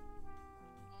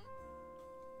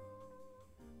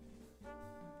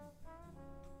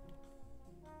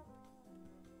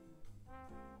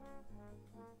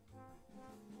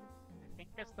 I think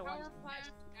that's the Power ones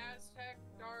plant, Aztec,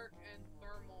 dark, and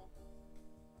thermal.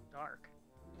 dark.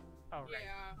 Oh, right.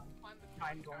 Yeah, climb the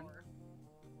Find tower. one.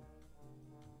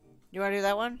 You want to do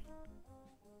that one?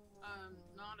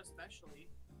 Not especially.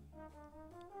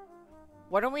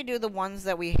 Why don't we do the ones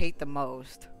that we hate the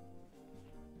most?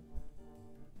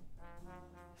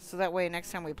 So that way,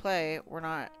 next time we play, we're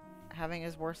not having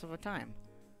as worse of a time.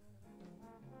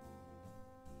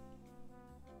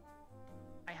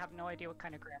 I have no idea what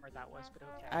kind of grammar that was, but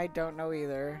okay. I don't know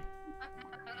either.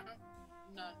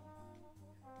 None.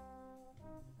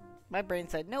 My brain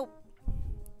said nope.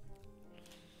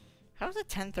 How's it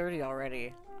 10:30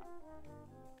 already?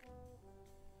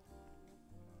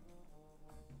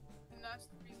 And that's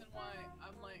the reason why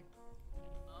I'm like,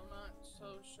 I'm not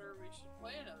so sure we should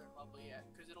play another level yet,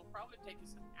 because it'll probably take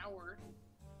us an hour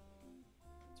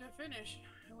to finish.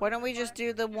 Why don't we just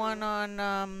do the one on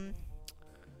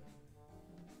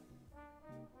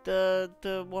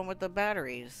the one with the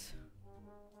batteries?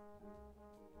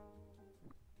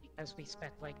 Because we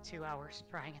spent like 2 hours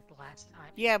trying it the last time.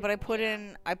 Yeah, but I put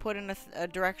in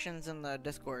directions in the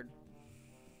Discord.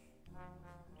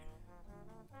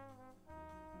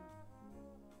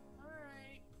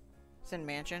 Alright. It's in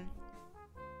Mansion.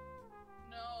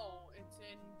 No, it's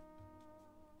in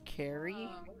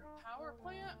Carrie? power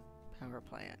plant. Power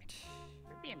plant.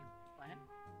 Could be in plan.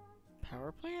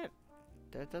 Power plant?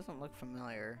 That doesn't look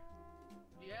familiar.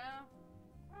 Yeah,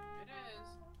 it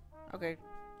is. Okay.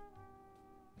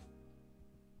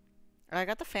 I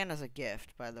got the fan as a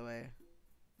gift, by the way.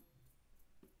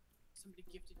 Somebody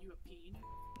gifted you a peen.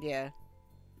 Yeah.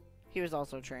 He was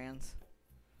also trans.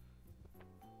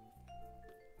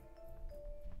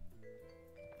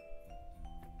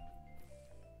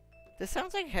 This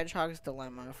sounds like Hedgehog's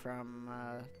Dilemma from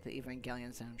the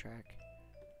Evangelion soundtrack.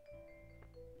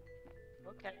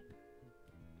 Okay.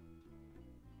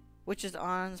 Which is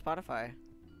on Spotify.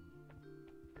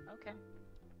 Okay.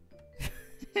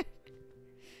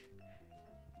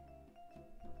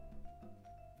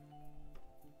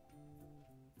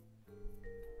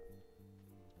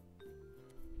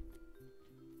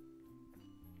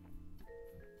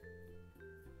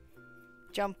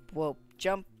 Jump whoop,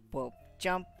 jump whoop,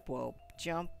 jump whoop,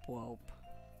 jump whoop.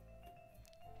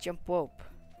 Jump whoop.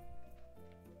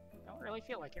 Don't really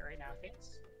feel like it right now,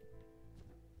 thanks.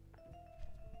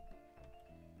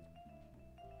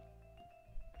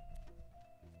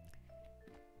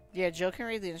 Yeah, Jill can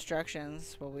read the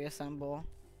instructions while we assemble.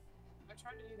 I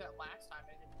tried to do that last time,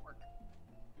 it didn't work.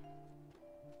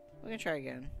 We can try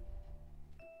again.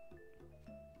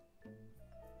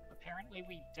 Apparently,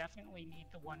 we definitely need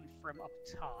the one from up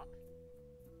top.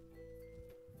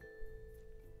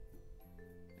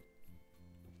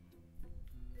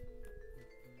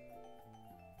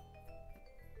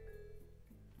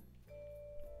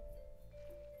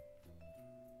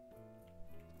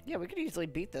 Yeah, we could easily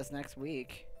beat this next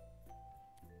week.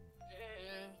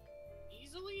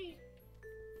 Easily?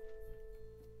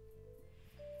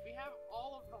 We have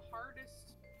all of the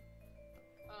hardest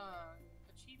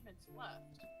achievements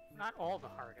left. Not all the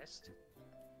hardest.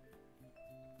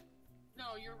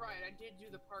 No, you're right. I did do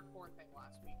the parkour thing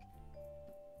last week.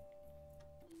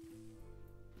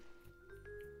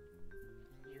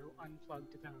 You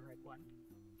unplugged the red one.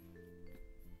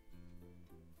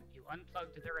 You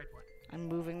unplugged the red one. I'm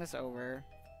moving this over.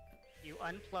 You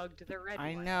unplugged the red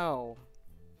I one. know.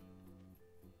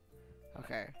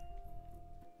 Okay.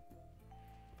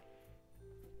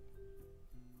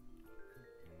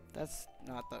 That's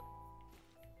not the...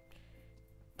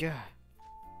 Yeah.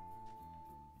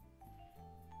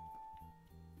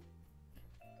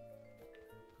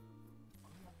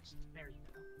 Almost. There you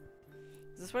go.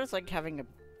 Is this what it's like having a...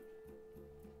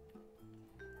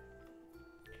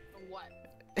 What?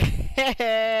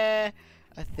 a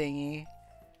thingy?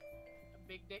 A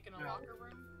big dick in a No. locker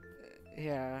room?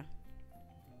 Yeah.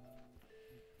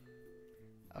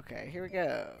 Okay, here we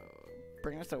go.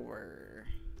 Bring us over.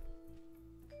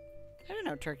 I didn't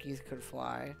know turkeys could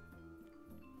fly.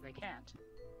 They can't.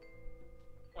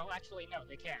 Well, actually, no,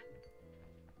 they can.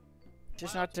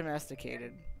 Just not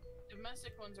domesticated.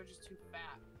 Domestic ones are just too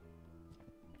fat.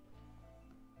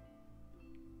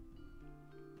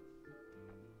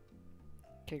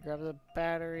 Okay, grab the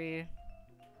battery.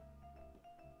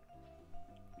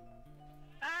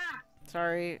 Ah!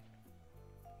 Sorry.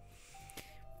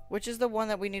 Which is the one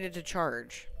that we needed to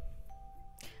charge?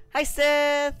 Hi,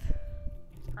 Sith!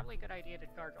 It's probably a good idea to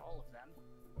charge all of them.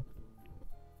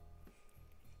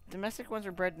 Domestic ones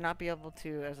are bred to not be able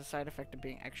to as a side effect of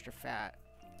being extra fat.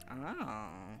 Oh.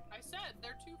 I said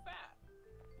they're too fat.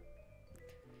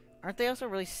 Aren't they also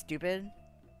really stupid?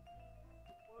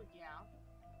 Well, yeah.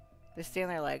 They stand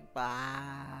there like,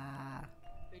 blah.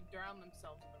 They drown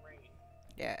themselves in the rain.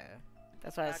 Yeah.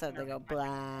 That's why I That's said they go nerve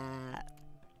blah.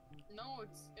 No,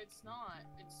 it's not.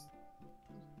 It's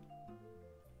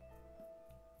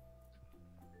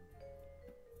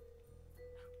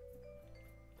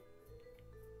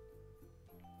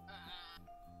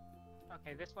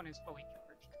Okay, this one is fully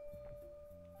charged.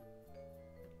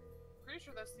 pretty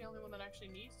sure that's the only one that actually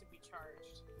needs to be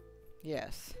charged.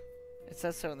 Yes. It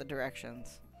says so in the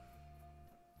directions.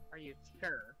 Are you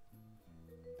sure?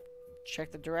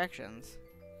 Check the directions.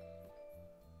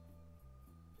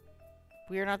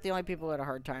 We are not the only people who had a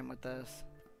hard time with this.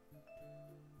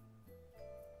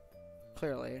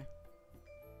 Clearly.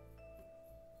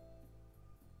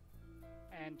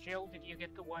 And Jill, did you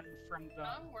get the one from the...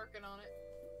 I'm working on it.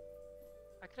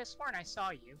 I could have sworn I saw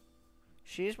you.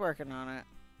 She's working on it.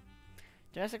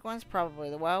 Domestic ones, probably.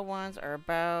 The wild ones are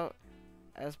about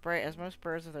as bright as most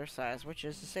birds of their size, which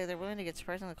is to say they're willing to get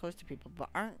surprisingly close to people, but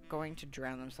aren't going to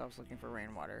drown themselves looking for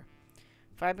rainwater.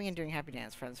 Vibing and doing happy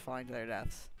dance, friends falling to their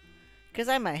deaths. Because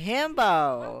I'm a himbo!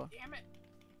 Oh, damn it.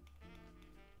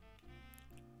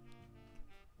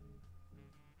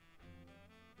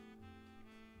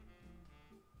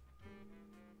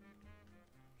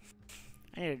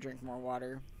 I need to drink more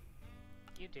water.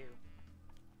 You do.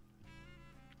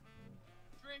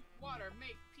 Drink water,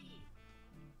 make pee.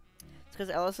 It's because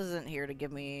Ellis isn't here to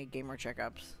give me gamer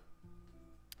checkups.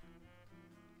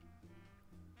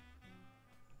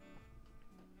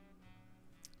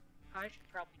 I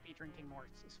should probably be drinking more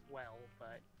as well,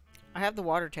 but I have the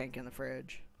water tank in the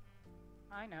fridge.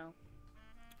 I know.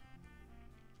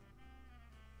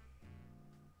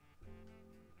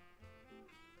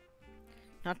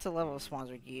 Not to level of spawns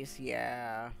or geese,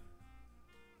 yeah.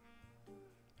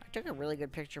 took a really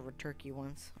good picture of a turkey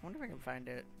once. I wonder if I can find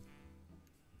it.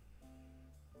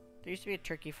 There used to be a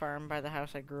turkey farm by the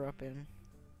house I grew up in.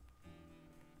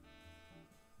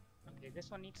 Okay,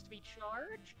 this one needs to be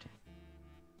charged.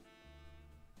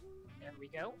 There we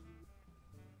go.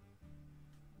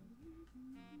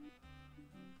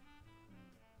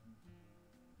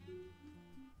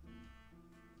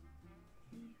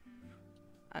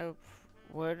 I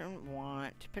wouldn't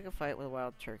want to pick a fight with a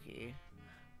wild turkey,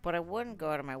 but I wouldn't go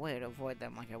out of my way to avoid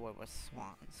them like I would with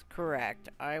swans. Correct.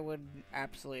 I would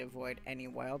absolutely avoid any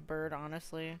wild bird,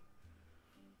 honestly.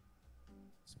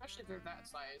 Especially if they're that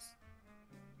size.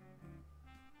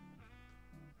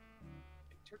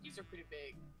 Like, turkeys are pretty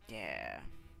big. Yeah.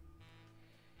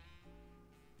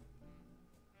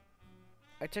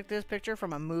 I took this picture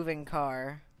from a moving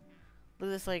car. Look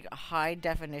at this, like, high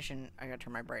definition. I gotta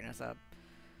turn my brightness up.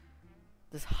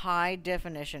 This high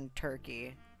definition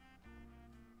turkey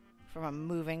from a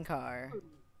moving car.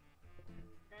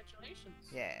 Congratulations.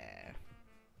 Yeah.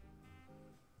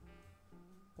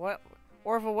 What?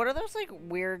 Orville, what are those, like,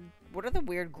 weird... What are the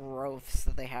weird growths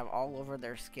that they have all over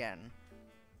their skin?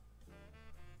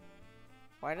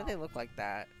 Why do they look like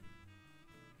that?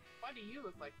 Why do you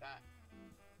look like that?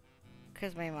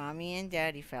 Because my mommy and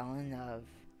daddy fell in love.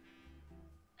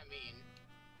 I mean,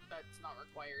 that's not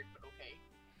required, but okay.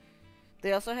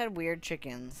 They also had weird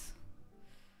chickens.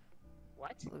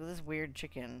 What? Look at this weird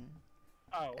chicken.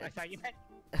 Oh, I thought you meant.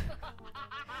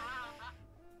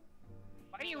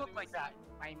 Why do you look like that?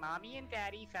 My mommy and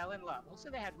daddy fell in love. Also,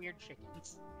 they had weird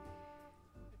chickens.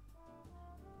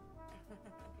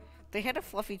 They had a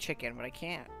fluffy chicken, but I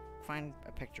can't find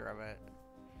a picture of it.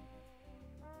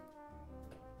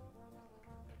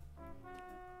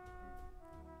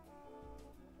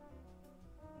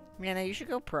 Nana, you should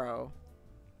go pro.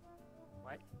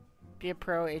 What? Be a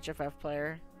pro HFF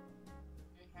player.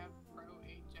 They have pro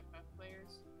HFF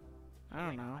players. I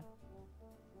don't know.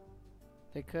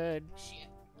 They could. Shit.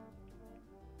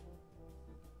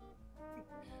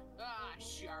 Ah,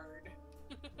 shard.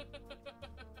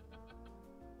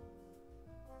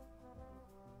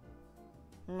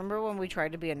 Remember when we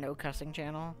tried to be a no cussing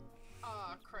channel?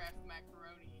 Ah, Kraft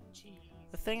macaroni and cheese.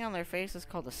 The thing on their face is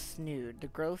called a snood. The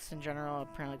growths in general are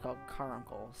apparently called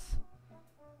caruncles.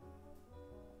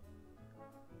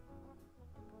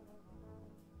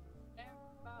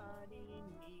 Everybody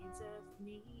needs a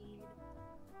need.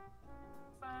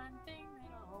 Fine thing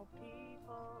that all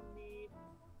people need.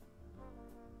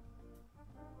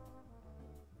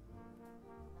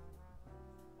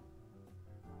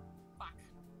 Fuck.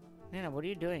 Nana, what are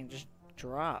you doing? Just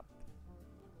drop.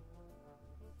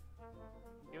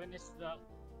 Doing this the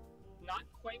not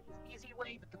quite the easy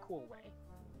way, but the cool way.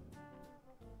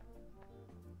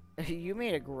 You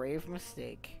made a grave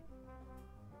mistake.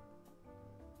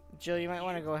 Jill, you might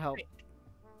want to go help.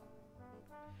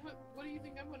 What do you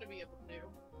think I'm gonna be able to do?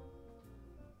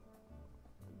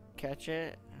 Catch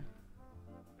it.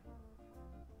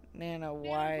 Nana,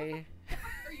 why? What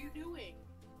are you doing?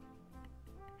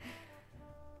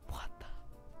 What the?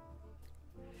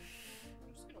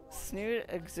 I'm just gonna walk. Snood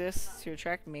exists to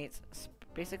attract mates.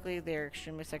 Basically, they're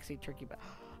extremely sexy turkey.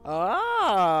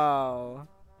 Oh!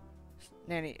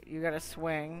 Nanny, you gotta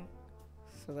swing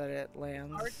so that it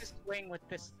lands. Hard to swing with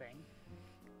this thing.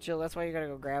 Jill, that's why you gotta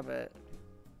go grab it.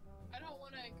 I don't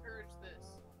want to encourage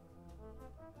this. You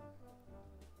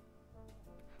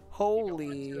don't want to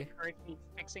Holy. encourage me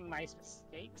fixing my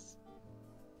mistakes.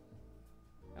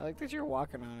 I like that you're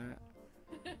walking on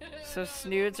it. So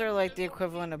snoods are like the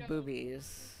equivalent of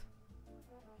boobies.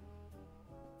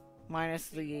 Minus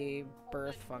the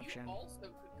birth function. You also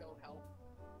could go help.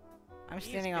 I'm He's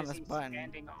standing on this busy button.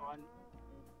 Standing on.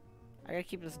 I gotta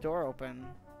keep this door open.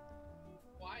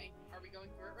 Why? Are we going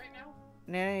through it right now?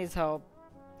 Nana needs help.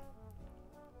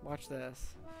 Watch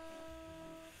this.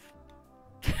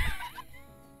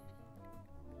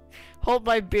 Hold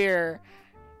my beer.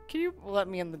 Can you let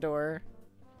me in the door?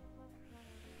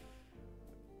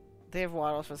 They have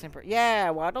waddles for the same Yeah,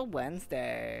 Waddle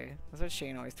Wednesday. That's what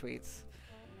Shane always tweets.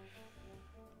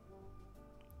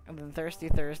 And then Thirsty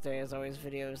Thursday is always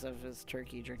videos of his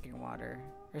turkey drinking water.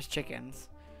 Or his chickens.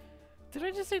 Did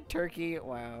I just say turkey?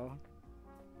 Wow.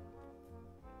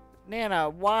 Nana,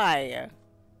 why?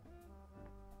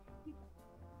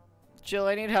 Jill,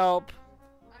 I need help.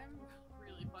 I'm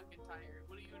really fucking tired.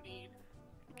 What do you need?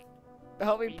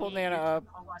 Help me We pull need Nana you to up.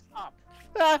 pull us up.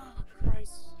 Ah! Oh,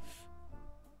 Christ.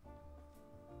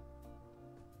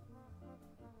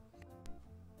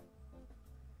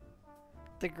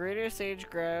 The greater sage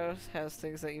grouse has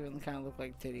things that even kind of look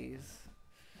like titties.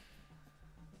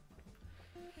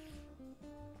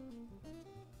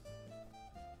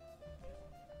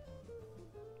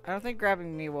 I don't think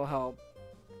grabbing me will help.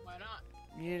 Why not?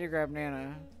 You need to grab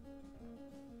Nana.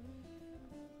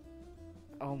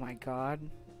 Oh my god.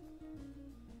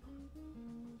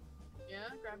 Yeah,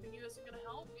 grabbing you isn't gonna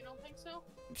help? You don't think so?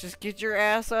 Just get your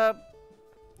ass up.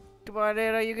 Come on,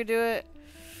 Nana, you can do it.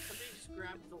 Somebody just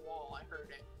grabbed the wall. I heard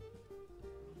it.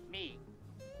 Me.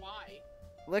 Why?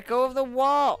 Let go of the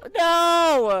wall.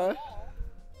 No! Wall?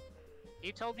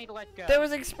 You told me to let go. That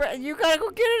was express. You gotta go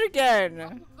get it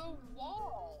again. The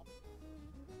wall.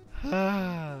 We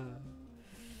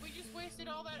just wasted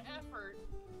all that effort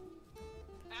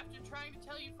after trying to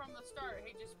tell you from the start,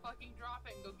 hey, just fucking drop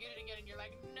it and go get it again, and you're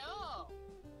like, no!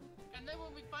 And then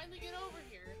when we finally get over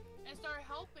here and start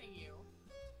helping you,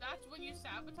 that's when you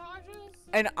sabotage us?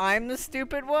 And I'm the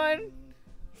stupid one?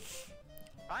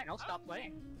 Fine, I'll stop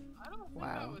playing. I don't think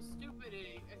Wow. that was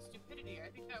stupidity. I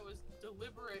think that was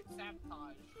deliberate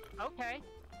sabotage. Okay,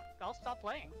 I'll stop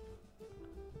playing.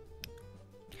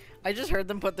 I just heard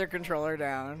them put their controller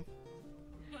down.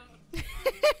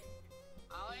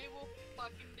 I will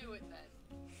fucking do it then.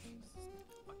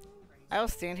 Fucking crazy. I'll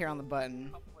stand here on the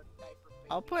button. Couple of diaper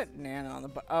I'll babies. put Nana on the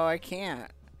button. Oh, I can't.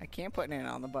 I can't put Nana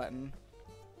on the button.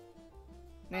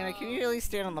 Nana, can you at least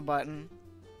stand on the button?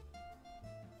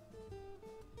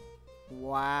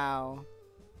 Wow.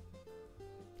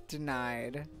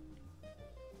 Denied.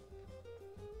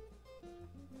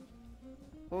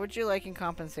 What would you like in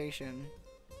compensation,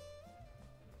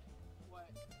 What?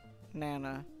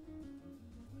 Nana?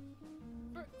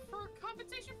 For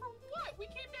compensation for what? We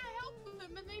came to help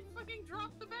them and they fucking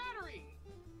dropped the battery.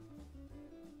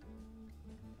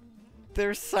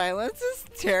 Their silence is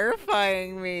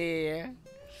terrifying me.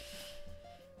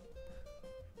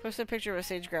 Post a picture of a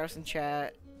sage grouse in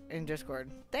chat in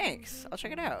Discord. Thanks. I'll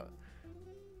check it out.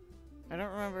 I don't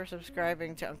remember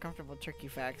subscribing to Uncomfortable Turkey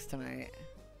Facts tonight.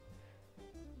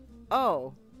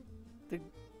 Oh.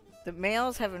 The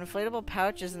males have inflatable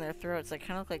pouches in their throats that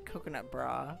kind of look like coconut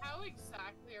bra. How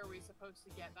exactly are we supposed to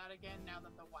get that again now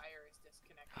that the wire is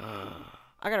disconnected?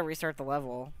 I gotta restart the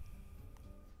level.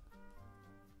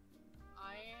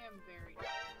 I am very...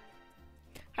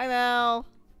 Hi, Mel.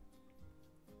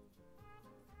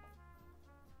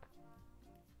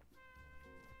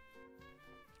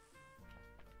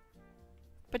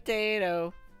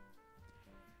 Potato.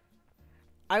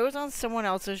 I was on someone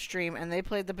else's stream and they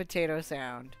played the potato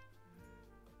sound.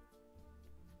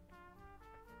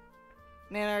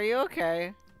 Nana, are you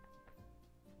okay?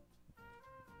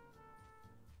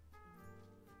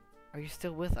 Are you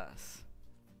still with us?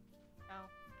 No.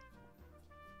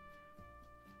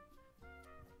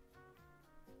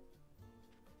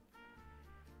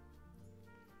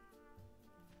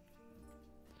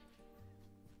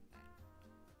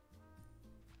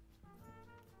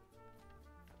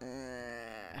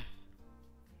 Yeah.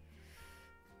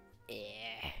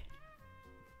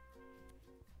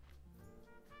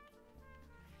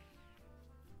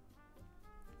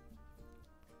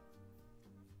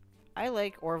 I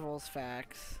like Orville's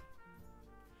facts.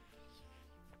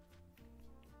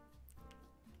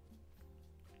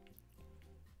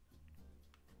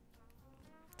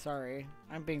 Sorry,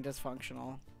 I'm being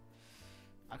dysfunctional.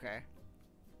 Okay.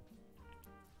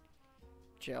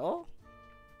 Jill?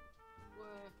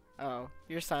 What? Oh,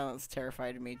 your silence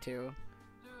terrified me too.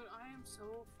 Dude, I am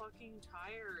so fucking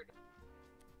tired.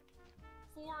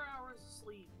 4 hours of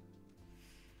sleep.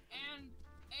 And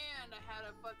I had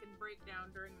a fucking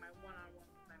breakdown during my one-on-one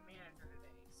with my manager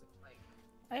today. So, like,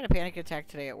 I had a panic attack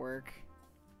today at work.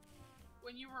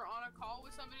 when you were on a call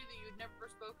with somebody that you'd never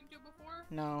spoken to before?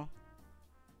 No.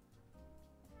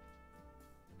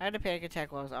 I had a panic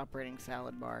attack while I was operating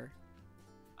Salad Bar.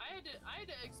 I had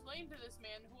to explain to this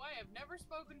man who I have never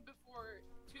spoken before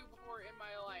in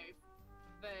my life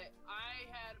that I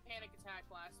had a panic attack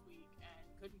last week and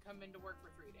couldn't come into work for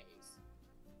 3 days.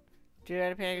 Dude, I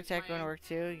had a panic attack going to work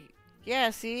too. Yeah,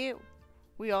 see?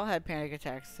 We all had panic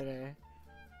attacks today.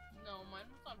 No, mine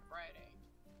was on Friday.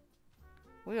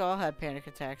 We all had panic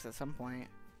attacks at some point.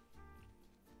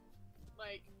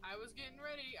 Like, I was getting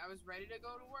ready, I was ready to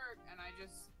go to work, and I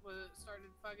just started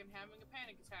fucking having a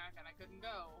panic attack, and I couldn't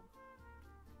go.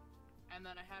 And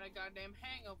then I had a goddamn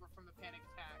hangover from the panic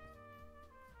attack.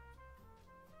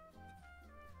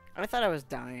 I thought I was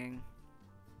dying.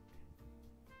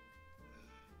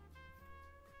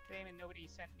 Damon, nobody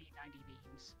sent me 90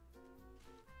 memes.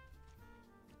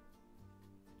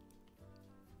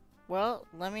 Well,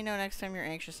 let me know next time you're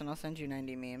anxious and I'll send you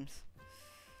 90 memes.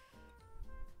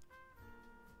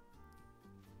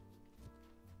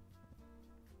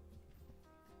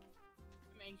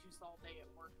 I'm anxious all day at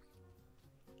work.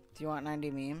 Do you want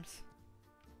 90 memes?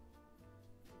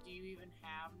 Do you even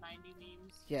have 90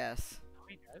 memes? Yes. Oh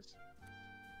he does.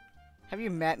 Have you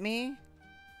met me?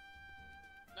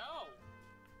 No.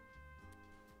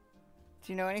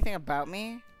 Do you know anything about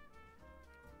me?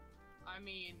 I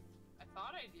mean, I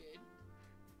thought I did.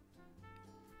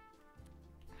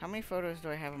 How many photos do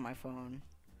I have on my phone?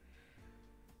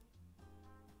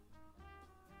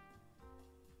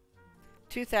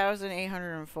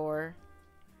 2,804.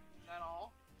 Is that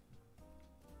all?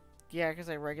 Yeah, because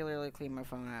I regularly clean my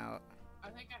phone out. I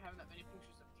think I have that many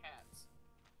pictures of cats.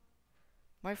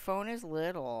 My phone is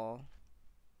little.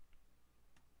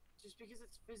 Just because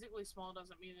it's physically small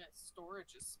doesn't mean that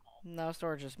storage is small. No,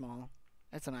 storage is small.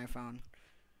 It's an iPhone.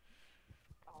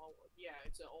 Oh, yeah,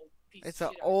 it's an old piece It's of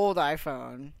an shit. old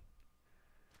iPhone.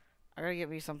 I gotta get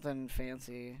me something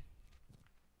fancy.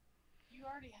 You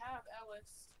already have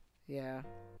Ellis. Yeah.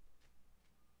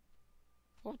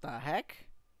 What the heck?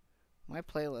 My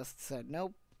playlist said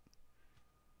nope.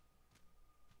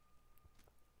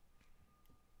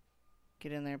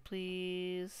 Get in there,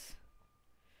 please.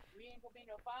 We ain't gonna be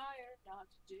no fire, not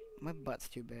today. My butt's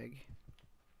too big.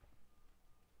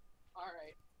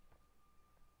 Alright.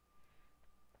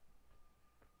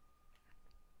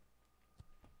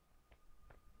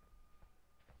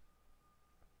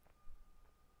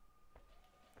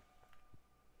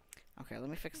 Okay, let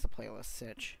me fix the playlist,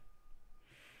 Sitch.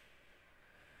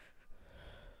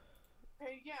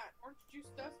 Okay, yeah, orange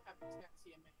juice does have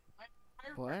potassium in it. My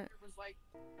What? chiropractor was like,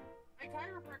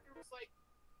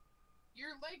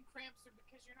 your leg cramps are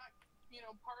because you're not,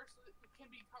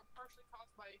 partially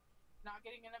caused by not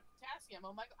getting enough potassium.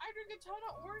 I'm like, I drink a ton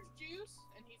of orange juice,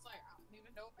 and he's like, I don't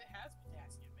even know if it has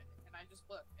potassium in it. And I just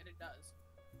look, and it does.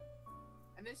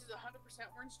 And this is 100%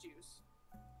 orange juice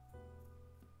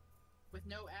with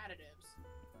no additives.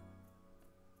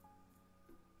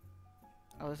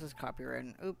 Oh, this is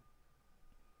copyrighted. Oop.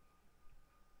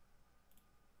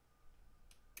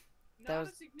 That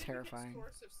was Not a significant terrifying.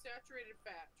 source of saturated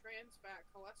fat, trans fat,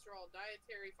 cholesterol,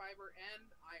 dietary fiber, and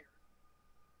iron.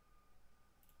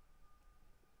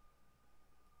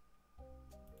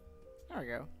 There we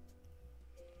go.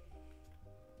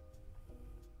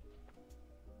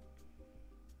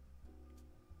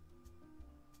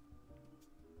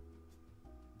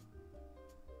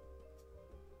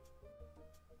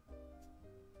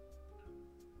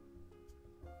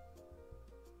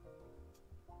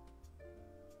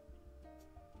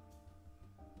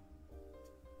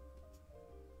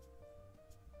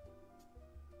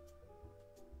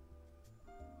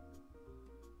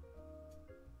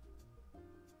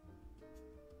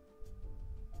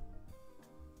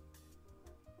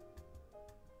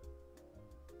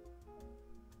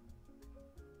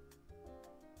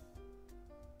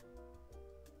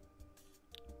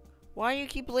 Why you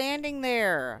keep landing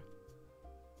there?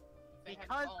 If they hadn't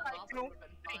Because fallen I off, it don't would've been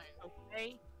think,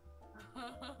 okay? fine.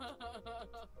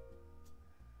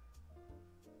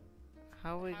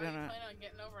 How are we How do you gonna... plan on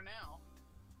getting over now?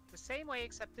 The same way,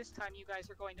 except this time you guys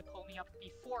are going to pull me up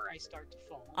before I start to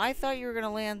fall. I thought you were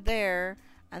gonna land there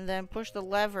and then push the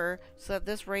lever so that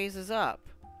this raises up.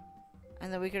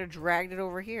 And then we could have dragged it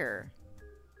over here.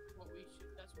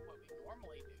 That's what we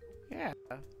normally do. Yeah.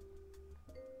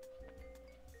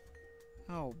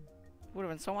 Oh, would have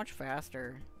been so much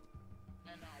faster.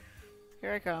 I know.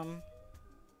 Here I come.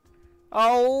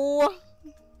 Oh!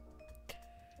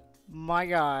 My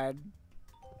god.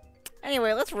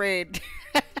 Anyway, let's raid.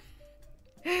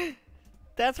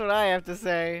 That's what I have to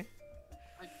say.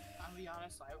 I'll be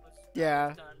honest, I was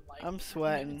Yeah, done like I'm 10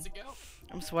 sweating. minutes ago.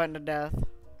 I'm sweating to death.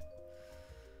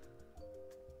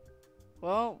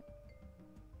 Well,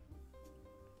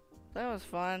 that was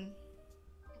fun.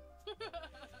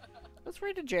 Let's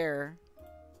raid a Jer.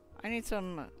 I need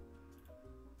some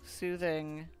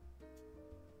soothing,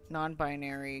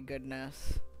 non-binary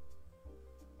goodness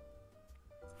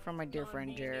from my dear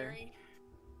friend Jer. Non-binary.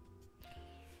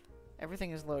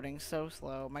 Everything is loading so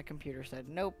slow. My computer said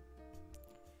nope.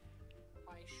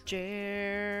 I sure-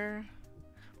 Jer,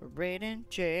 we're raiding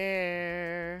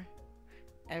Jer.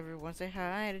 Everyone say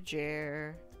hi to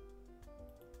Jer.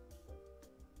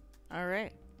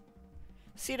 Alright.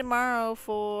 See you tomorrow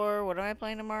for... What am I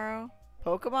playing tomorrow?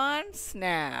 Pokemon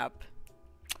Snap.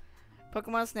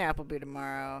 Pokemon Snap will be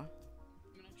tomorrow.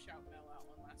 I'm gonna shout Mel out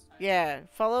one last time. Yeah,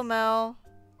 follow Mel.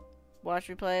 Watch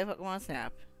me play Pokemon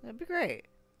Snap. That'd be great.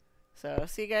 So,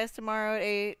 see you guys tomorrow at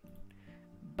 8.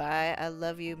 Bye. I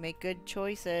love you. Make good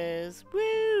choices.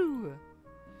 Woo!